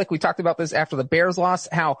funny because I feel like we talked about this after the Bears loss,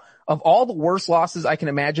 how of all the worst losses I can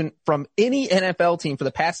imagine from any NFL team for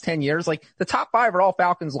the past 10 years, like the top 5 are all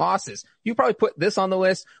Falcons losses. You probably put this on the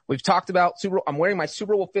list. We've talked about I'm wearing my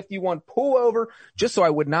Super Bowl 51 pullover just so I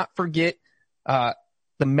would not forget, the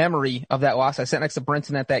memory of that loss. I sat next to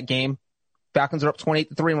Brenton at that game. Falcons are up 28-3,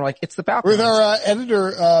 and we're like, it's the Falcons. With our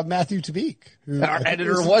editor, Matthew Tabik. Our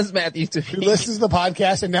editor was Matthew Tabik. Who listens to the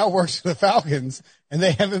podcast and now works for the Falcons, and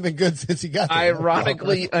they haven't been good since he got there.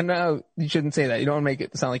 Ironically, no, you shouldn't say that. You don't want to make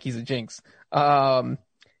it sound like he's a jinx.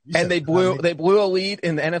 And they blew a lead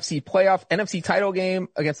in the NFC title game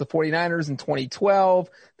against the 49ers in 2012.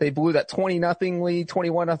 They blew that 20-0 lead,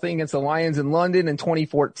 21-0 against the Lions in London in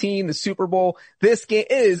 2014, the Super Bowl. This game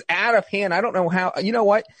is out of hand. I don't know how, you know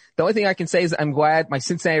what? The only thing I can say is I'm glad my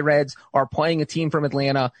Cincinnati Reds are playing a team from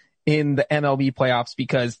Atlanta in the MLB playoffs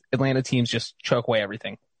because Atlanta teams just choke away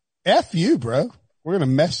everything. F you, bro. We're going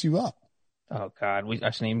to mess you up. Oh God. I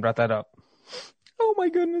shouldn't even brought that up. Oh my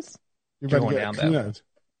goodness. You're going down that.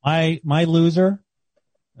 My loser,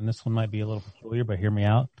 and this one might be a little peculiar, but hear me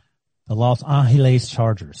out. The Los Angeles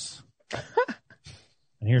Chargers.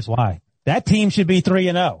 And here's why. That team should be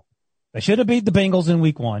 3-0. They should have beat the Bengals in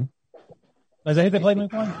week 1. Was that who they played in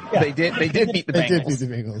week 1? Yeah. They did beat the Bengals. They did beat the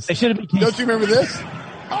Bengals. They should have beat Don't you remember this?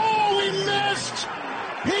 Oh, he missed!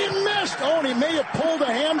 He missed! Oh, and he may have pulled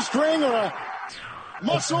a hamstring or a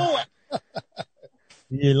muscle.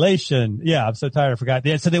 The elation. Yeah, I'm so tired. I forgot.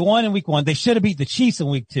 So they won in week 1. They should have beat the Chiefs in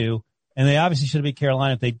week 2. And they obviously should have beat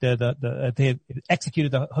Carolina if they did if they had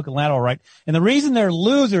executed the hook and ladder all right. And the reason they're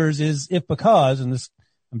losers is because, and this,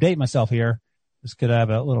 I'm dating myself here. This could have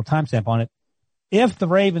a little timestamp on it. If the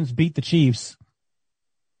Ravens beat the Chiefs,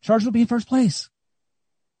 Chargers will be in first place.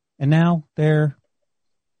 And now they're,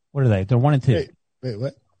 what are they? They're 1-2. Wait,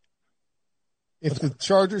 what? If the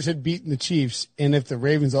Chargers had beaten the Chiefs, and if the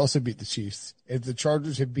Ravens also beat the Chiefs, if the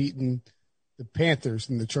Chargers had beaten the Panthers,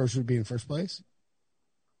 then the Chargers would be in first place?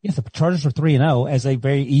 Yes, the Chargers were 3-0, as they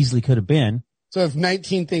very easily could have been. So if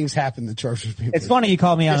 19 things happened, the Chargers would be in It's funny you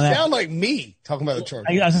called me out on that. You sound like me talking about the Chargers.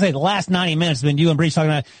 I was going to say, the last 90 minutes have been you and Breach talking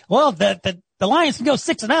about, well, the Lions can go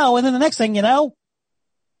 6-0, and then the next thing you know.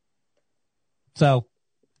 So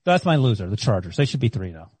that's my loser, the Chargers. They should be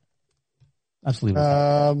 3-0. Absolutely.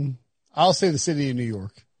 I'll say the city of New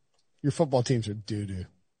York. Your football teams are doo-doo.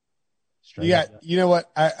 You know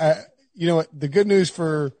what? You know what? The good news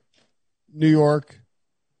for New York.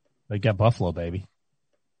 They got Buffalo, baby.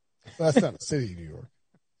 Well, that's not a city of New York.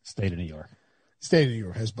 State of New York. State of New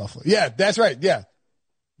York has Buffalo. Yeah, that's right. Yeah.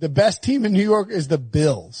 The best team in New York is the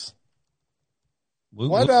Bills.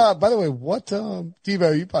 By the way,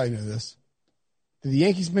 Devo, you probably know this. Did the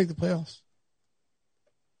Yankees make the playoffs?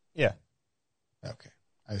 Yeah. Okay.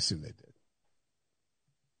 I assume they did.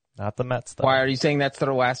 Not the Mets, though. Why are you saying that's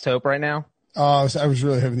their last hope right now? Oh, I was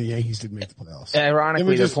really hoping the Yankees didn't make the playoffs.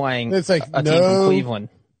 Ironically, they're playing it's like, a team from Cleveland.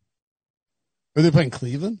 Were they playing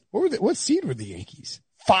Cleveland? What seed were the Yankees?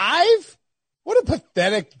 5? What a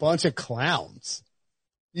pathetic bunch of clowns.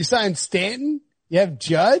 You signed Stanton. You have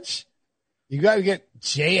Judge. You got to get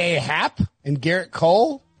J.A. Happ and Garrett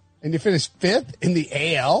Cole, and you finish 5th in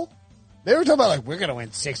the AL. They were talking about, like, we're going to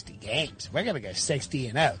win 60 games. We're going to go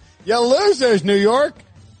 60-0. You losers, New York.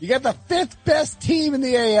 You got the 5th best team in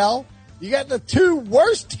the AL. You got the 2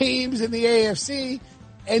 worst teams in the AFC,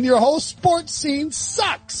 and your whole sports scene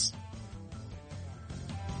sucks.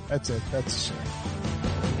 That's it. That's a shame.